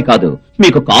రమ్మంటమే కాదు,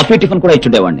 మీకు కాఫీ టిఫిన్ కూడా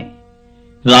ఇచ్చుండేవాడిని.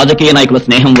 రాజకీయ నాయకుల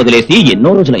స్నేహం వదిలేసి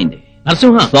ఎన్నో రోజులైంది.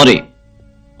 నరసింహ. సారీ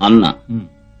అన్నా.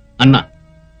 అన్నా,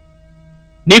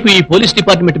 నీకు ఈ పోలీస్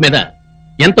డిపార్ట్మెంట్ మీద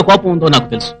ఎంత కోపం ఉందో నాకు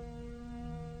తెలుసు.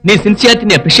 నీ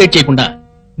సిన్సియారిటీని అప్రిషియేట్ చేయకుండా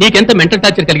నీకెంత మెంటల్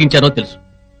టార్చర్ కలిగించారో తెలుసు.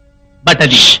 బట్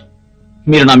అది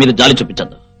మీరు నా మీద జాలి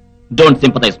చూపించద్దు. డోంట్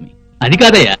సింపథైజ్ మీ. అది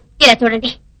కాదయ్యా. ఇలా చూడండి,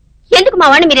 ఎందుకు మా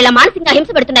వాడిని మీరు ఇలా మానసికంగా హింస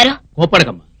పెడుతున్నారు?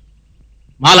 కోపడకమ్మా.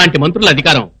 మాలాంటి మంత్రుల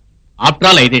అధికారం ఆఫ్టర్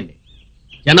ఆల్ 5 ఏళ్లే.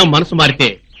 జనం మనసు మారితే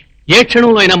ఏ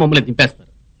క్షణంలో అయినా మమ్మల్ని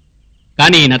దింపేస్తారు.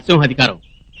 కానీ ఈ నరసింహ అధికారం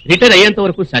రిటైర్ అయ్యేంత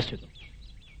వరకు శాశ్వతం.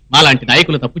 మాలాంటి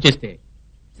నాయకులు తప్పు చేస్తే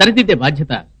సరిదిద్దే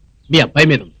బాధ్యత మీ అబ్బాయి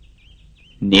మీద ఉంది.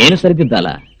 నేను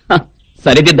సరిదిద్దాలా?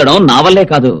 సరిదిద్దడం నా వల్లే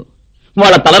కాదు,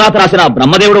 వాళ్ళ తలరాత రాసిన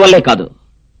బ్రహ్మదేవుడి వల్లే కాదు.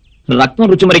 రక్తం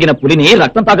రుచి మరిగిన పులిని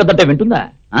రక్తం తాగద్దంటే వింటుందా?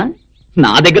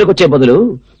 నా దగ్గరకు వచ్చే బదులు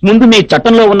ముందు మీ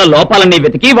చట్టంలో ఉన్న లోపాలన్నీ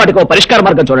వెతికి వాటికి ఒక పరిష్కార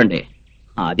మార్గం చూడండి.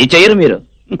 అది చేయరు మీరు.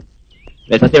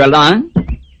 వేసే వెళ్దామా?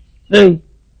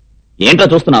 ఏంటో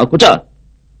చూస్తున్నావు, కూర్చో.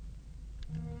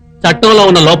 చట్టంలో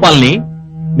ఉన్న లోపాలని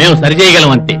మేము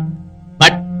సరిచేయగలం అంతే.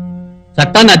 బట్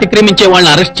చట్టాన్ని అతిక్రమించే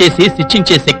వాళ్ళని అరెస్ట్ చేసి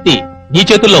శిక్షించే శక్తి నీ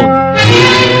చేతుల్లో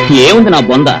ఉంది. ఏముంది నా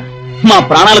బొంద? మా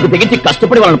ప్రాణాలకు తెగించి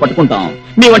కష్టపడి వాళ్ళని పట్టుకుంటాం.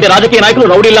 మీ వంటి రాజకీయ నాయకులు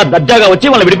రౌడీలా దర్జాగా వచ్చి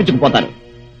వాళ్ళని విడిపించుకుపోతారు.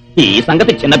 ఈ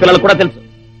సంగతి చిన్నపిల్లలకు కూడా తెలుసు.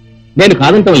 నేను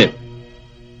కాదంటం లేదు,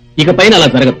 ఇక పైన అలా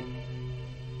జరగదు.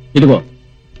 ఇదిగో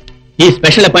ఈ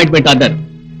స్పెషల్ అపాయింట్మెంట్ ఆర్డర్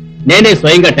నేనే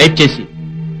స్వయంగా టైప్ చేసి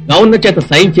గవర్నర్ చేత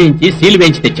సైన్ చేయించి సీల్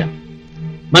వేయించి తెచ్చా.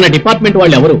 మన డిపార్ట్మెంట్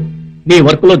వాళ్ళు ఎవరు నీ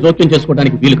వర్క్ లో జోక్యం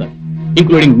చేసుకోవడానికి వీలు కాదు,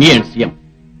 ఇంక్లూడింగ్ మీ అండ్ సీఎం.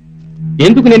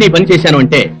 ఎందుకు నేను ఈ పని చేశాను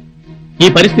అంటే, ఈ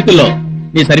పరిస్థితుల్లో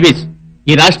నీ సర్వీస్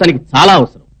ఈ రాష్ట్రానికి చాలా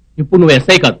అవసరం. ఇప్పుడు నువ్వు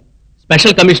ఎస్ఐ కాదు,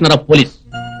 స్పెషల్ కమిషనర్ ఆఫ్ పోలీస్.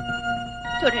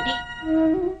 చూడండి,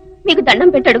 మీకు దండం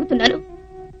పెట్టి అడుగుతున్నాను,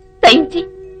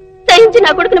 దయించి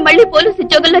నా కొడుకుని మళ్ళీ పోలీసు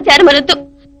ఉద్యోగంలో చేరమనొద్దు.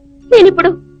 నేనిప్పుడు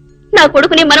నా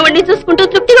కొడుకుని మనవణ్ణి చూసుకుంటూ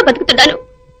తృప్తిగా బతుకుతున్నాను.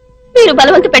 మీరు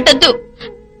బలవంత పెట్టొద్దు,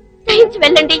 దయించి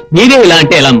వెళ్ళండి. మీరే ఇలా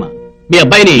అంటే ఎలా అమ్మా? మీ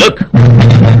అబ్బాయిని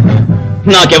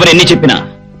నాకెవరు ఎన్ని చెప్పినా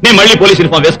నేను మళ్ళీ పోలీస్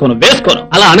యూనిఫామ్ వేసుకోను.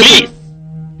 అలా అను.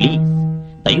 ప్లీజ్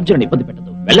దయించండి, ఇబ్బంది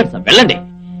పెట్టద్దు. వెళ్ళండి సార్, వెళ్ళండి.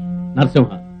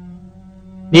 నరసింహ,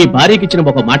 నీ భార్యకి ఇచ్చిన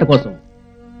ఒక మాట కోసం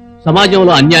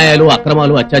సమాజంలో అన్యాయాలు,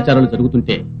 అక్రమాలు, అత్యాచారాలు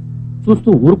జరుగుతుంటే చూస్తూ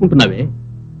ఊరుకుంటున్నావే,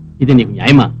 ఇది నీకు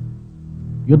న్యాయమా?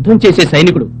 యుద్ధం చేసే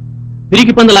సైనికుడు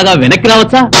తిరిగి పందులాగా వెనక్కి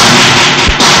రావచ్చా?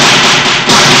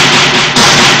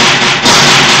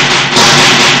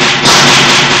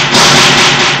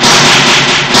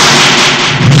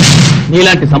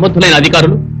 నీలాంటి సమర్థులైన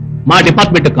అధికారులు మా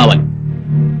డిపార్ట్మెంట్ కావాలి.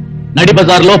 నడి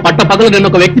బజార్లో పట్టపగలు నిన్న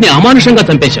ఒక వ్యక్తిని అమానుషంగా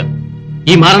చంపేశారు.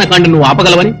 ఈ మారణకాండ నువ్వు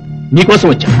ఆపగలవని నీకోసం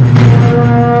వచ్చా.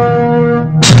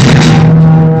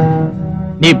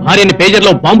 నీ భార్యని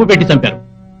పేజర్లో బాంబు పెట్టి చంపారు.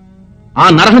 ఆ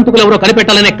నరహంతకులు ఎవరో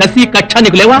కనిపెట్టాలనే కసి కక్ష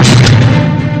నీకు లేవా?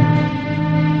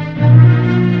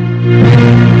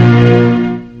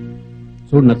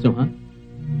 చూడు నరసింహ,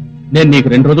 నేను నీకు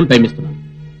 2 రోజులు టైం ఇస్తున్నాను.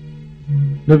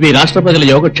 నువ్వు ఈ రాష్ట్ర ప్రజల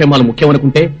యోగక్షేమాలు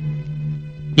ముఖ్యమనుకుంటే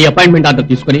ఈ అపాయింట్మెంట్ ఆర్డర్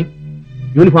తీసుకుని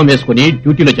యూనిఫామ్ వేసుకుని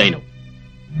డ్యూటీలో జాయిన్ అవ్వు.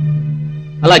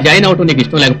 అలా జాయిన్ అవటం నీకు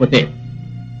ఇష్టం లేకపోతే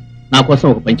నా కోసం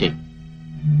ఒక పని చేయి.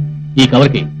 ఈ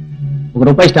కవర్కి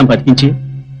 ₹1 స్టాంప్ అతికించి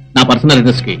నా పర్సనల్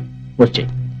అడ్రస్ కి పోస్ట్ చేయి.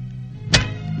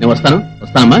 నేను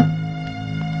వస్తానమ్మా.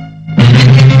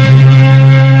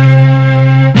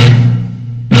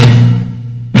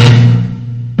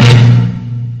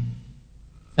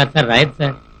 Sir రాయదు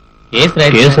sir.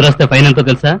 కేసు రాస్తే ఫైన్ ఎంతో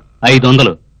తెలుసా?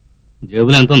 500.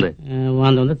 జేబులో ఎంత ఉంది?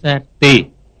 100 ఉంది సార్.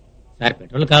 సార్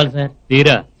పెట్రోల్ కావాలి సార్.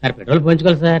 తీరా సార్ పెట్రోల్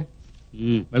పోయించుకోవాలి సార్.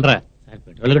 వెళ్ళరా సార్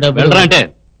పెట్రోల్ డబ్బు వెళ్ళరా అంటే.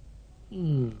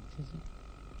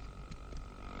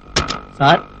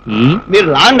 సార్, మీరు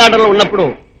లా అండ్ ఆర్డర్ లో ఉన్నప్పుడు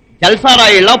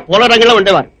జల్సారాయిలో పూల రంగులో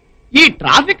ఉండేవారు. ఈ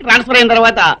ట్రాఫిక్ ట్రాన్స్ఫర్ అయిన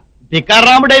తర్వాత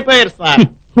బికారాముడైపోయారు సార్.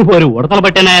 వారు ఉడతలు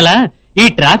పట్టినాయలా ఈ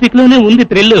ట్రాఫిక్ లోనే ఉంది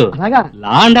థ్రిల్.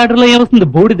 లా అండ్ ఆర్డర్ లో ఏమొస్తుంది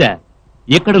బూడిద.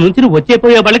 ఇక్కడ నుంచి నువ్వు వచ్చే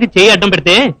పోయే వాళ్ళకి చేయి అడ్డం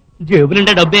పెడితే జేబు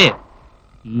నిండా డబ్బే.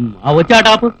 ఆ వచ్చే ఆ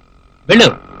టాపు వెళ్ళు.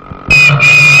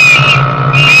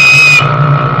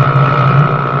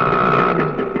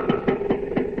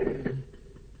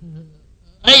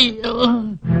 అయ్యో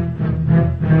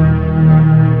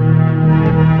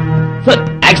సార్,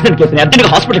 యాక్సిడెంట్ కేసు అర్జెంట్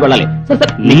గా హాస్పిటల్కి వెళ్ళాలి.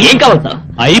 సార్ నీకేం కావాలి సార్?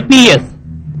 ఐపీఎస్.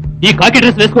 ఈ కాకి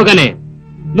డ్రెస్ వేసుకోగానే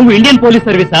నువ్వు ఇండియన్ పోలీస్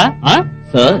సర్వీసా?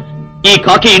 సార్, ఈ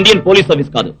కాకి ఇండియన్ పోలీస్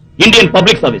సర్వీస్ కాదు, Indian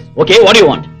public service. Okay, what you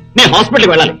want? నేను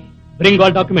హాస్పిటల్కి వెళ్ళాలి. Bring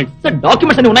all documents. Sir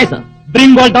documents అన్ని ఉన్నాయి sir.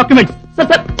 Bring all documents.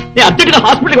 Sir నేను అర్జెంట్ గా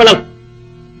హాస్పిటల్కి వెళ్ళాలి.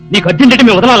 నీకు అర్జెంట్ అంటే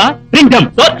మేము వదలాలా? Bring them.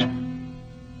 సార్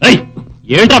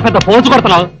ఏంట్రా పెద్ద పోజు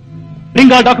కొడుతున్నావు?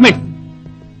 Bring all documents.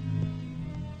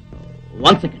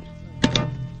 1 second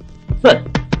sir.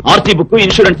 RC book,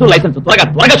 insurance, licence త్వరగా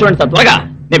చూడండి సార్, త్వరగా.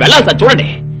 నేను వెళ్ళాలి సార్, చూడండి.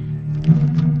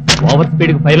 ఓవర్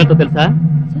స్పీడ్ కి ఫైన్ ఎంతో తెలుసా?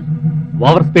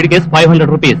 Over speed case 500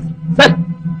 rupees. Sir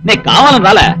నేను కావాలని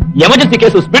రాలే, ఎమర్జెన్సీ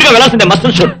కేసు, స్పీడ్ గా వెళ్ళాల్సిందే. Must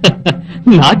should.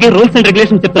 నాకే రూల్స్ అండ్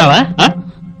రెగ్యులేషన్ చెప్తావా?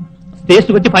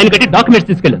 స్టేషన్ వచ్చి ఫైన్ కట్టి డాక్యుమెంట్స్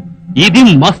తీసుకెళ్ళు. ఇది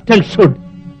must and should.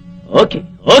 Okay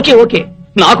okay okay,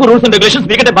 నాకు రూల్స్ అండ్ రెగ్యులేషన్స్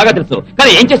మీకంటే బాగా తెలుసు,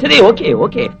 కానీ ఏం చేసేది? ఓకే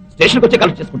ఓకే, స్టేషన్కి వచ్చి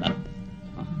కలెక్ట్ చేసుకుంటాను.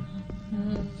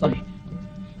 సారీ.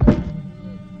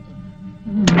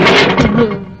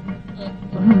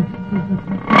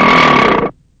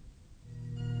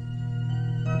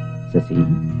 శశి,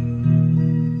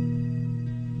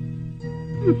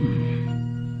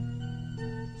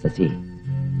 శశి,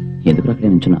 ఎందుకు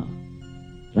అక్కడే నుంచున్నావు?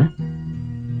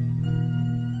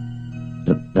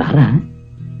 రారా.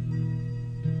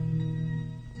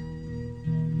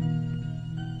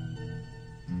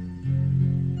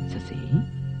 శశి,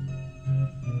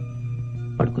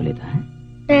 పడుకోలేదా?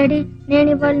 డాడీ, నేను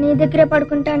ఇవాళ నీ దగ్గరే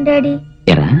పడుకుంటాను డాడీ.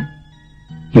 ఎరా,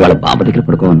 ఇవాళ బాబా దగ్గర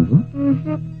పడుకోవా నువ్వు?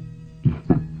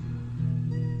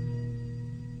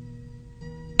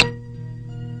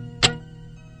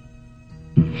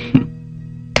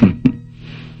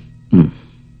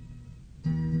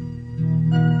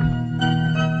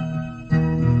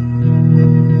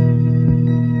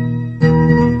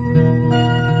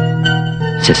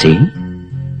 శశి,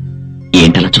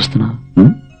 ఏంటలా చూస్తున్నావు?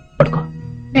 పడుకో.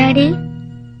 డాడీ,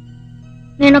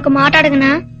 నేను ఒక మాట అడగనా?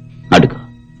 అడుగు.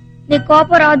 నీ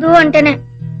కోపం రాదు అంటేనే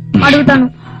అడుగుతాను.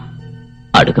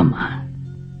 అడుగమ్మా.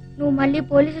 నువ్వు మళ్ళీ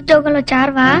పోలీసు ఉద్యోగంలో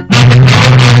చేరవా?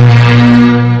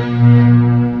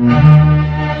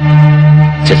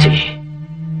 శశి,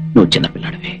 నువ్వు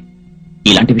చిన్నపిల్లాడివి,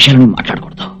 ఇలాంటి విషయాలు నువ్వు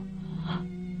మాట్లాడకూడదు.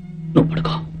 నువ్వు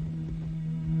పడుకో.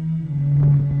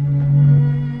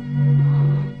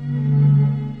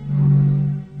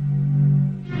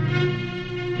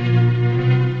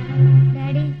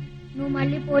 డాడీ, నువ్వు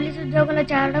మళ్ళీ పోలీసు ఉద్యోగంలో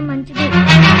చేరడం మంచిది.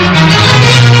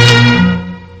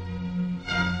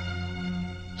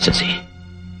 శశి,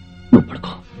 నువ్వు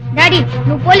పడుకో. డాడీ,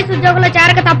 నువ్వు పోలీసు ఉద్యోగంలో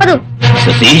చేరక తప్పదు.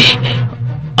 శశి,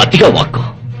 అతిగా వాక్కో.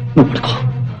 నువ్వు పడుకో.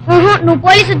 నువ్వు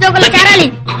పోలీసు ఉద్యోగంలో చేరాలి.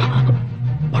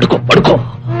 పడుకో, పడుకో.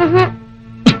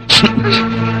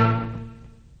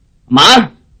 అమ్మా,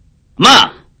 అమ్మా,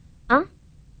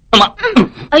 అమ్మా.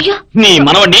 అయ్యో, నీ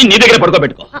మనవడిని నీ దగ్గర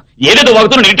పడుకోబెట్టుకో. ఏదేదో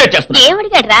వాగుతూ ఇరిటేట్ చేస్తున్నా.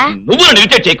 ఏమడిగాడ్రా? నువ్వు నన్ను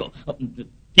ఇరిటేట్ చేయకు.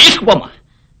 తీసుకుపోమ్మా.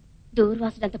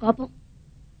 దూర్వాసుడంత కోపం.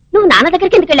 నువ్వు నాన్న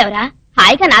దగ్గరికి ఎందుకు వెళ్ళావురా?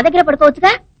 హాయిగా నా దగ్గర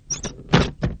పడుకోవచ్చుగా.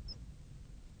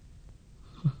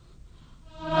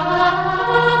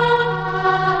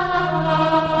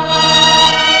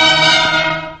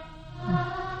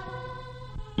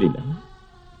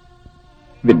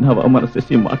 విన్నావా మన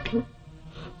శశి మాటలు?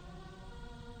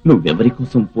 నువ్వెవరి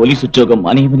కోసం పోలీసు ఉద్యోగం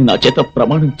మానేయమని నా చేత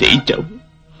ప్రమాణం చేయించావు.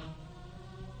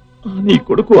 నీ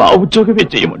కొడుకు ఆ ఉద్యోగమే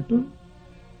చేయమంటూ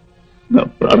నా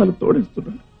ప్రాణాలు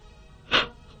తోడేస్తున్నాడు.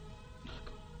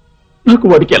 నాకు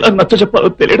వాడికి ఎలా నచ్చ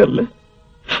చెప్పాలో తెలియడంలే.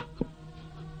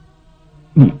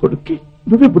 నీ కొడుక్కి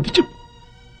నువ్వే బుద్ధి చెప్పు.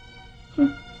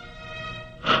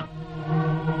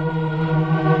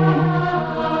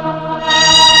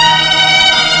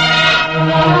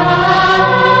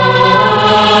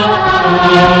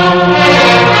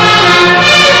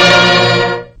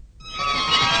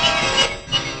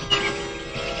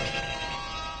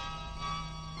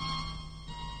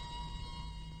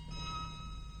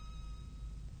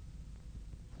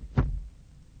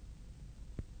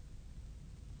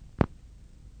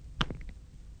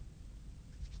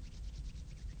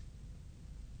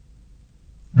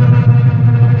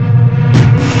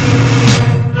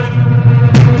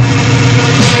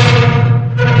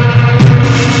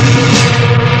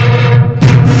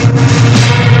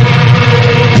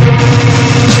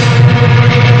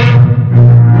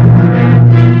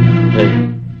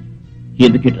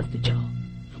 ఎందుకు ఈ డ్రెస్ తెచ్చావు?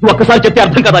 ఒక్కసారి చెప్తే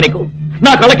అర్థం కదా నీకు?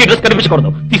 నా కళ్ళకి డ్రెస్ కనిపించకూడదు.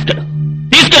 తీసుకెళ్ళు,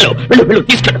 తీసుకెళ్ళు, వెళ్ళు, వెళ్ళు,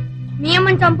 తీసుకెళ్ళు. మీ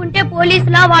అమ్మని చంపుంటే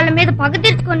పోలీసులా వాళ్ళ మీద పగ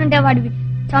తీర్చుకొని ఉండేవాడివి.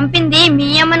 చంపింది మీ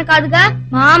అమ్మని కాదుగా,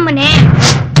 మా అమ్మనే.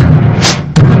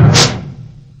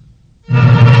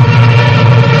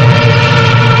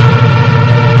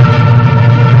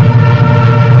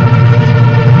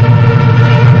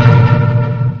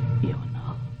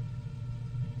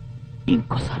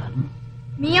 ఇంకోసారి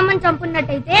మీ అమ్మని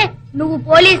చంపున్నట్టయితే నువ్వు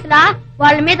పోలీసులా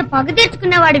వాళ్ళ మీద పగ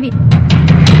తీర్చుకునేవాడివి.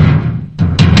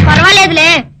 పర్వాలేదులే,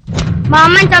 మా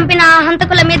అమ్మని చంపిన ఆ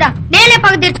హంతకుల మీద నేనే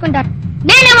పగ తీర్చుకుంటాను.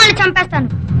 నేనే వాళ్ళు చంపేస్తాను.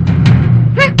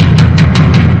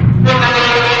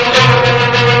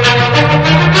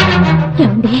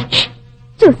 ఏమండి,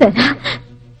 చూసారా?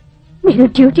 మీరు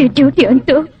డ్యూటీ డ్యూటీ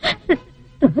అంటూ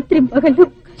రాత్రి పగలు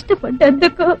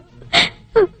కష్టపడ్డందుకు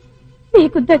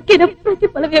మీకు దక్కిన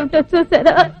ప్రతిఫలం ఏమిటో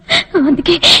చూసారా?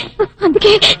 అందుకే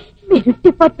అందుకే మీరు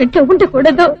డిపార్ట్మెంట్ లో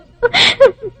ఉండకూడదు.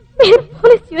 మీరు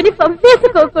పోలీస్ యూనిఫామ్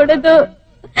వేసుకోకూడదు.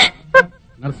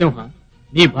 నరసింహ,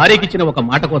 నీ భార్యకిచ్చిన ఒక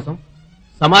మాట కోసం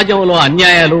సమాజంలో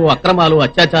అన్యాయాలు, అక్రమాలు,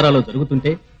 అత్యాచారాలు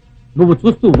జరుగుతుంటే నువ్వు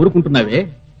చూస్తూ ఊరుకుంటున్నావే,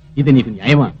 ఇది నీకు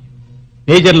న్యాయమా?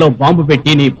 పేజర్లో బాంబు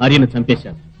పెట్టి నీ భార్యను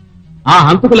చంపేశావు. ఆ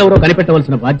హంతకులెవరో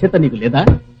కనిపెట్టవలసిన బాధ్యత నీకు లేదా?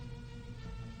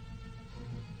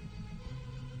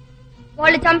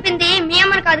 వాళ్ళు చంపింది మీ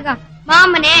అమ్మని కాదుగా మా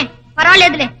అమ్మనే.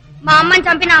 పర్వాలేదులే, మా అమ్మని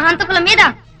చంపిన హంతకుల మీద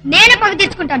నేనే పగ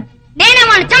తీర్చుకుంటాను. నేనే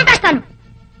వాళ్ళని చంపేస్తాను.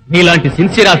 మీలాంటి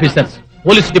సిన్సియర్ ఆఫీసర్స్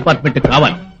పోలీస్ డిపార్ట్మెంట్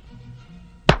కావాలి.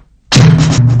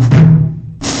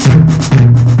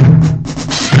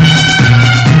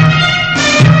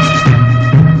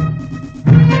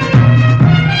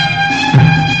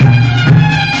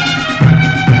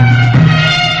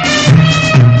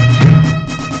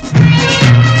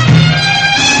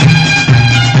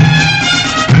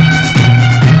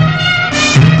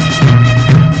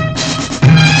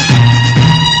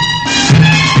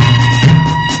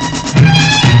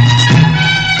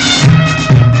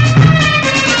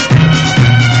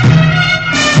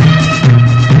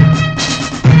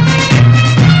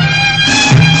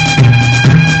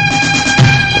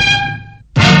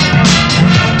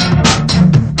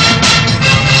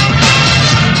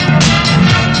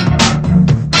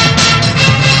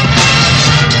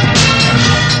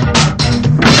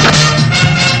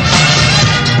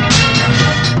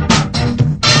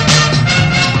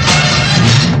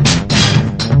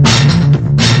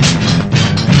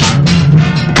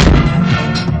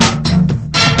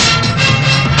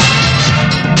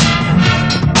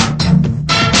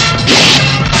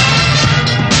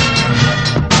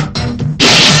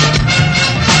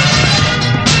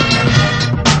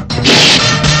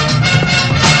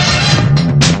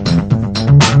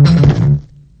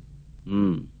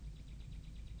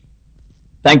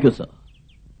 Thank you sir.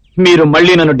 మీరు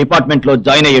మళ్లీ నన్ను డిపార్ట్మెంట్ లో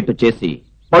జాయిన్ అయ్యేట్టు చేసి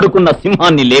పడుకున్న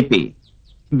సింహాన్ని లేపి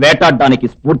వేటాడడానికి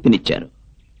స్ఫూర్తినిచ్చారు.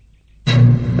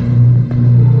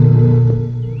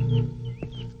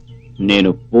 నేను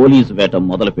పోలీసు వేట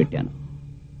మొదలు పెట్టాను.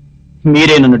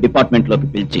 మీరే నన్ను డిపార్ట్మెంట్ లోకి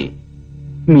పిలిచి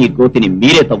మీ గోతిని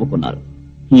మీరే తవ్వుకున్నారు.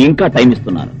 ఇంకా టైం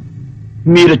ఇస్తున్నాను.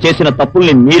 మీరు చేసిన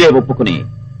తప్పుల్ని మీరే ఒప్పుకుని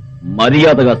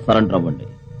మర్యాదగా సరెండర్ అవ్వండి.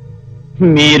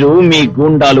 మీరు మీ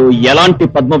గూండాలు ఎలాంటి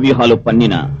పద్మవ్యూహాలు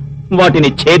పన్నినా వాటిని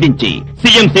ఛేదించి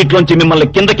సీఎం సీట్లోంచి మిమ్మల్ని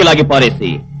కిందకి లాగి పారేసి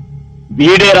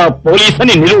వీడేరా పోలీస్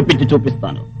అని నిరూపించి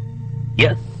చూపిస్తాను.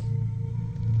 ఎస్.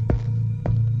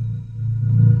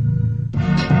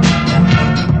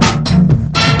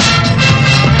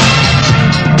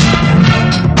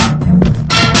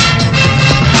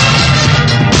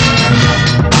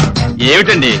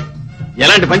 ఏమిటండి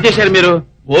ఎలాంటి పని చేశారు మీరు?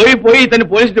 పోయి ఇతన్ని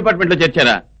పోలీస్ డిపార్ట్మెంట్ లో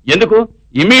చేర్చారా? ఎందుకు?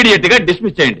 ఇమీడియట్ గా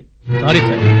డిస్మిస్ చేయండి. సారీ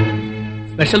సార్,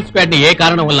 స్పెషల్ స్క్వాడ్ ని ఏ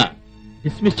కారణం వల్ల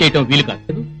డిస్మిస్ చేయటం వీలు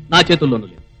కాదు. నా చేతుల్లోనూ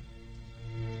లేదు.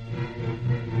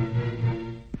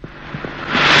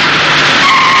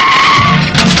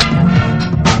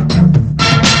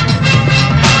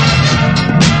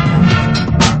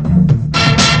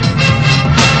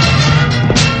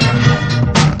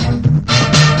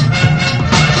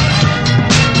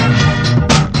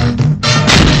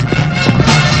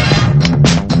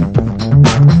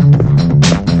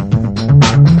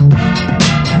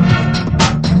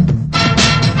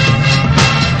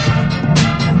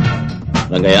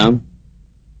 Rangaya?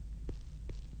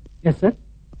 Yes, sir.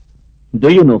 Do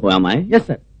you know who am I? Yes,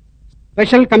 sir.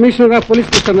 Special Commissioner of Police,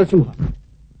 Mr. Narasimha.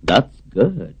 That's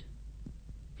good.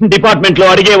 Department లో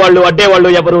అడిగేవాళ్లు అడ్డేవాళ్లు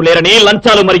ఎవరూ లేరని,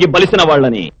 లంచాలు మరిగి బలిసిన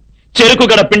వాళ్ళని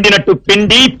చెరుకుగడ పిండినట్టు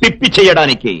పిండి పిప్పి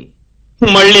చేయడానికి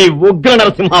మళ్ళీ ఉగ్ర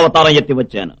నరసింహావతారం ఎత్తి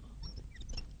వచ్చాను.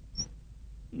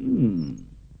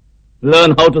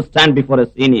 Learn how to stand before a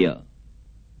senior.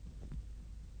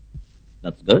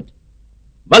 That's good.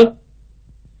 Well,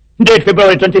 date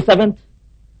February 27th,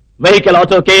 vehicle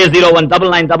auto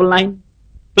KA019999,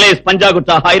 place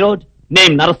Panjagutta High Road,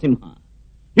 name Narasimha.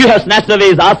 You have snatched away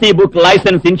his RC book,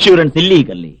 license, insurance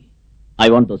illegally. I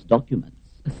want those documents.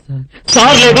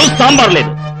 Sir ledu, sambar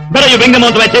ledu. Better you bring them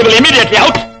onto my table immediately.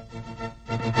 Out.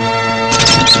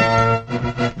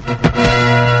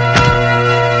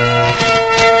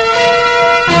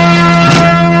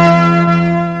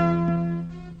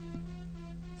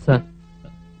 Sir,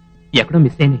 ఎక్కడో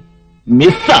miss అయినాయి.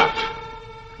 మిస్సా?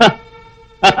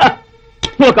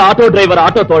 ఒక auto driver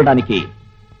auto తోలడానికి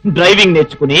driving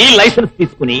నేర్చుకుని licence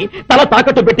తీసుకుని తల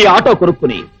తాకట్టు పెట్టి auto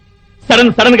కొనుక్కుని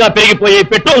సడన్ గా పెరిగిపోయే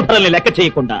పెట్రోల్ ధరల్ని లెక్క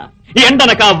చేయకుండా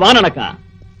ఎండనక వాననక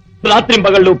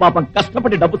రాత్రింబగళ్ళు పాపం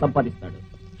కష్టపడి డబ్బు సంపాదిస్తాడు.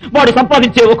 వాడు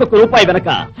సంపాదించే ఒక్కొక్క రూపాయి వెనక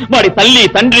వాడి తల్లి,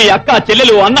 తండ్రి, అక్క,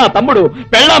 చెల్లెలు, అన్న, తమ్ముడు,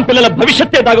 పెళ్ళాం పిల్లల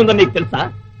భవిష్యత్తే దాగుందని నీకు తెలుసా?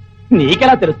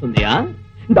 నీకెలా తెలుస్తుంది?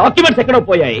 డాక్యుమెంట్స్ ఎక్కడో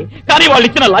పోయాయి, కానీ వాళ్ళు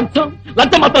ఇచ్చిన లంచం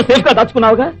మాత్రం సేఫ్ గా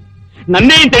దాచుకున్నావుగా.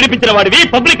 నన్నే తెడిపించిన వాడివి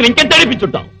పబ్లిక్ ఇంకెంత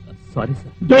తెడిపించుంటావు. Sorry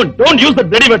sir. Don't use the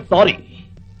bloody word sorry.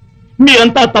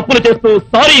 మీరంతా తప్పులు చేస్తూ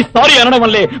సారీ అనడం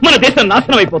వల్లే మన దేశం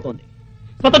నాశనం అయిపోతుంది.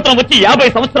 స్వతంత్రం వచ్చి 50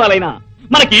 సంవత్సరాలైనా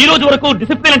మనకి ఈ రోజు వరకు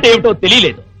డిసిప్లిన్ అంటే ఏమిటో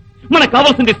తెలియలేదు. మనకు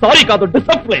కావాల్సింది సారీ కాదు,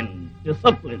 డిసిప్లిన్.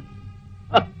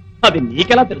 అది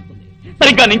నీకెలా తెలుస్తుంది?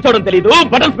 సరిగ్గా నించోవడం తెలీదు,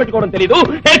 బటన్స్ పెట్టుకోవడం తెలీదు,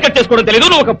 హెయిర్ కట్ చేసుకోవడం తెలీదు.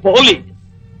 నువ్వు ఒక పోలీస్.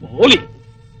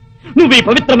 నువ్వు ఈ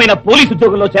పవిత్రమైన పోలీసు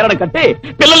ఉద్యోగంలో చేరడం కంటే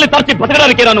పిల్లల్ని తరచి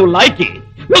బతకడానికేనా నువ్వు లాయకి.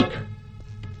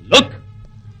 లుక్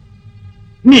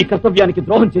నీ కర్తవ్యానికి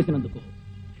ద్రోహం చేసినందుకు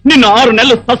నిన్ను 6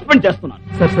 నెలలు సస్పెండ్ చేస్తున్నాను.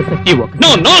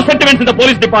 No sentiments in the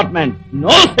police department.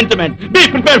 No sentiment. Be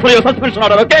prepared for your suspension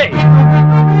order. Okay?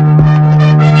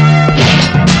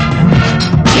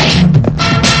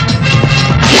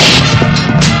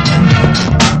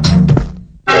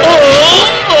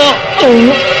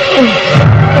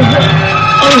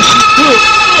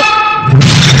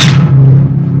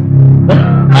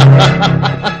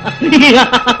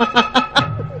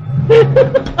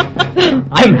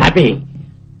 I'm happy.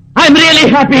 I'm really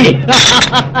happy.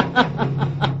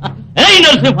 Hey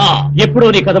Narasimha, ఎప్పుడో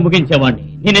నీ కథ ముగించేవాడిని.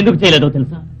 నేను ఎందుకు చేయలేదో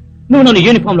తెలుసా? నువ్వు నన్ను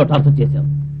యూనిఫామ్ లో టార్చర్ చేశావు.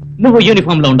 నువ్వు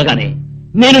యూనిఫామ్ లో ఉండగానే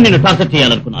నేను నిన్ను టార్చర్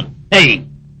చేయాలనుకున్నాను.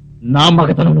 నా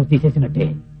మగతనం నువ్వు తీసేసినట్టే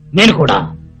నేను కూడా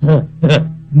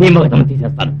నీ మగతనం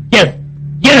తీసేస్తాను. Yes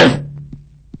yes.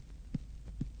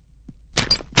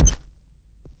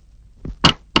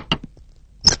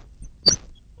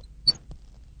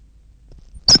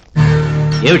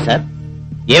 ఏమిటి సార్,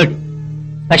 ఏమిటి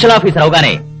స్పెషల్ ఆఫీసర్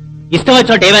అవగానే ఇష్టం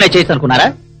వచ్చినట్టు ఏమైనా చేసి అనుకున్నారా?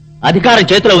 అధికారం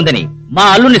చేతిలో ఉందని మా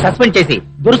అల్లుడిని సస్పెండ్ చేసి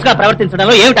దురుసుగా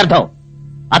ప్రవర్తించడంలో ఏమిటి అర్థం?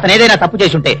 అతను ఏదైనా తప్పు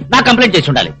చేసి ఉంటే నా కంప్లైంట్ చేసి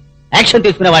ఉండాలి. యాక్షన్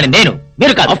తీసుకునేవాడిని నేను,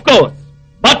 మీరు కాదు. Of course,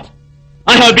 but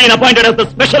I have been appointed as the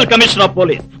special commissioner of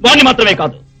police. వాడిని మాత్రమే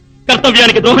కాదు,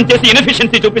 కర్తవ్యానికి ద్రోహం చేసి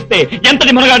ఇన్ఎఫిషియన్సీ చూపిస్తే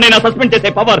ఎంతటి మనగాడైనా సస్పెండ్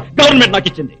చేసే పవర్ గవర్నమెంట్ నాకు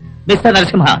ఇచ్చింది. మిస్టర్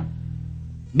నరసింహ,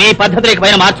 మీ పద్ధతులకు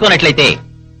పైన మార్చుకోనట్లయితే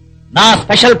నా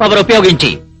స్పెషల్ పవర్ ఉపయోగించి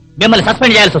మిమ్మల్ని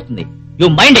సస్పెండ్ చేయాల్సి వస్తుంది. You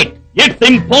mind it. It's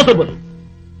impossible.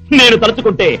 నేను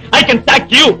తలుచుకుంటే I can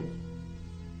sock you.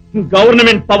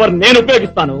 Government power నేను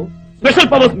ఉపయోగిస్తాను, స్పెషల్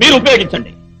పవర్స్ మీరు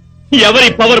ఉపయోగించండి. ఎవరి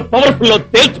పవర్ పవర్ఫుల్ లో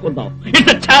తేల్చుకుందాం.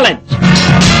 It's a challenge.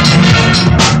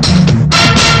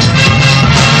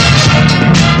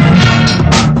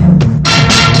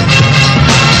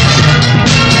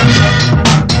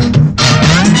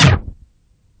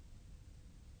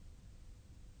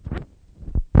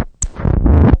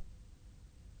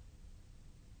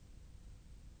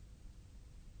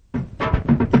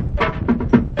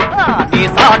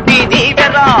 సాటి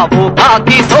నీవెరా ఓ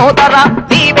కాకి సోదరా,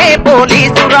 నీవే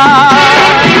పోలీసురా.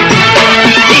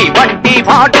 నీ వంటి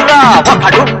వాడురా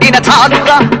ఒకడుండిన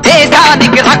చాలురా,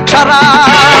 దేశానికి రక్షరా.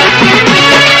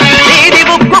 నీది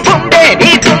ముక్కుకుండే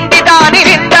నీకుంది దాని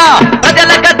నిండా,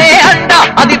 ప్రజలకదే అండ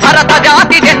అది భరత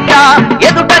జాతి జెండా.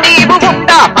 ఎదుట నీవు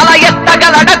ఉండా అలా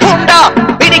ఎత్తగలడకుండా,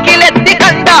 పిడికిలెత్తి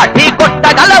కండ నీ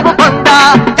కొట్టగలవు కొండ.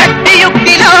 శక్తి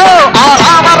యుక్తిలో ఆ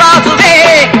రామరాజువే,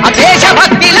 ఆ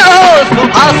దేశభక్తిలో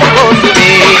సుభాష బోసువే.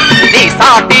 నీ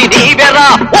సాటి నీవెరా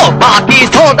ఓ బాకీ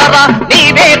సోదరా,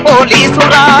 నీవే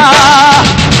పోలీసురా.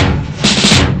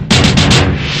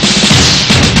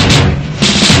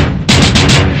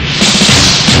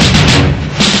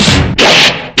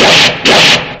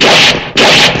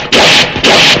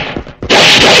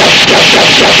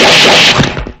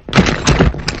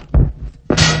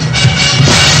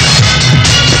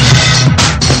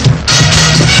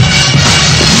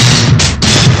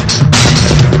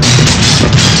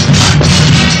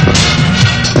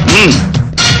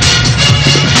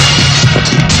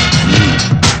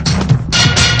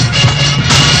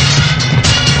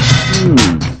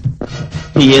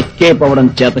 ఎస్కేప్ అవడం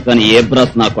చేత కాని ఏ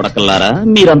బ్రాస్ నా కొడకల్లారా,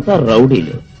 మీరంతా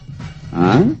రౌడీలు.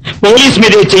 పోలీస్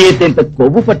మీదే చేయెత్తేంత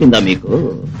కొవ్వు పట్టిందా మీకు?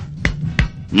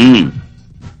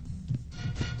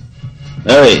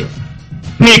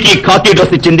 మీకు ఈ ఖాకీ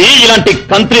డ్రెస్ ఇచ్చింది ఇలాంటి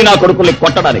కంత్రి నా కొడుకుల్ని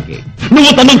కొట్టడానికి,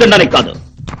 నువ్వు తన్నులు తినడానికి కాదు.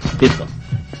 తీసుకో,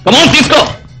 కమాన్ తీసుకో.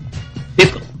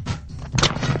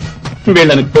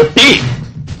 వీళ్ళని కొట్టి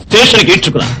స్టేషన్కి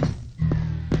ఇచ్చుకురా.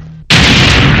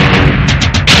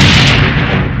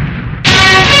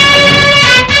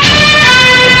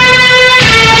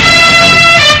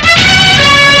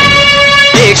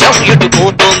 దేశం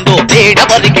ఎటుపోతుందో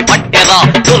పేడవరికి పట్టెరా,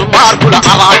 దుర్మార్గుల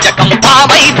అరాచకం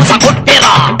తావైపు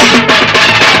సగొట్టెరా.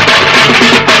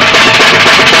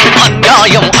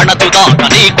 అన్యాయం అణచుదాక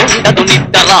నీకుండదు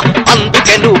నిద్దరా,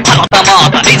 అందుకెను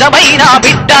భరతమాత నిజమైన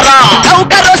బిడ్డరా.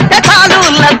 నౌకరొస్తే చాలు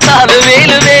లంచాలు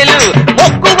వేలు వేలు,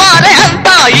 మొక్కువాలే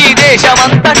అంతా ఈ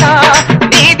దేశమంతటా.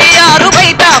 నీది ఆరు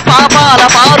బయట పాపాల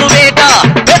మారువేట,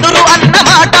 బెదురు అన్న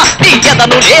మాట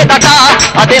తీయదను లేదట,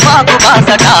 అదే మాకు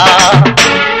బాసట.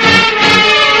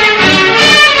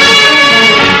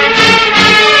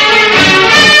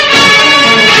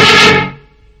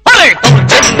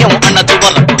 దౌర్జన్యం అన్నదు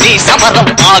వరకు నీ సమరం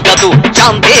ఆగదు,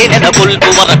 శాంతే నెలకొల్పు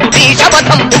వరకు నీ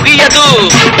శపథం ముగియదు.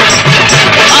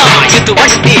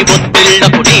 ఎటువంటి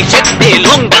ఒత్తిళ్లకు నీ శక్తి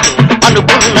లొంగదు,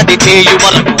 అనుకున్నది చేయు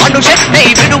వరకు అనుశక్తి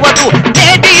విడువదు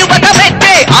నేటి యువత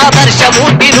పెట్టే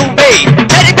ఆదర్శమూర్తి నువ్వే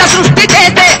చరిత సృష్టి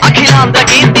చేసే అఖిలాంధ్ర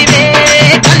కీర్తివే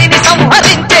కలిని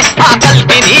సంహరించే ఆ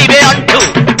కల్కి నీవే అంటూ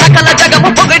సకల జగము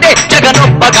పొగిడే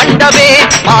జగనొప్ప గండవే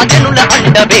మా జనుల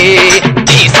అండవే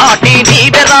నీ సాటి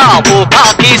నీవెరా ఓ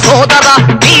కాకి సోదరా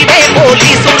నీవే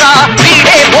పోలీసురా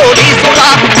వీడే పోలీసురా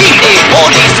వీడే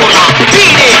పోలీసురా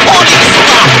వీడే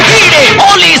పోలీసురా వీడే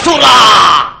పోలీసురా.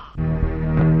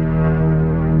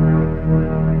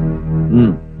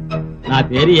 నా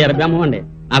పేరు ఎర్రబెమ్మ అండి.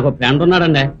 నాకు ఫ్రెండ్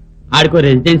ఉన్నాడండి. ఆడికో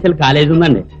రెసిడెన్షియల్ కాలేజ్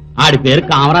ఉందండి. ఆడి పేరు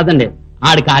కామరాజ్ అండి.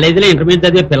 ఆడి కాలేజీలో ఇంటర్మీడియట్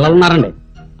చదివే పిల్లలు ఉన్నారండి.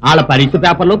 వాళ్ళ పరీక్ష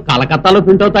పేపర్లు కలకత్తాలో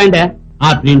ప్రింట్ అవుతాయండి. ఆ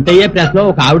ప్రింట్ అయ్యే ప్రెస్ లో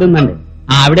ఒక ఆవిడ ఉందండి.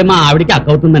 ఆవిడే మా ఆవిడికి అక్క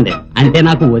అవుతుందండి. అంటే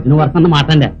నాకు వదిన వరుస అన్నమాట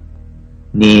అండి.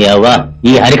 నీ అవ్వ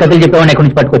ఈ హరికథలు చెప్పేవాడిని ఎక్కడి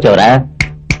నుంచి పట్టుకొచ్చావురా?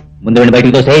 ముందు వెళ్ళి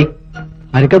బయటికి తోసేయ్.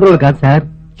 హరికథలు కాదు సార్,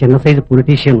 చిన్న సైజు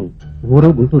పొలిటీషియన్,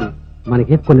 ఊరు గుంటూరు.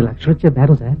 మనకి కొన్ని లక్షలు వచ్చే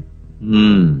బేరం సార్.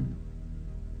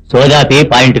 సోదాపి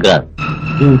పాయింట్ కాదు.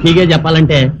 డ్యూటీగా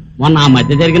చెప్పాలంటే మొన్న ఆ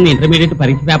మధ్య జరిగిన ఇంటర్మీడియట్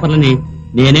పరీక్ష పేపర్లని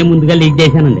నేనే ముందుగా లీక్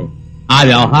చేశానండి. ఆ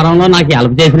వ్యవహారంలో నాకు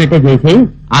హెల్ప్ చేసినట్టే చేసి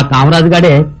ఆ కామరాజు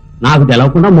గాడే నాకు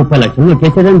తెలవకుండా 30 లక్షలు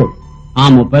నొక్కేసేదండి. ఆ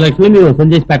 30 లక్షలు మీరు వసూలు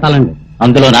చేసి పెట్టాలండి.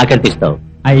 అందులో నాకెంత ఇస్తావు?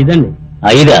 5 అండి.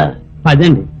 5? 10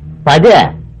 అండి. 10?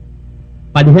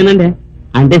 15 అండి.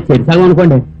 అంటే చెరిసగం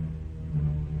అనుకోండి.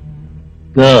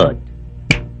 గుడ్.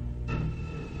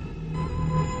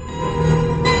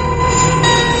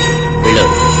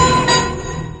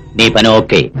 నీ పని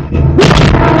ఓకే.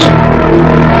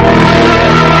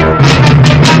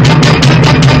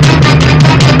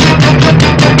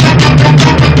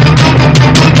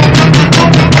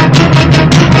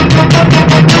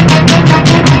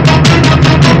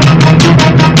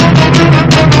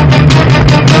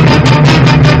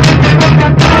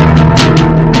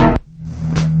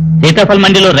 సీతాఫల్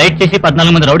మండిలో రైడ్ చేసి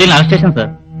 14 మంది రౌడీలను అరెస్ట్ చేశాం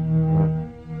సార్.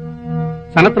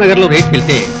 సనత్ నగర్ లో రైడ్కి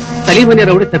వెళ్తే సలీం అనే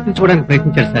రౌడీ తప్పించుకోవడానికి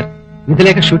ప్రయత్నించాడు సార్. ఇది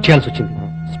లేక షూట్ చేయాల్సి వచ్చింది.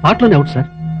 స్పాట్ లోనే అవుట్ సార్.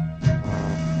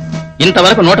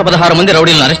 ఇంతవరకు 116 మంది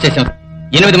రౌడీలను అరెస్ట్ చేశాం.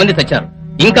 8 మంది తెచ్చారు.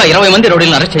 ఇంకా 20 మంది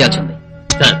రౌడీలను అరెస్ట్ చేయాల్సింది.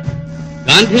 సార్,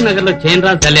 గాంధీనగర్ లో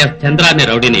చైన్రాజ్ అలియాస్ చంద్ర అనే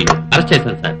రౌడీని అరెస్ట్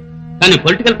చేశాను సార్. కానీ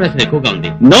పొలిటికల్ ప్రెషర్ ఎక్కువగా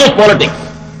ఉంది. No politics.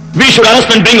 We should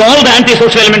arrest and bring all the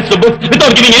anti-social elements to book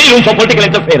without giving any room for political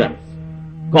interference.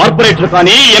 Corporator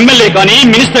కానీ, ఎమ్మెల్యే కానీ,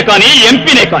 మినిస్టర్ కానీ,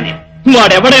 ఎంపీనే కానీ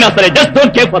వాడెవడైనా సరే just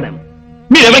don't care for them.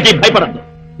 మీరెవరికి భయపడద్దు.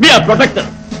 We are protector.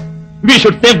 We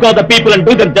should safe gourd the people and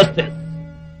do them justice.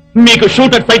 మీకు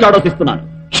shoot at site orders ఇస్తున్నాను.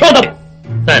 Show them.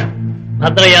 Sir,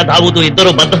 Bhadraiah దావూదు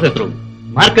ఇద్దరు బద్ధశత్రువులు.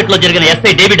 Market లో జరిగిన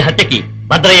ఎస్ఐ డేవిడ్ హత్యకి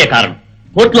భద్రయ్య కారణం.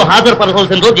 కోర్టులో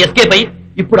హాజరుపరచాల్సిన రోజు ఎస్కేప్ అయి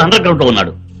ఇప్పుడు అండర్ గ్రౌండ్ లో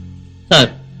ఉన్నాడు. సార్,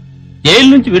 జైలు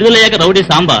నుంచి విడుదలయ్యాక రౌడీ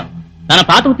సాంబా తన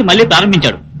పాత వృత్తి మళ్లీ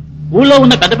ప్రారంభించాడు. ఊళ్ళో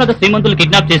ఉన్న పెద్ద పెద్ద శ్రీమంతులు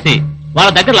కిడ్నాప్ చేసి వాళ్ళ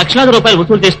దగ్గర లక్షలాది రూపాయలు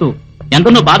వసూలు చేస్తూ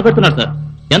ఎంతనో బాధపెడుతున్నారు సార్.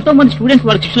 ఎంతో మంది స్టూడెంట్స్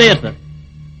వాళ్ళకి శిక్షలయ్యారు సార్.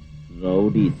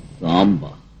 రౌడీ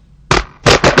సాంబా.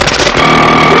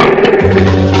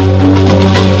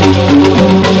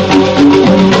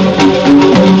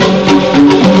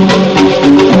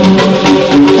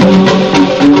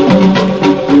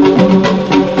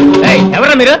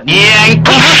 ఎవరా మీరు?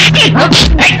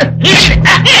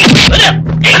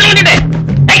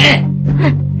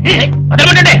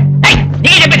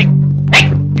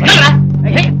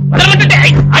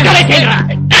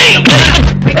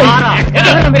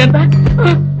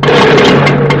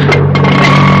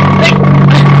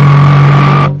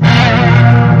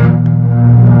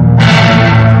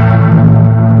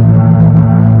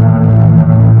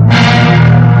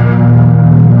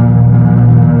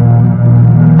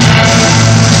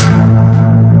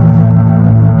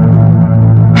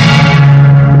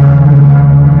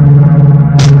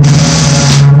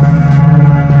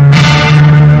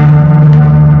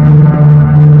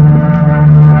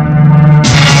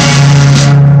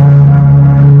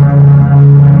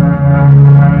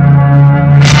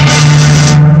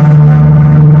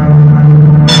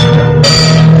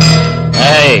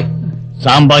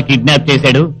 సాంబా కిడ్నాప్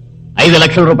చేశాడు. 5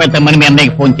 లక్షల రూపాయలు తెమ్మని మీ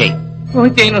అన్నయ్యకి ఫోన్ చేయి.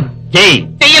 ఫోన్ చేయను.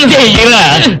 చెయ్యరా.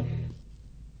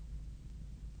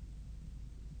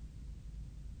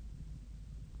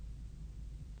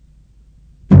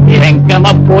 వెంకమ్మ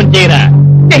ఫోన్ చేయరా.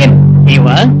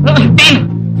 చెయ్యవా?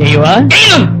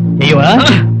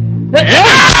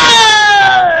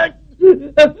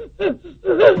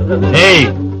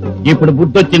 ఇప్పుడు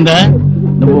బుద్ధొచ్చిందా?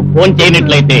 నువ్వు ఫోన్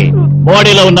చేయనట్లయితే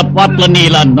బాడీలో ఉన్న పార్ట్లన్నీ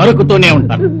ఇలా నరుకుతూనే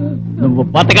ఉంటాను. నువ్వు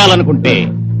బతకాలనుకుంటే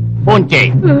ఫోన్ చేయి.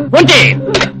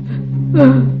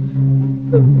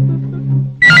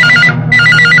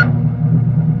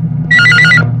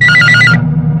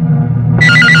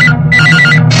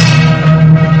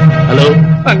 హలో,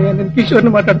 నేను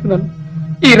కిషోర్ని మాట్లాడుతున్నాను.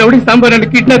 ఈ రౌడీ సాంబారాన్ని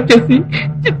కిడ్నాప్ చేసి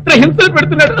చిత్రహింసలు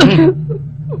పెడుతున్నాడు.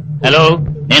 హలో,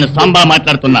 నేను సాంబా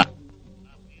మాట్లాడుతున్నా.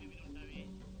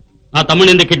 నా తమ్ముడు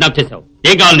ఎందుకు కిడ్నాప్ చేశావు?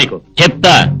 ఏం కావాలి నీకు?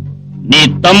 చెప్తా. నీ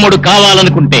తమ్ముడు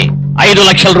కావాలనుకుంటే 5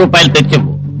 లక్షల రూపాయలు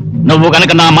తెచ్చివ్వు. నువ్వు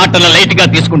గనక నా మాటల లైట్ గా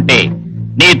తీసుకుంటే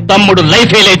నీ తమ్ముడు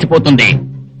లైఫే లేచిపోతుంది.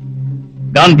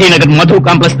 గాంధీనగర్ మధు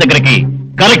కాంప్లెక్స్ దగ్గరికి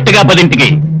కరెక్ట్ గా 10ంటికి.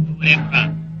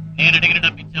 నేను అడిగిన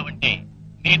డబ్బిచ్చావంటే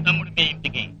నీ తమ్ముడు మీ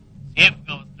ఇంటికి సేఫ్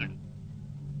గా వస్తాడు.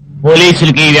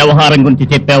 పోలీసులకి ఈ వ్యవహారం గురించి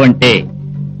చెప్పావంటే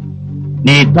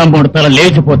నీ తమ్ముడు తల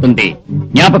లేచిపోతుంది.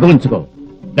 జ్ఞాపకం ఉంచుకో.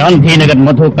 గాంధీనగర్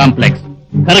మధు కాంప్లెక్స్,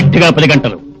 కరెక్ట్ గా 10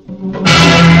 గంటలు.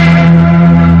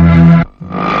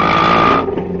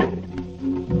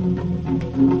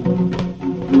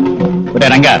 ఒరే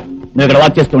రంగా, నువ్వు ఇక్కడ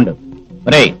వాచ్ చేస్తుండు.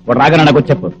 ఒరే, వాడు రాగానే నాకు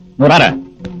చెప్పు. నువ్వు రారా.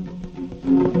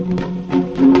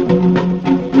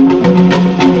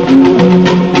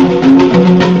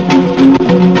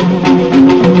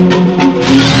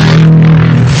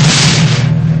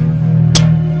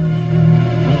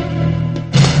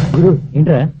 గురు,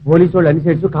 ఏంట్రా? పోలీసు వాళ్ళు అన్ని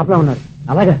సైడ్స్ కాపలా ఉన్నారు.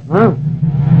 అలాగా?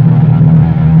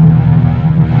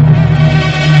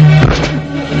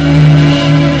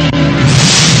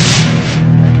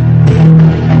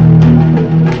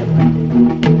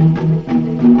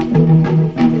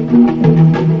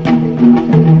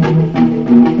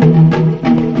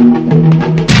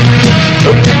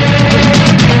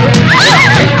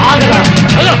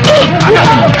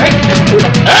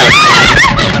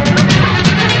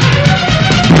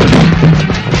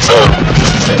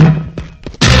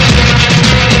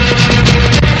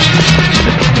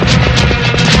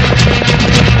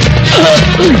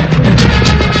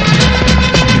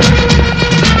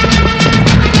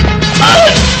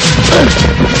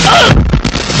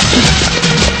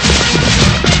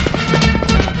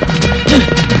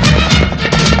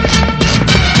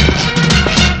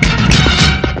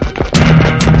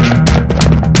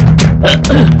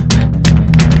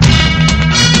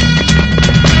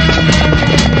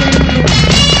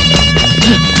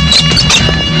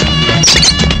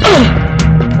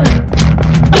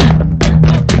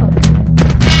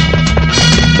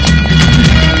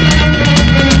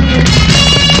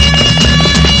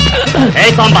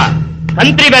 సాంబా,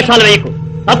 కంత్రి వేషాలు వేయకు.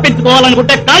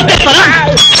 తప్పించుకోవాలనుకుంటే కాల్ చేస్తారా?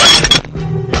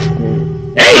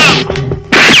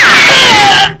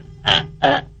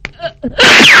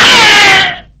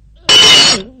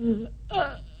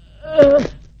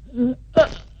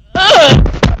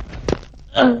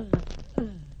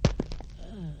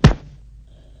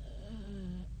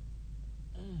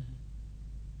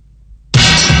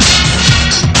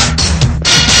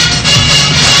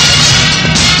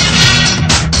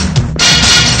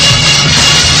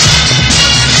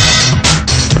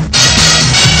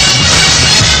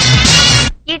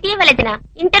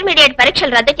 ఇంటర్మీడియట్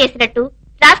పరీక్షలు రద్దు చేసినట్టు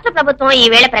రాష్ట్ర ప్రభుత్వం ఈ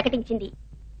వేళ ప్రకటించింది.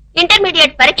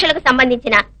 ఇంటర్మీడియట్ పరీక్షలకు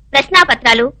సంబంధించిన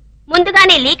ప్రశ్నాపత్రాలు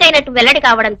ముందుగానే లీక్ అయినట్టు వెల్లడి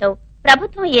కావడంతో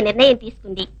ప్రభుత్వం ఈ నిర్ణయం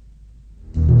తీసుకుంది.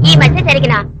 ఈ మధ్య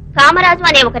జరిగిన కామరాజు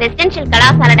అనే ఒక రెసిడెన్షియల్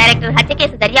కళాశాల డైరెక్టర్ హత్య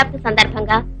కేసు దర్యాప్తు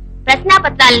సందర్భంగా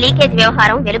ప్రశ్నాపత్రాల లీకేజ్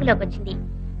వ్యవహారం వెలుగులోకి వచ్చింది.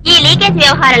 ఈ లీకేజ్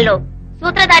వ్యవహారంలో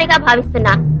సూత్రధారిగా భావిస్తున్న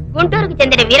గుంటూరుకు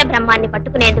చెందిన వీరబ్రహ్మాన్ని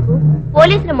పట్టుకునేందుకు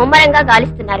పోలీసులు ముమ్మరంగా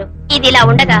గాలిస్తున్నారు. ఇదిలా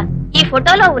ఉండగా ఈ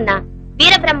ఫోటోలో ఉన్న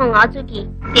వీరబ్రహ్మం ఆచూకీ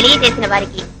తెలియజేసిన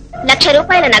వారికి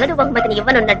 ₹1,00,000 నగదు బహుమతిని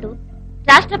ఇవ్వనున్నట్టు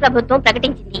రాష్ట్ర ప్రభుత్వం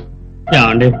ప్రకటించింది.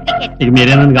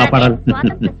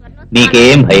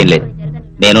 నీకేం భయం లేదు,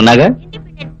 నేనున్నాగా.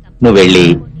 నువ్వు వెళ్ళి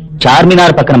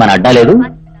చార్మినార్ పక్కన మన అడ్డా లేదు,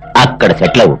 అక్కడ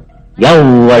సెటిల్ అవ్వు.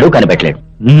 ఎవ్వడూ కనిపెట్టలేడు.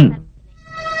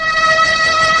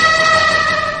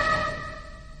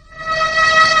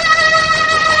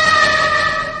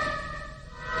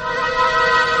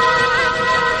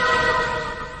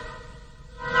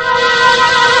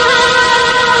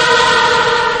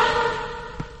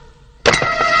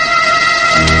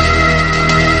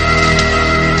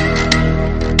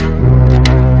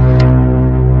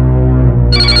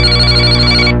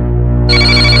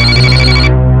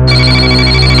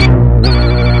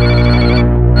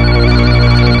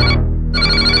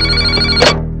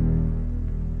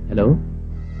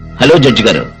 హలో జడ్జి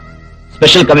గారు,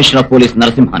 special commissioner of police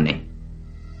నరసింహాన్ని.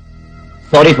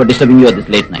 Sorry for disturbing you at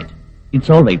this late night. It's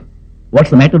all right.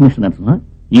 What's the matter mister Narasimha?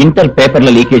 Inter పేపర్ల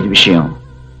లీకేజ్ విషయం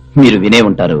మీరు వినే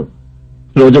ఉంటారు,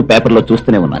 రోజు పేపర్లో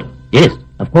చూస్తూనే ఉన్నారు. Yes,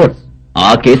 of course.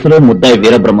 ఆ కేసులో ముద్దాయి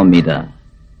వీరబ్రహ్మం మీద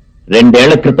 2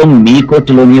 ఏళ్ల క్రితం మీ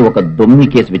కోర్టులోని ఒక దొమ్మి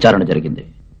కేసు విచారణ జరిగింది.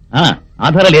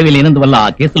 ఆధారాలు ఏవీ లేనందువల్ల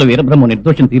ఆ కేసులో వీరబ్రహ్మం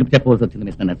నిర్దోషం తీర్పు చెప్పవలసి వచ్చింది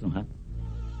mister Narasimha.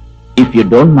 If you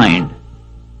don't mind,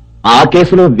 ఆ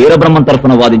కేసులో వీరబ్రహ్మం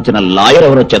తరఫున వాదించిన లాయర్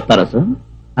ఎవరో చెప్తారా సార్?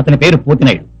 అతని పేరు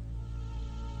పోతినాయుడు.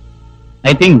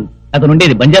 ఐ థింక్ అతను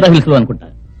ఉండేది బంజారా హిల్స్ లో అనుకుంటా.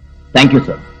 Thank you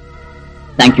sir,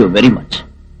 thank you very much.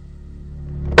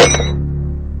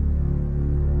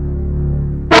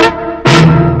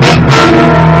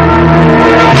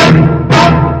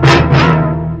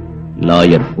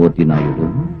 Lawyer Pothinaidu,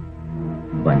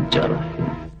 Banjara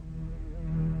hills.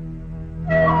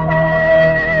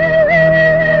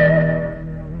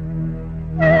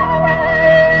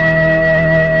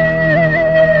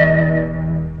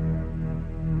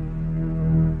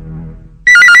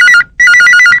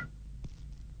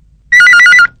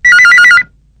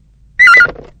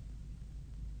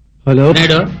 Hello,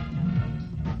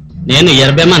 నేను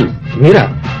ఎర్బెమన్. మీరా?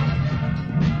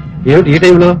 ఏమిటి ఈ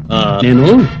టైంలో?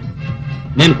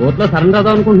 నేను కోర్టులో సరెండర్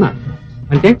అవుదాం అనుకుంటున్నా.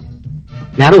 అంటే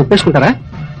నేరం ఒప్పేసుకుంటారా?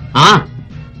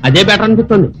 అదే బెటర్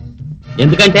అనిపిస్తుంది.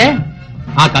 ఎందుకంటే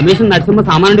ఆ కమిషన్ నరసింహ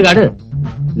సామాన్యుడు గాడు.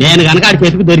 నేను గనక ఆడి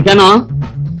చేతికి దొరికానో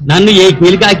నన్ను ఏ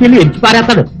కీలు కాకీలు ఎరిచి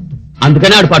పారేస్తాడు.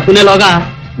 అందుకని ఆడు పట్టుకునేలోగా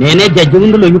నేనే జడ్జి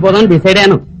ముందు లొంగిపోదామని డిసైడ్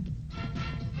అయ్యాను.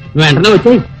 నువ్వు వెంటనే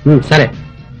వచ్చాయి. సరే.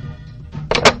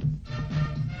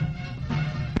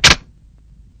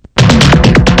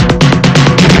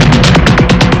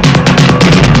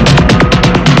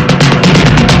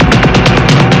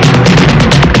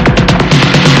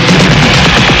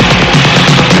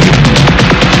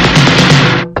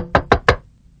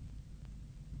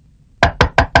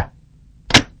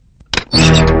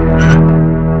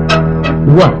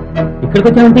 నువ్వా ఇక్కడికి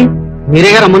వచ్చావంటే?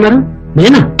 మీరేగా రమ్మన్నారు.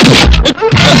 నేనా?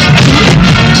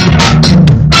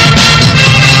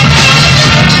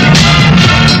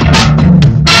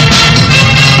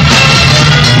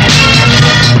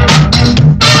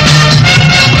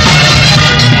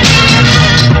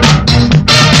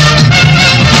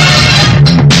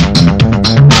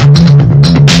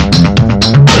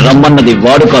 రమ్మన్నది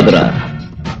వాడు కాదురా,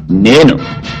 నేను.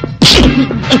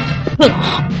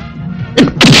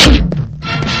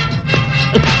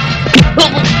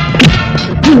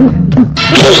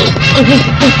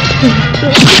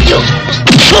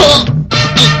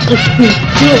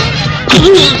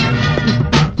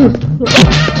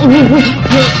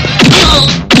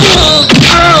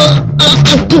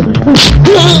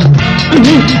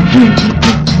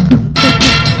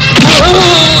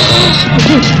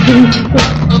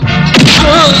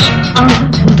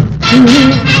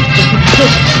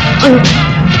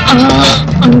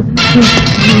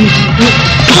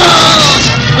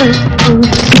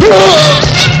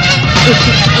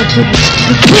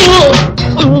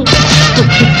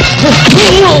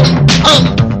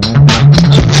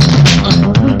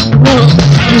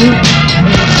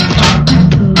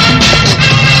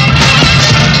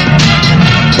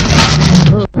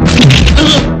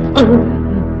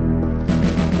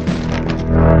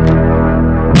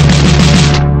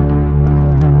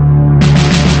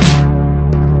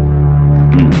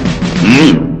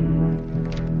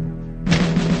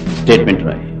 స్టేట్మెంట్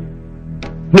రాయ్.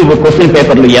 నువ్వు క్వశ్చన్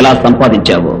పేపర్లు ఎలా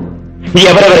సంపాదించావో,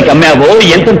 ఎవరెవరికి అమ్మావో,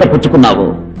 ఎంతెంత పుచ్చుకున్నావో,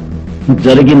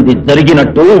 జరిగింది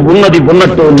జరిగినట్టు, ఉన్నది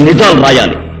ఉన్నట్టు నిజాలు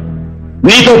రాయాలి.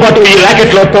 నీతో పాటు ఈ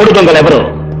ర్యాకెట్ లో తోడు దొంగలెవరో,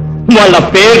 వాళ్ళ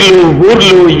పేర్లు,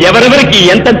 ఊర్లు, ఎవరెవరికి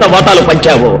ఎంతెంత వాటాలు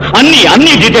పంచావో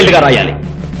అన్ని డీటెయిల్డ్ గా రాయాలి.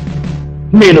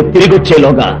 నేను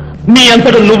తిరిగొచ్చేలోగా నీ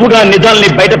అంతడు నువ్వుగా నిజాల్ని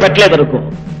బయట పెట్టలేదనుకో.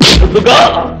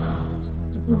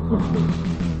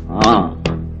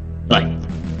 రాయ్.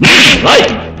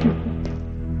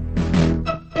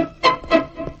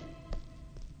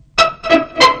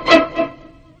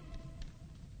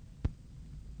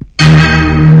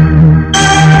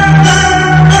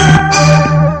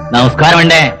 నమస్కారం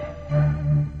అండి.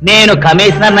 నేను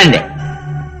కమిషనర్ అండి.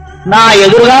 నా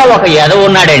ఎదురుగా ఒక ఎదవ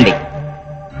ఉన్నాడండి.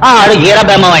 ఆడు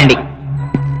ఈరబెమ్మం అండి.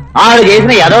 ఆడు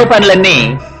చేసిన ఎదవ పనులన్నీ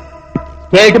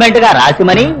స్టేట్మెంట్ గా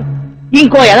రాసిమని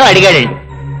ఇంకో ఎదవ అడిగాడండి.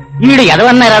 ఈడు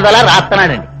ఎదవన్న ఎదవలా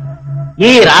రాస్తున్నాడండి.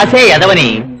 ఈ రాసే ఎదవని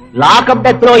లాకప్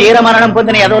డెత్ లో ఈరమరణం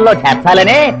పొందిన ఎదవల్లో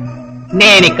చేర్చాలనే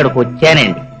నేనిక్కడికి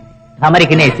వచ్చానండి.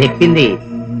 తమరికి నేను చెప్పింది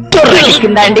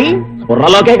కిందా అండి?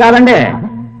 బుర్రలోకే కాదండి,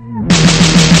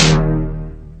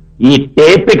 ఈ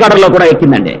టేప్ రికార్డర్లో కూడా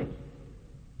ఎక్కిందండి.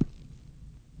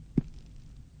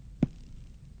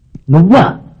 నువ్వా?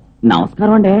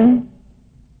 నమస్కారం అండి.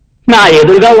 నా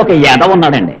ఎదురుగా ఒక ఎదవ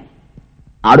ఉన్నాడండి.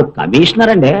 ఆడు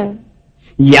కమిషనర్ అండి.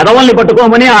 ఎదవల్ని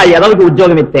పట్టుకోమని ఆ ఎదవకి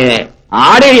ఉద్యోగం ఇస్తే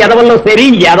ఆడే ఎదవల్లో సేరి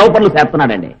ఎదవ పనులు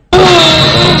చేస్తున్నాడండి.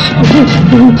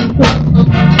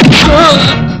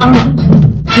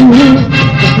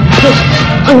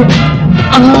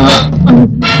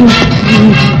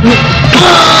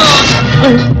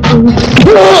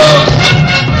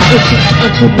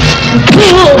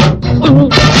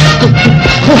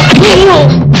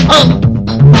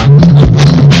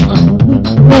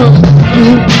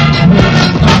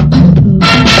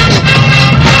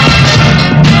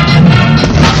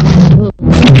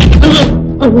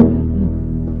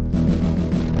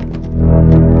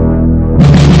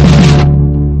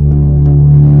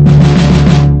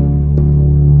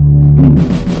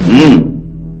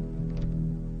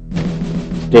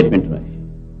 స్టేట్మెంట్ రాయ్.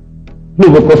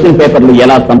 నువ్వు క్వశ్చన్ పేపర్లు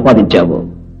ఎలా సంపాదించావో,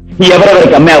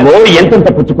 ఎవరెవరికి అమ్మావో, ఎంతెంత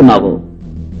పుచ్చుకున్నావో,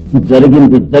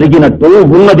 జరిగింది జరిగినట్టు,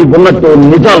 ఉన్నది ఉన్నట్టు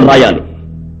నిజాలు రాయాలి.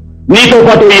 నీతో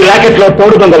పాటు ఈ ర్యాకెట్ లో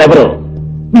తోడు దొంగలు ఎవరో,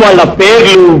 వాళ్ళ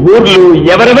పేర్లు, ఊర్లు,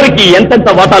 ఎవరెవరికి ఎంతెంత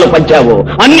వాటాలు పంచావో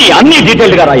అన్ని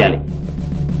డీటెయిల్డ్ గా రాయాలి.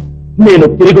 నేను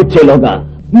తిరిగొచ్చేలోగా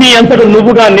నీ అంతటి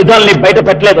నువ్వుగా నిజాల్ని బయట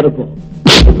పెట్టలేదనుకో.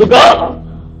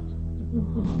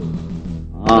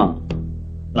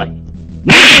 రాయ్.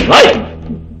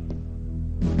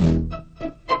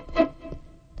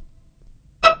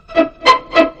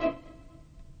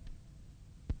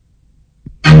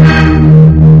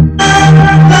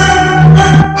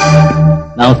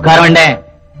 నమస్కారం అండి.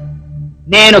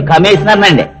 నేను కమిషనర్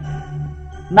అండి.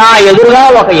 నా ఎదురుగా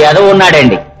ఒక ఎదవ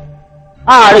ఉన్నాడండి.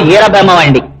 ఆడు ఈరబెమ్మ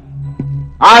అండి.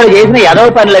 ఆడు చేసిన ఎదవ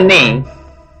పనులన్నీ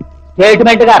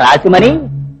స్టేట్మెంట్ గా రాసిమని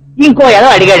ఇంకో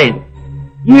ఎదవ అడిగాడండి.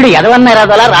 ఈడు ఎదవన్న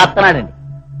ఎదవలా రాస్తున్నాడండి.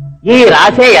 ఈ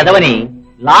రాసే ఎదవని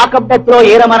లాకప్ డెత్ లో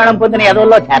ఈరమరణం పొందిన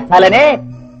ఎదవల్లో చేర్చాలనే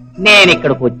నేను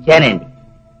ఇక్కడికి వచ్చానండి.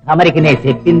 తమరికి నేను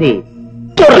చెప్పింది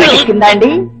కింద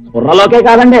అండి. బుర్రలోకే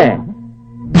కాదండి,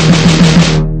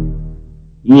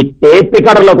 ఈ టేప్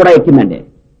రికార్డర్లో కూడా ఎక్కిందండి.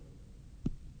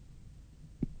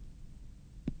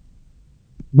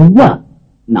 నువ్వా?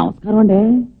 నమస్కారం అండి.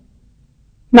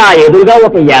 నా ఎదురుగా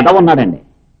ఒక ఎదవ ఉన్నాడండి.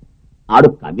 ఆడు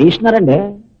కమిషనర్ అండి.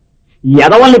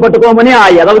 ఎదవల్ని పట్టుకోమని ఆ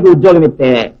ఎదవకి ఉద్యోగం ఇస్తే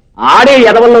ఆడే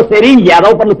ఎదవల్లో సేరి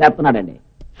ఎదవ పనులు చేస్తున్నాడండి.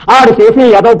 ఆడు చేసే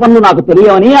ఎదవ పనులు నాకు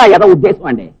తెలియవని ఆ ఎదవ ఉద్దేశం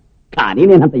అండి. కానీ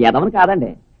నేనంత ఎదవని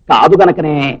కాదండి. కాదు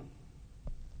గనకనే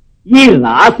ఈ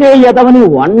రాసే ఎదవని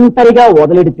ఒంటరిగా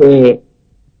వదిలిడితే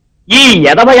ఈ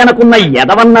ఎదవ వెనకున్న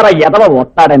ఎదవన్నర ఎదవ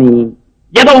వస్తాడని,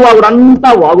 ఎదవ వాగుడంతా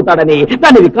వాగుతాడని,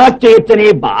 దాన్ని రికార్డ్ చేయొచ్చని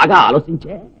బాగా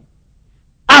ఆలోచించే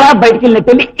అలా బయటికి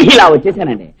వెళ్ళినట్టు ఇలా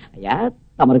వచ్చేసానండి. అయ్యా,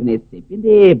 తమరికి నేను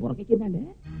చెప్పింది బుర్రకెక్కిందండి.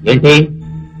 ఏంటి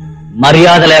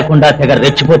మర్యాద లేకుండా తెగ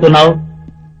రెచ్చిపోతున్నావు?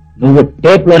 నువ్వు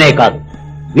టేప్ లోనే కాదు,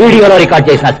 వీడియోలో రికార్డ్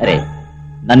చేసినా సరే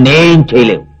నన్నేం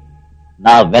చేయలేవు.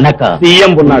 నా వెనక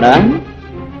సీఎం ఉన్నాడా?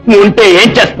 ఉంటే ఏం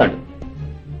చేస్తాడు?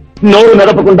 నోరు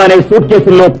మెదపకుండానే సూట్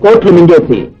కేసుల్లో కోట్లు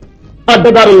మింగేసి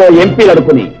అడ్డదారుల్లో ఎంపీలు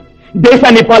అడుకుని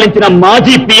దేశాన్ని పాలించిన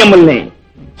మాజీ పీఎంఎల్ని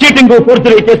చీటింగ్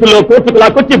ఫోర్జరీ కేసుల్లో కోర్టుకు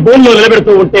లాకొచ్చి బోన్లో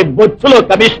నిలబెడుతూ ఉంటే బొచ్చులో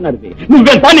కమిషనర్వి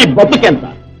నువ్వెంత, నీ బతుకెంత?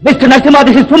 Mister Narasimha,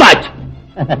 this is too much.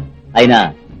 అయినా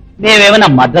మేమేమైనా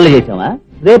మద్దలు చేసావా,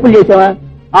 రేపులు చేసావా?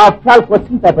 After all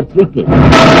question paper leakage.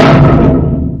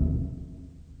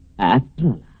 After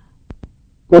all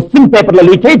question పేపర్ల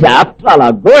leakage, after all.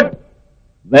 Good,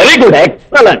 very good,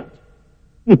 excellent.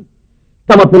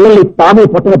 తమ పిల్లల్ని తామే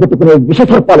పొట్టన పెట్టుకునే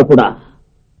విషసర్పాలు కూడా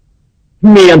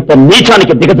మీ అంత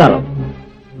నీచానికి దిగజారం.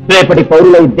 రేపటి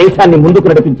పౌరులై దేశాన్ని ముందుకు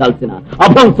నడిపించాల్సిన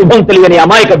అభం శుభం తెలియని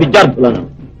అమాయక విద్యార్థులను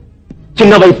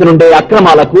చిన్న వయసు నుండే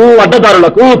అక్రమాలకు,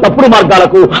 అడ్డదారులకు, తప్పుడు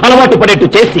మార్గాలకు అలవాటు పడేట్టు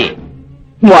చేసి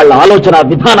వాళ్ళ ఆలోచన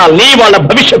విధానాల్ని, వాళ్ళ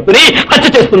భవిష్యత్తుని హత్య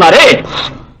చేస్తున్నారే,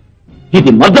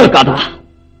 ఇది మర్డర్ కాదా?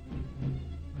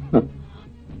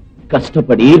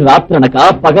 కష్టపడి రాత్రనక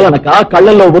పగలనక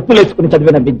కళ్లలో ఒత్తులేసుకుని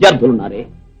చదివిన విద్యార్థులున్నారే,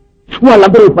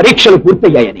 వాళ్ళందరూ పరీక్షలు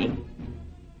పూర్తయ్యాయని,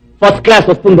 ఫస్ట్ క్లాస్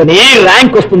వస్తుందని,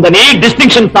 ర్యాంక్ వస్తుందని,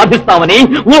 డిస్టింక్షన్ సాధిస్తామని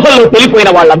ఊహల్లో తెలిపోయిన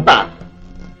వాళ్ళంతా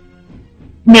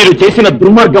మీరు చేసిన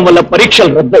దుర్మార్గం వల్ల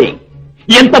పరీక్షలు రద్దయి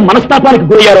ఎంత మనస్తాపానికి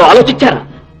గురయ్యారో ఆలోచించారా?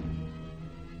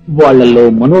 వాళ్లలో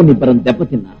మనోనిబ్బరం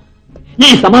దెబ్బతిన్నా, ఈ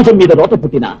సమాజం మీద రోత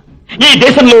పుట్టినా, ఈ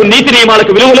దేశంలో నీతి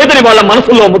నియమాలకు విలువ లేదని వాళ్ళ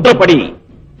మనసుల్లో ముద్రపడి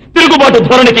తిరుగుబాటు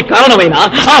ధోరణికి కారణమైన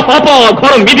ఆ పాపం, ఆ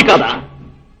ఘోరం మీది కాదా?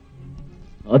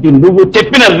 అది నువ్వు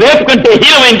చెప్పిన రేపు కంటే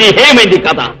హీనమైంది, హేయమైంది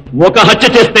కదా. ఒక హత్య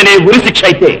చేస్తేనే ఉరి శిక్ష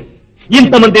అయితే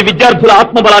ఇంతమంది విద్యార్థుల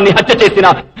ఆత్మబలాన్ని హత్య చేసిన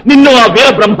నిన్ను, ఆ వీర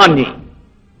బ్రహ్మాన్ని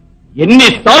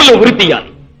ఎన్నిసార్లు ఉరి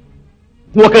తీయాలి?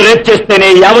 ఒక రేప్ చేస్తేనే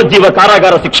యావజ్జీవ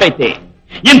కారాగార శిక్ష అయితే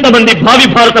ఇంతమంది భావి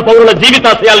భారత పౌరుల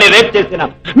జీవితాశయాల్ని రేప్ చేసిన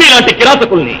మీలాంటి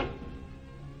కిరాతకుల్ని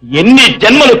ఎన్ని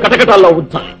జన్మలు కటకటాల్లో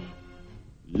ఉంచాలి?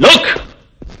 లోక్,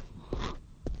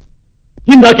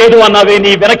 ఇందాకేదో అన్నావే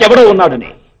నీ వెనకెవడో ఉన్నాడని.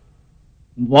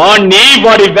 వాణ్ణి,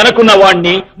 వాడి వెనకున్న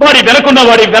వాణ్ణి, వాడి వెనకున్న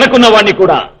వాడి వెనకున్న వాణ్ణి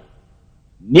కూడా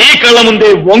నీ కళ్ళ ముందే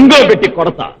ఒంగో పెట్టి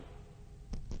కొడతా.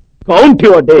 Count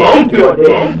your day.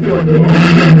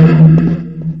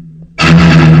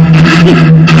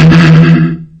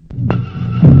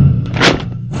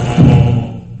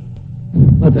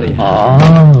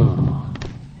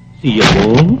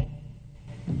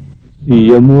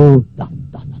 సీఎము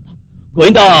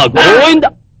గోయిందా గోయిందా.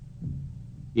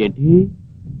 ఏంటి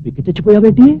పిక్కి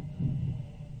తెచ్చిపోయావేంటి?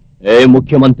 ఏ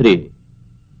ముఖ్యమంత్రి,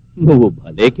 నువ్వు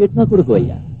భలే కేట్నా కొడుకు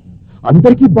అయ్యా.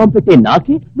 అందరికీ బాంబు పెట్టే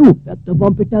నాకే నువ్వు పెద్ద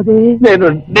బాంబు పెట్టావే.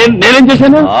 నేనేం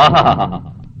చేశాను?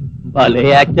 భలే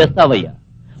యాక్ట్ చేస్తావయ్యా.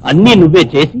 అన్నీ నువ్వే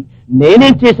చేసి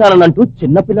నేనేం చేశానంటూ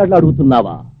చిన్నపిల్లాడు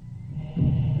అడుగుతున్నావా?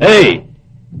 ఏయ్,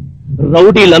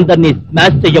 రౌడీలందరినీ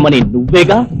స్మాష్ చెయ్యమని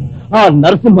నువ్వేగా ఆ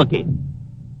నరసింహకి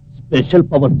స్పెషల్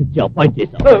పవర్స్ ఇచ్చి అపాయింట్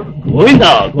చేశావు.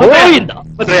 గోవిందా గోవిందా.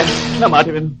 నా మాట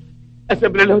విను.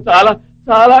 అసెంబ్లీలో చాలా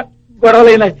చాలా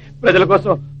గొడవలైనాయి. ప్రజల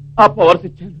కోసం ఆ పవర్స్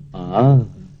ఇచ్చాను.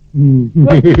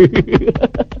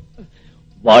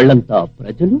 వాళ్ళంతా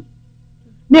ప్రజలు,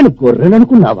 నేను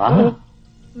గొర్రెననుకున్నావా?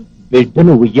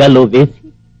 బిడ్డను ఉయ్యాల్లో వేసి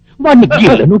వాడిని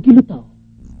గిల్లను గిల్లుతావు.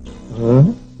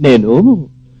 నేను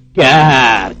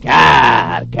క్యార్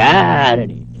క్యార్ క్యార్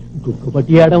అని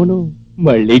గుక్కుపట్టి ఆడవును,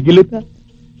 మళ్ళీ గిల్లుతా.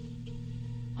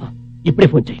 ఇప్పుడే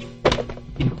ఫోన్ చెయ్యి.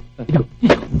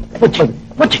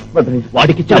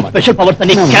 వాడికి స్పెషల్ పవర్స్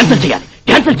అన్ని క్యాన్సిల్ చేయాలి,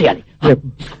 క్యాన్సిల్ చేయాలి.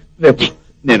 రేపు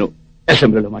నేను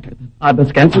అసెంబ్లీలో మాట్లాడతాను.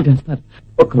 ఆర్డర్స్ క్యాన్సిల్ చేస్తారు.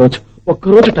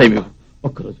 ఒక్కరోజు టైం ఇవ్వు.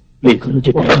 ఒక్కరోజు ప్లీజ్.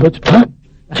 ఒక్కరోజు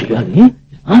చేయాలి.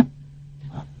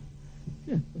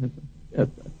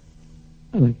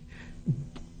 అలాగే.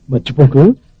 మర్చిపోకు,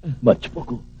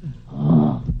 మర్చిపోకు.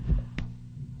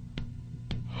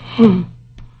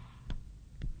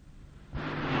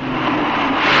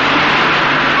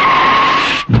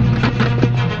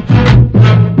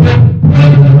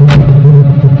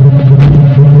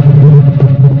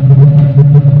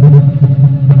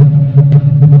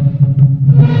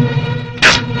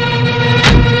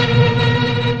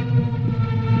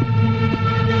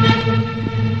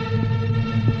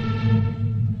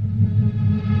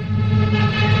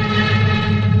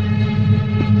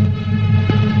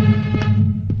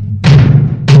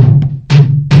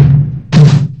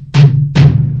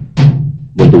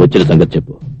 వచ్చిన సంగతి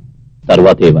చెప్పు,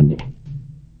 తర్వాత ఇవన్నీ.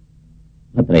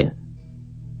 భద్రయ్య,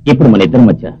 ఇప్పుడు మన ఇద్దరి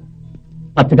మధ్య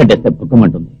పచ్చగడ్డేస్తే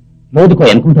భుక్కమంటుంది, రోజుకో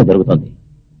ఎన్కౌంటర్ జరుగుతోంది.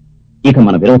 ఇక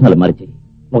మన విరోధాలు మరిచి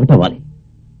ఒకటవ్వాలి.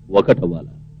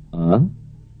 ఒకటవ్వాలా?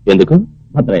 ఎందుకు?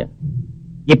 భద్రయ్య,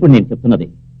 ఇప్పుడు నేను చెప్తున్నది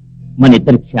మన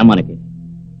ఇద్దరి క్షేమానికి.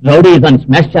 రౌడీయిజాన్ని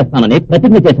స్మాష్ చేస్తానని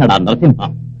ప్రతిజ్ఞ చేశాడు ఆ నరసింహ.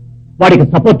 వాడికి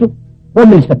support home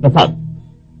minister Prasad.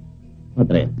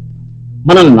 Bhadraiah,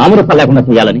 మనల్ని నామరూపాలు లేకుండా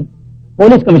చేయాలని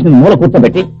పోలీస్ కమిషన్ మూల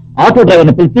కూర్చోబెట్టి ఆటో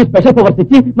డ్రైవర్ని పిలిచి స్పెషల్ పవర్స్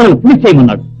ఇచ్చి మనల్ని ఫినిష్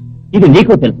చేయమన్నాడు. ఇది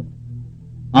నీకు తెలుసు.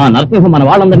 ఆ నరసింహం మన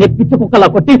వాళ్ళందరినీ పిచ్చి కుక్కలా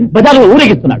కొట్టి బజార్లో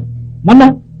ఊరేగిస్తున్నాడు. మొన్న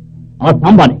ఆ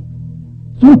సాంబాని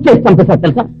సూట్ చేసి చంపేశాడు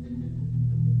తెలుసా.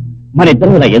 మన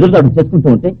ఇద్దరు ఇలా ఎదురుదాడు చేసుకుంటూ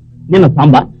ఉంటే నిన్న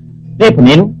సాంబా, రేపు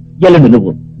నేను, ఎల్లుండి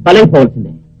నువ్వు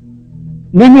బలైపోవలసిందే.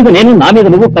 నీ మీద నేను, నా మీద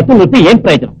నువ్వు కత్తులు నొప్పి ఏం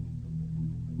ప్రయోజనం?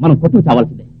 మనం కొట్టుకు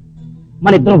చావాల్సిందే.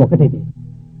 మన ఇద్దరం ఒకటైతే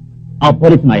ఆ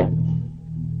పోలీసు నాయాలు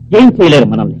ఏం చేయలేరు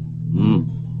మనల్ని.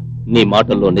 నీ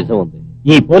మాటల్లో నిజం ఉంది.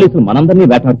 ఈ పోలీసులు మనందరినీ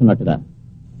వేటాడుతున్నట్టుగా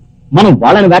మనం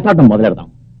వాళ్ళని వేటాడడం మొదలెడదాం.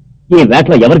 ఈ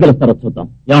వేటలో ఎవరు గెలుస్తారో చూద్దాం.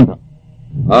 ఏమంటాం?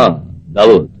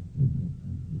 దావూద్,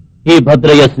 ఈ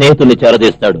భద్రయ్య స్నేహితుల్ని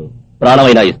చేరదీస్తాడు,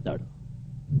 ప్రాణమైనా ఇస్తాడు.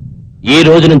 ఈ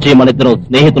రోజు నుంచి మన ఇద్దరం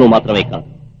స్నేహితులు మాత్రమే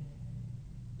కాదు,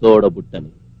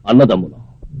 తోడబుట్టని అన్నదమ్ములం.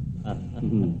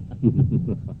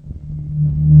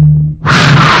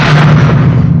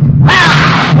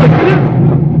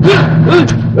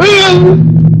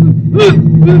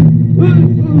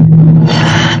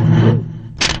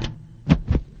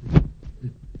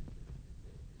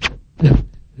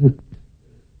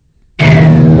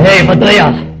 భద్రయ్య,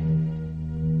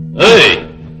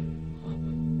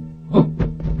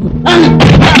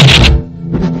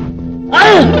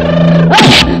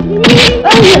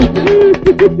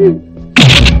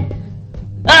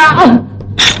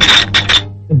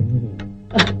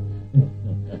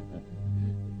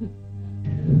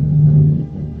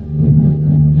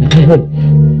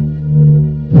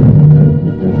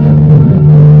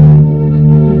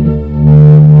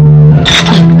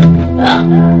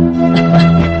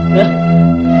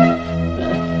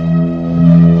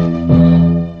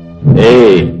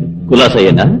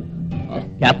 కులాసయ్యనా?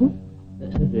 క్యాప్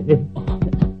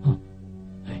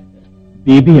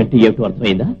బీబీ అంటే ఏమిటో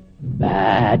అర్థమైందా?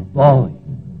 Bad boy.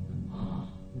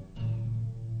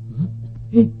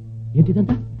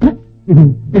 ఏంటిదంతా?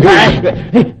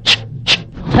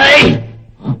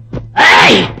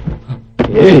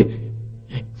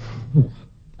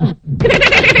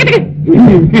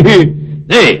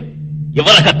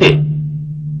 ఇవ్వర కత్తి.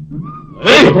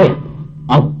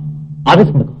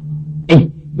 ఆవేశపడకు.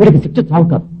 వీడికి శిక్ష చావు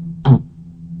కాదు,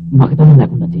 మగతనం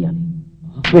లేకుండా చేయాలి.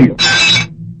 వీళ్ళు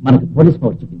మనకి పోలీస్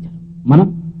పవర్ చూపించారు, మనం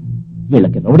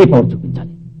వీళ్ళకి రౌడీ పవర్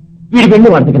చూపించాలి. వీడి వెళ్ళి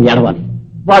వాడి దగ్గర ఏడవాలి.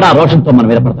 వాడు ఆ రోషంతో మనం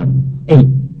వినపడతాడు.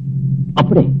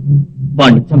 అప్పుడే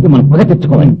వాడిని చంపి మనం పగ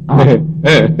తెచ్చుకోవాలి.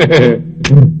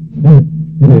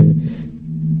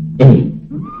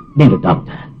 నేను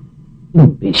డాక్టర్,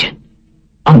 నువ్వు పేషెంట్.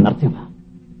 ఆ నరసింహ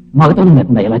మగతనం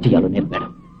లేకుండా ఎలా చేయాలో నేర్పాడు.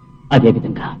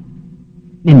 అదేవిధంగా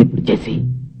నిన్నిప్పుడు చేసి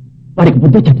వాడికి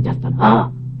బుద్ధి చెట్టు చేస్తాను.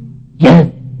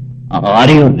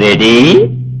 Are you ready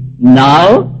now?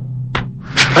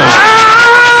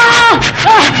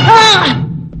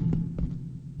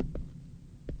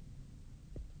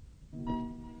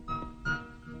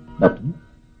 Doctor,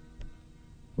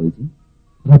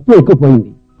 రక్తం ఎక్కువ పోయింది.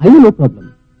 అయినా no problem.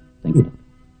 Thank you doctor.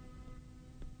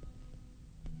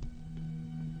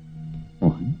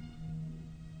 Mohan,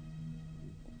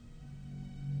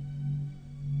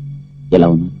 ఎలా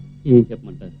ఉన్నారు? ఏం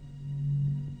చెప్పమంటారు?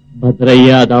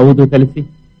 భద్రయ్య దావుదు కలిసి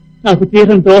నాకు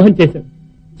తీరం ద్రోహం చేశారు.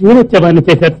 జీవోత్సవాన్ని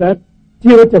చేశారు సార్,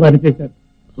 జీవోత్సవాన్ని చేశారు.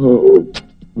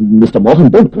 Mister Mohan,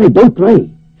 don't cry.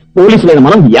 పోలీసులైన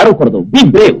మనం ఏడవకూడదు. Be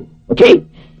Brave. Okay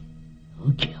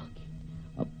okay okay.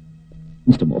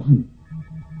 Mister Mohan,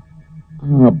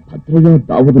 ఆ భద్రయ్య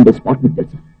దావుదుండే స్పాట్ మీకు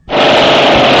తెలుసా?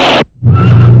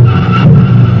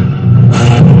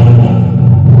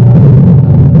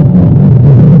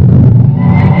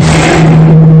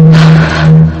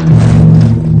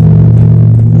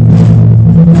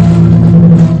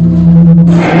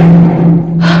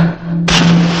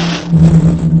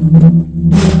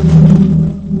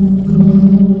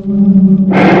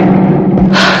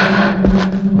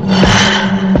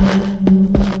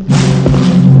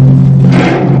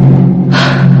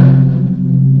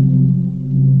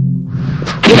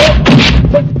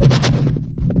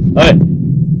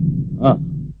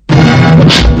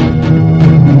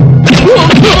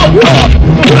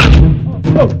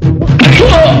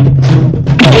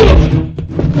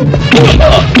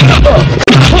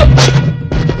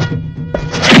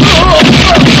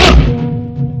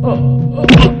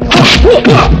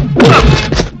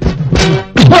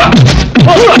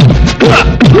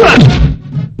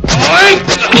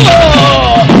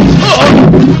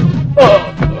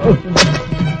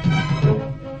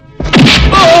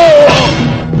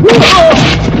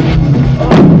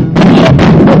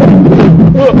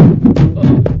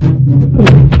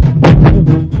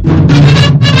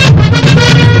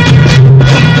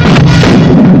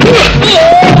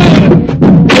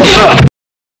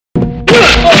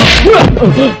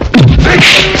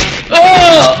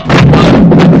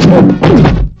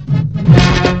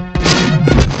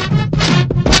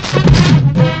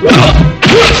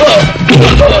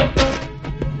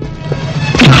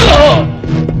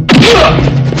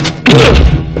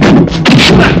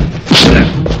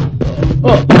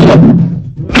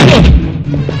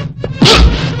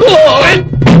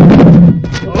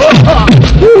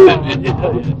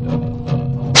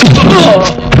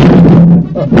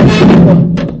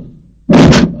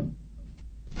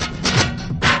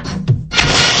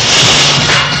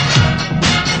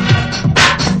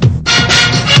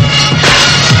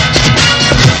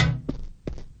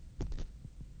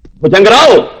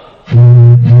 భుజంగరావు,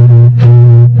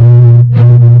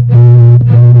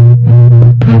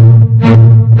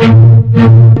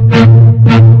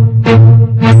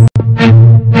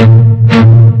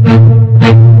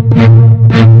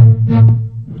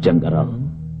 భుజంగరావు,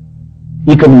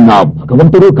 ఇక నా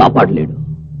భగవంతుడు కాపాడలేడు.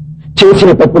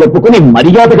 చేసిన తప్పులొప్పుకుని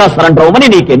మర్యాదగా సరెండర్ అవ్వమని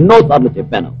నీకెన్నోసార్లు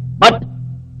చెప్పాను. బట్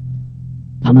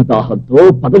ధనదాహంతో,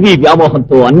 పదవీ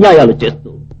వ్యామోహంతో అన్యాయాలు చేస్తూ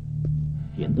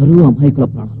ఎందరో అమాయకుల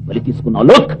ప్రాణాలు బలి తీసుకున్నావు.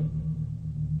 లోక్,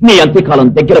 నీ అంత్యకాలం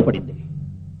దగ్గర పడింది.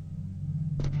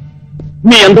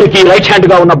 మీ అందరికీ రైట్ హ్యాండ్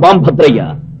గా ఉన్న బాంబ్ భద్రయ్య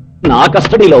నా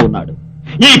కస్టడీలో ఉన్నాడు.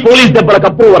 ఈ పోలీస్ దెబ్బలకు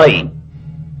అప్రూవర్ అయి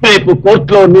రేపు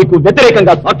కోర్టులో నీకు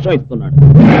వ్యతిరేకంగా సాక్ష్యం ఇస్తున్నాడు.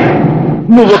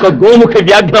 నువ్వొక గోముఖ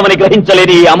వ్యాఘ్రమని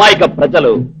గ్రహించలేని ఈ అమాయక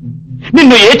ప్రజలు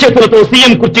నిన్ను ఏ చేతులతో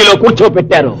సీఎం కుర్చీలో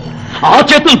కూర్చోపెట్టారో ఆ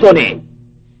చేతులతోనే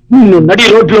నిన్ను నడి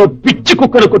రోడ్లో పిచ్చి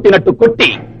కుక్కను కొట్టినట్టు కొట్టి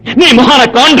నీ మొహాన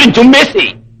కాండ్రించి ఉమ్మేసి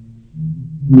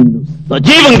నిన్ను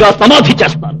సజీవంగా సమాధి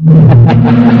చేస్తారు.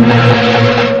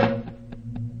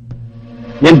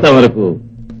 ఇంతవరకు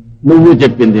నువ్వు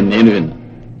చెప్పింది నేను విన్నా.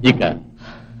 ఇక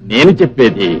నేను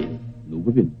చెప్పేది నువ్వు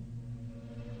విను.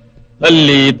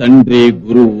 తల్లి, తండ్రి,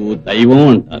 గురువు, దైవం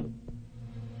అంటారు.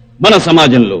 మన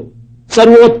సమాజంలో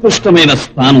సర్వోత్కృష్టమైన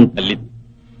స్థానం తల్లిది.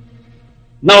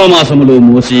 నవమాసములు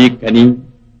మోసి కని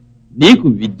నీకు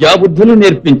విద్యాబుద్ధులు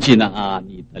నేర్పించిన ఆ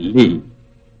నీ తల్లి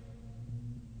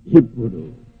ఇప్పుడు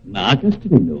నా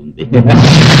కస్టడీలో ఉంది.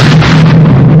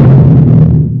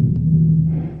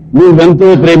 నువ్వెంతో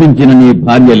ప్రేమించిన నీ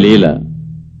భార్య లీల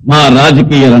మా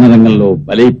రాజకీయ రణరంగంలో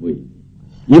బలైపోయింది.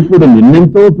 ఇప్పుడు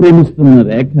నిన్నెంతో ప్రేమిస్తున్న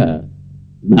రేఖ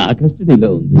నా కస్టడీలో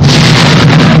ఉంది.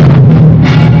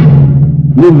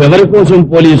 నువ్వెవరి కోసం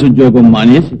పోలీసు ఉద్యోగం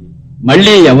మానేసి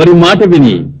మళ్లీ ఎవరి మాట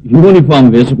విని యూనిఫామ్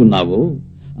వేసుకున్నావో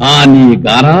ఆ నీ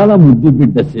గారాల ముద్దు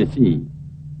బిడ్డ చేసి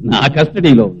నా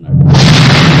కస్టడీలో ఉన్నాడు.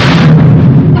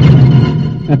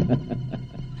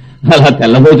 అలా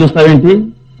తెల్లబోయి చూస్తావేంటి?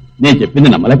 నేను చెప్పింది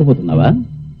నమ్మలేకపోతున్నావా?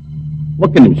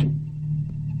 ఒక్క నిమిషం.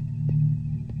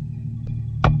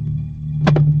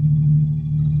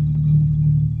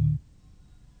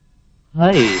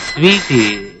 Hi Sweety.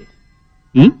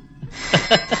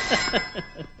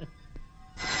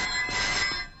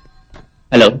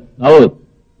 హలో రావు,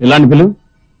 ఇలాంటి పిలు.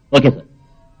 Okay sir.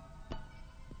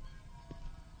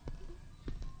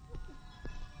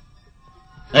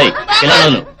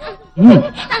 పిల్లలు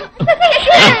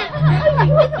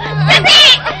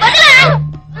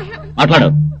మాట్లాడు.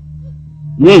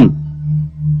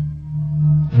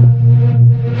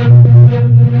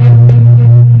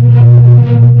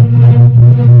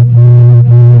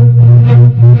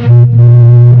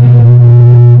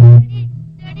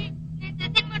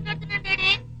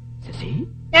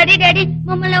 డాడీ డాడీ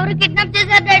మమ్మల్ని ఎవరు కిడ్నాప్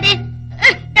చేశారు డాడీ.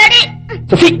 డాడీ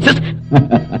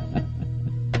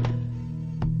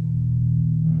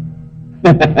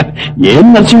ఏం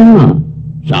నరసింహ,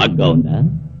 షాక్ గా ఉందా?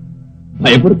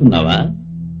 భయపడుతున్నావా?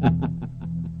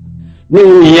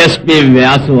 నువ్వు ఎస్పీ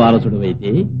వ్యాసు వారసుడు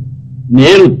అయితే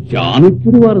నేను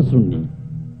చాణక్యుడు వారసుణ్ణి.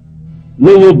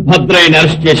 నువ్వు భద్రయ్యని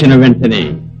అరెస్ట్ చేసిన వెంటనే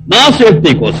నా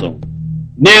సేఫ్టీ కోసం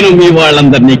నేను మీ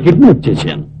వాళ్ళందరినీ కిడ్నాప్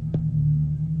చేశాను.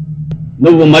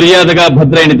 నువ్వు మర్యాదగా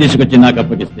భద్రయ్యని తీసుకొచ్చి నాకు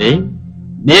అప్పగిస్తే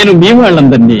నేను మీ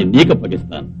వాళ్ళందరినీ నీకు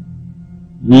అప్పగిస్తాను.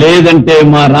 లేదంటే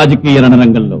మా రాజకీయ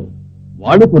రణరంగంలో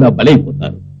వాళ్ళు కూడా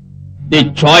బలైపోతారు. The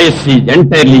choice is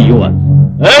entirely your.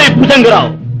 Bhujanga Rao,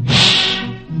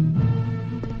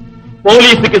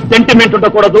 పోలీసుకి sentiment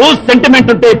ఉండకూడదు, సెంటిమెంట్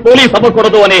ఉంటే పోలీస్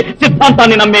అవ్వకూడదు అనే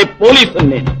సిద్ధాంతాన్ని నమ్మే పోలీసు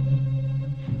నేను.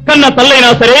 కన్న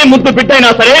తల్లైనా సరే, ముద్దు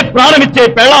బిడ్డైనా సరే, ప్రాణమిచ్చే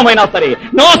పెళ్ళామైనా సరే,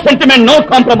 no sentiment, no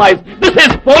compromise. This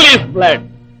is police blood.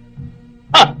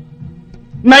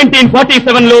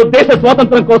 1947లో దేశ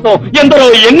స్వాతంత్రం కోసం ఎందరో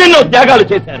ఎన్నెన్నో త్యాగాలు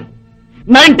చేశారు.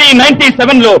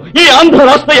 1997లో ఈ ఆంధ్ర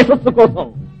రాష్ట్ర యశస్సు కోసం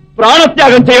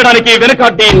ప్రాణత్యాగం చేయడానికి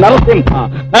వెనకాడ్డి నరసింహ.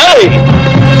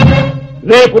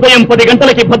 రేపు ఉదయం 10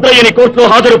 గంటలకి భద్రయ్యని కోర్టులో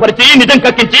హాజరుపరిచి నిజం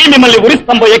కక్కించి మిమ్మల్ని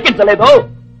ఉరిస్తంభం ఎక్కించలేదో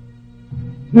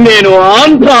నేను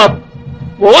ఆంధ్ర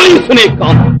పోలీసునే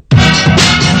కాను.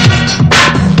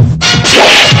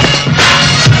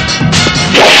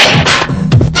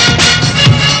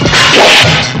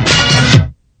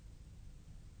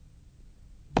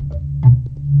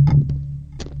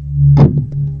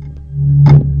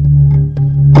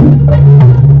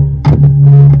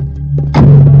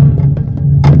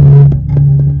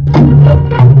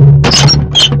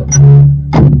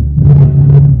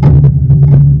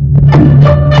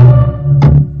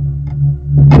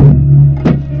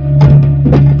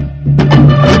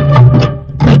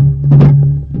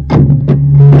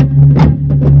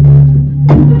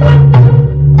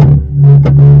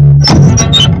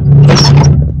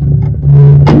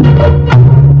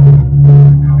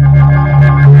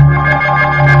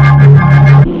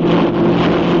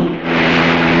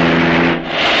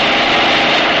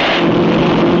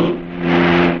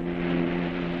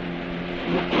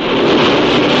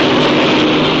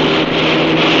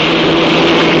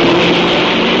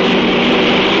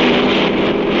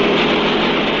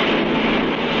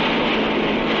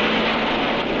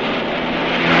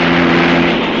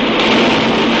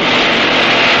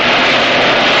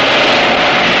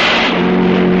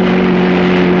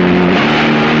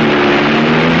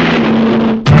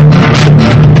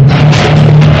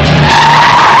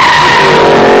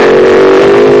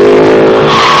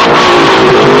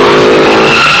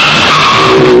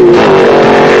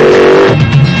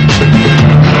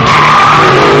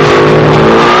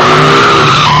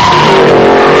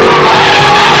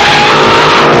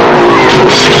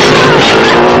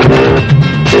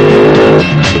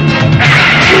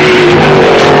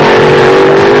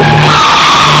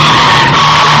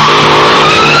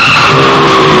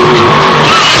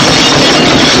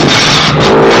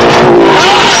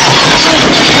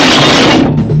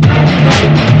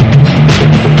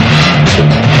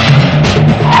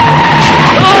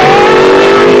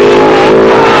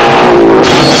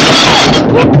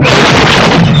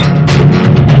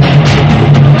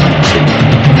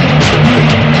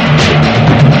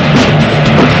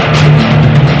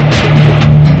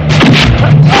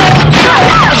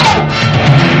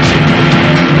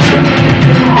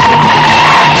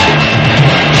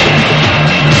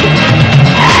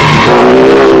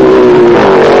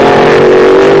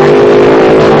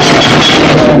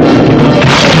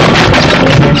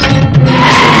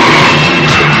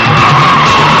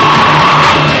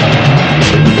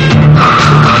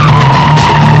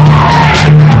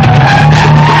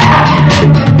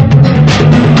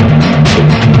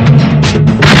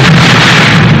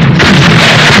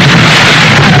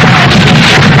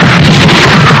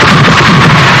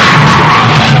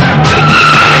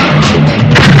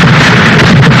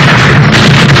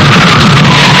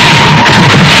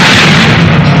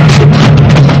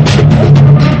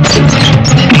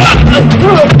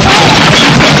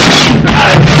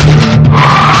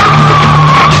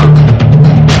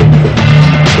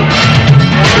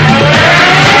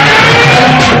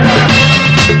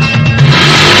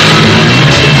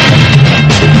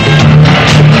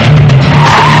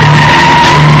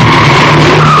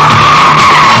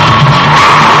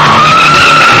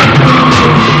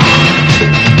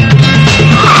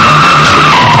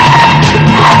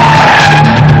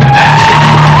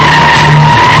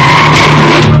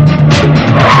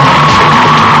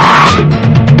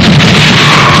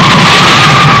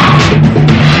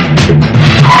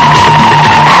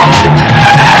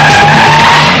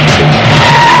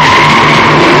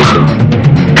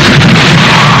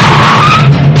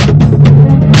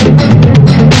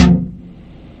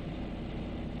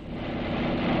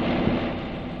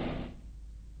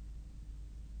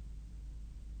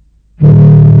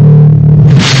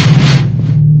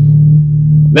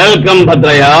 Welcome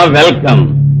Bhadraiah, welcome.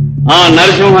 ఆ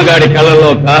నరసింహగాడి కళ్ళలో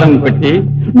కారం కొట్టి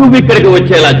నువ్విక్కడికి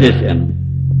వచ్చేలా చేశాను.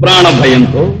 ప్రాణ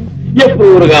భయంతో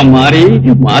ఎప్పుడుగా మారి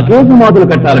మాకే సమాధులు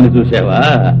కట్టాలని చూసావా?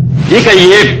 ఇక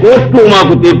ఏ కోర్టు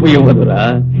మాకు తీర్పు ఇవ్వదురా.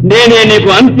 నేనే నీకు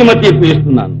అంతిమ తీర్పు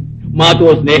ఇస్తున్నాను.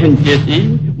 మాతో స్నేహం చేసి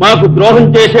మాకు ద్రోహం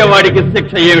చేసేవాడికి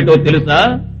శిక్ష ఏమిటో తెలుసా?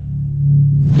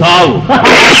 చావు.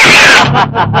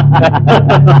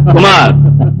 Kumar,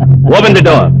 open the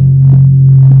door.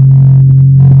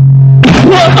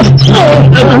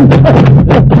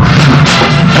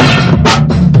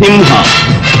 Simha,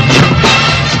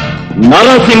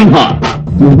 Narasimha,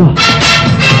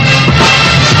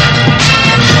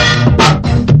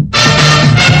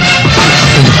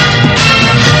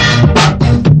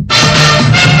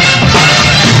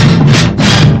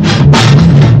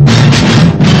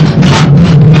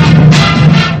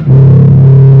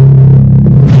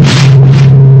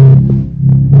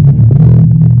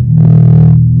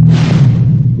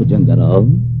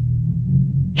 Bhujanga Rao,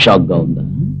 shock గా ఉందా?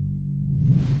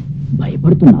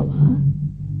 భయపడుతున్నావా?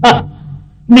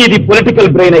 నీది పొలిటికల్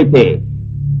బ్రెయిన్ అయితే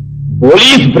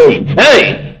పోలీస్ బ్రెయిన్.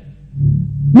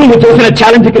 నువ్వు చేసిన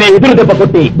ఛాలెంజ్ కి నేను ఎదురు దెబ్బ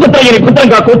కొట్టి భద్రయ్యని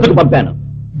భద్రంగా కోర్టుకు పంపాను.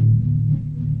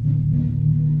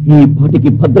 ఈ పాటికి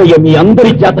భద్రయ్య మీ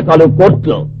అందరి జాతకాలు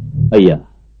కోర్టులో. అయ్యా,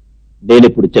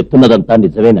 నేనిప్పుడు చెప్తున్నదంతా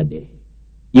నిజమేనండి.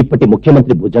 ఇప్పటి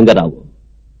ముఖ్యమంత్రి భుజంగరావు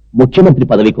ముఖ్యమంత్రి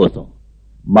పదవి కోసం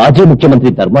మాజీ ముఖ్యమంత్రి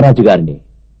ధర్మరాజు గారిని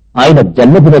ఆయన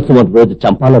జన్మదినోత్సవం రోజు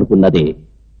చంపాలనుకున్నది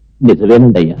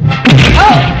నిజమేనండి అయ్యా.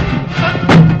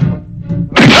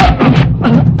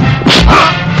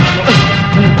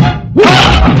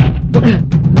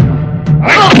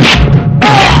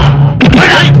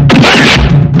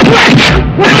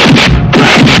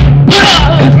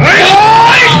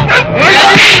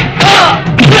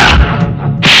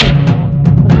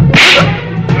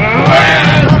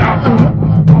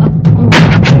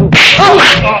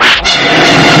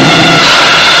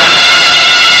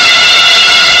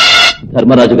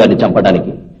 ధర్మరాజు గారిని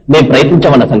చంపడానికి మేం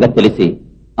ప్రయత్నించామన్న సంగతి తెలిసి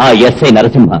ఆ ఎస్ఐ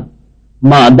నరసింహ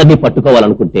మా అందరినీ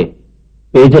పట్టుకోవాలనుకుంటే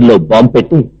పేజర్లో బాంబు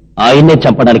పెట్టి ఆయన్నే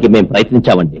చంపడానికి మేం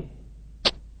ప్రయత్నించామండి.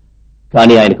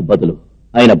 కానీ ఆయనకు బదులు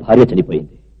ఆయన భార్య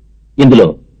చనిపోయింది. ఇందులో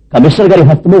కమిషనర్ గారి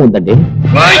హస్తమే ఉందండి.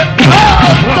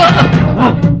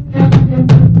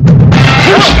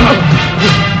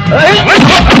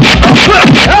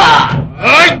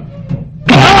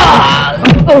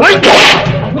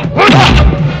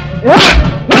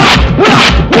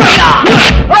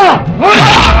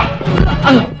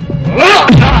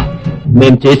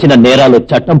 మేం చేసిన నేరాలు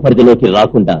చట్టం పరిధిలోకి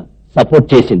రాకుండా సపోర్ట్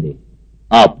చేసింది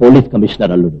ఆ పోలీస్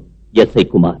కమిషనర్ అల్లుడు ఎస్ఐ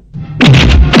కుమార్.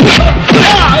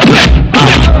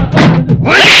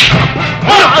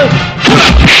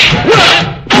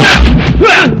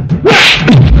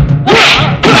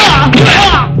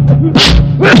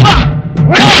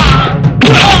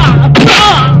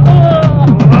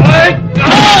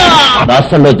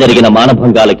 రాష్ట్రంలో జరిగిన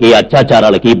మానభంగాలకి,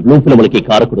 అత్యాచారాలకి, బ్లూ ఫిల్ములకి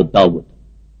కారకుడు దావూద్.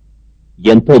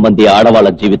 ఎంతో మంది ఆడవాళ్ల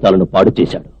జీవితాలను పాడు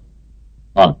చేశాడు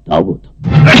ఆ దావూద్.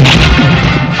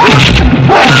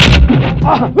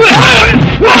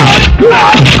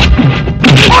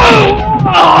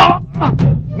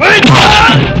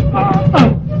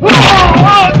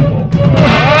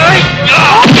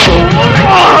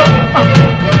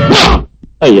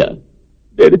 అయ్యా,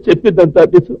 నేను చెప్పిందంతా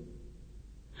నిజం.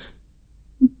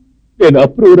 నేను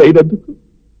అప్రూవ్ అయినందుకు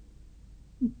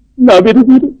నా మీద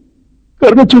మీరు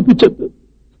కరుణ చూపించద్దు.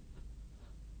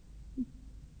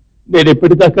 నేను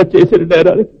ఎప్పటిదాకా చేసిన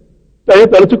నేరానికి దయ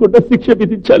తలుచుకుంటే శిక్ష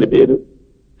విధించాలి. మీరు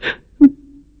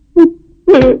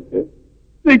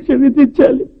శిక్ష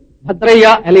విధించాలి. భద్రయ్య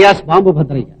ఎలియాస్ బాంబు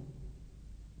భద్రయ్య,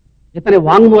 ఇతని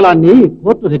వాంగ్మూలాన్ని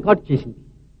కోర్టు రికార్డు చేసింది.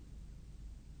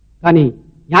 కానీ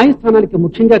న్యాయస్థానానికి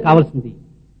ముఖ్యంగా కావాల్సింది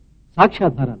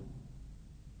సాక్ష్యాధారాలు.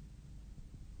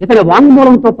 ఇతని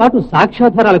వాంగ్మూలంతో పాటు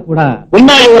సాక్ష్యాధారాలు కూడా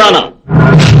ఉన్నాయి. యువరానా,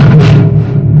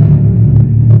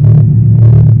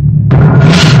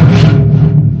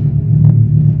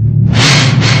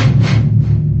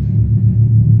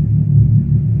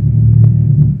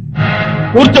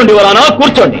 కూర్చోండి యువరానా,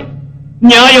 కూర్చోండి.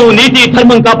 న్యాయం, నీతి,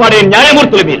 ధర్మం కాపాడే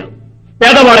న్యాయమూర్తులు మీరు.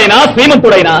 పేదవాడైనా,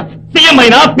 శ్రీమంతుడైనా, సీఎం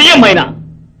అయినా, పిఎం అయినా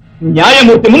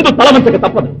న్యాయమూర్తి ముందు తలవంచక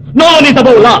తప్పదు. No neat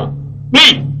about law.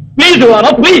 Please please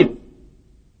యువరానా, please.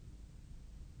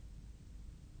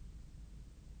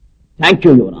 Thank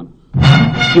you యువరానా.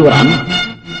 యువరానా,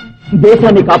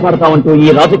 దేశాన్ని కాపాడతామంటూ ఈ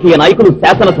రాజకీయ నాయకులు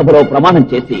శాసనసభలో ప్రమాణం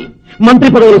చేసి మంత్రి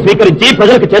పదవులు స్వీకరించి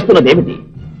ప్రజలకు చేస్తున్నదేమిటి?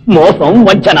 మోసం,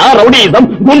 వంచన, రౌడీయిజం,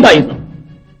 గుండాయిజం.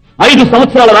 5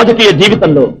 సంవత్సరాల రాజకీయ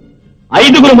జీవితంలో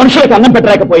 5 మనుషులకు అన్నం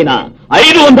పెట్టలేకపోయినా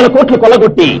 500 కోట్లు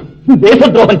కొల్లగొట్టి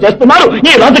దేశద్రోహం చేస్తున్నారు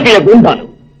ఈ రాజకీయ గుండాలు.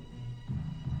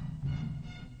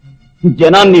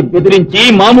 జనాన్ని బెదిరించి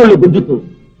మామూళ్లు గుంజుతూ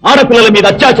ఆడపిల్లల మీద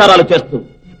అత్యాచారాలు చేస్తూ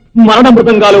మరణ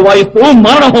మృదంగాలు వాయిస్తూ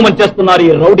మారణ హోమం చేస్తున్నారు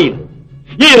ఈ రౌడీలు.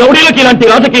 ఈ రౌడీలకి ఇలాంటి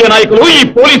రాజకీయ నాయకులు, ఈ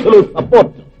పోలీసులు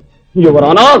సపోర్ట్.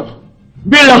 యువరానా,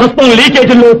 వీళ్ల హస్తం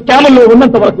లీకేజీల్లో, స్కాముల్లో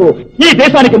ఉన్నంత వరకు ఈ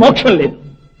దేశానికి మోక్షం లేదు.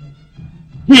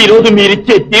 ఈ రోజు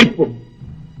మీరిచ్చే తీర్పు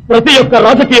ప్రతి ఒక్క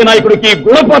రాజకీయ నాయకుడికి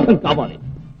గుణపాఠం కావాలి.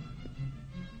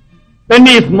 Pen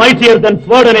is mightier then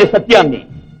sword అనే సత్యాన్ని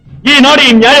ఈనాడు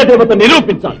ఈ న్యాయదేవత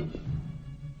నిరూపించాలి.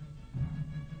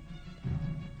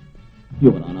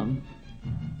 యువరానా,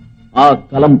 ఆ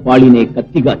కలం పాళినే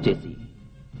కత్తిగా చేసి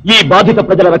ఈ బాధిత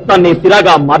ప్రజల రక్తాన్ని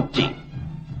సిరాగా మార్చి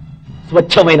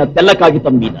స్వచ్ఛమైన తెల్ల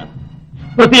కాగితం మీద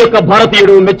ప్రతి ఒక్క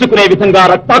భారతీయుడు మెచ్చుకునే విధంగా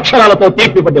రక్తాక్షరాలతో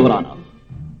తీర్పివ్వండి. యువరానా,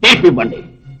 తీర్పివ్వండి,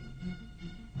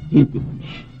 తీర్పివ్వండి.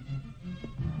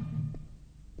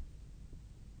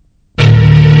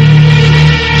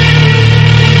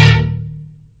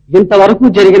 ఇంతవరకు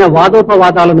జరిగిన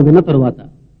వాదోపవాదాలను విన్న తరువాత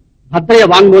భద్రయ్య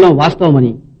వాంగ్మూలం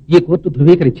వాస్తవమని ఈ కోర్టు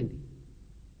ధృవీకరించింది.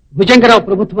 భుజంగరావు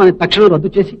ప్రభుత్వాన్ని తక్షణం రద్దు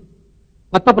చేసి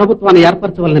కొత్త ప్రభుత్వాన్ని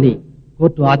ఏర్పరచవాలని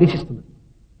కోర్టు ఆదేశిస్తున్నది.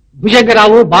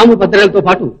 భుజంగరావు, బాము భద్రయ్యలతో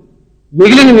పాటు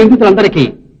మిగిలిన నిందితులందరికీ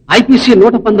ఐపీసీ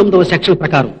 119వ సెక్షన్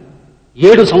ప్రకారం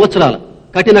 7 సంవత్సరాల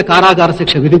కఠిన కారాగార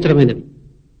శిక్ష విధించడమైనది.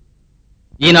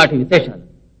 ఈనాటి విశేషాలు.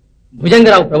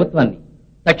 భుజంగరావు ప్రభుత్వాన్ని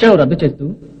తక్షణం రద్దు చేస్తూ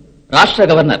రాష్ట్ర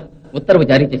గవర్నర్ ఉత్తర్వు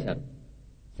జారీ చేశారు.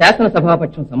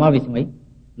 శాసనసభాపక్షం సమావేశమై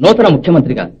నూతన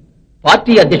ముఖ్యమంత్రిగా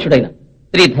పార్టీ అధ్యక్షుడైన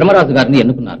శ్రీ ధర్మరాజు గారిని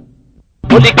ఎన్నుకున్నారు.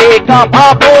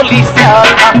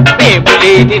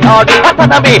 లేని నాడు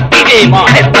పతనమే ఇదే మా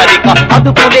హెచ్చరిక,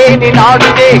 అదుపులేని నాడు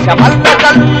దేశమల్ల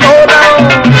కల్లోలం.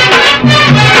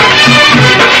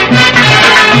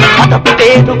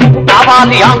 అదుపులేందుకు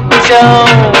కావాలి అంకుశం,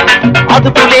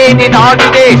 అదుపులేని నాడు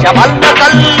దేశమల్ల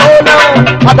కల్లోలం.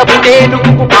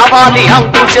 అదుపులేందుకు కావాలి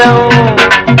అంకుశం,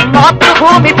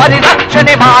 మాతృభూమి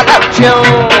పరిరక్షణే మా లక్ష్యం,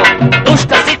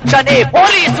 దుష్ట శిక్షణే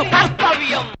పోలీసు కర్త.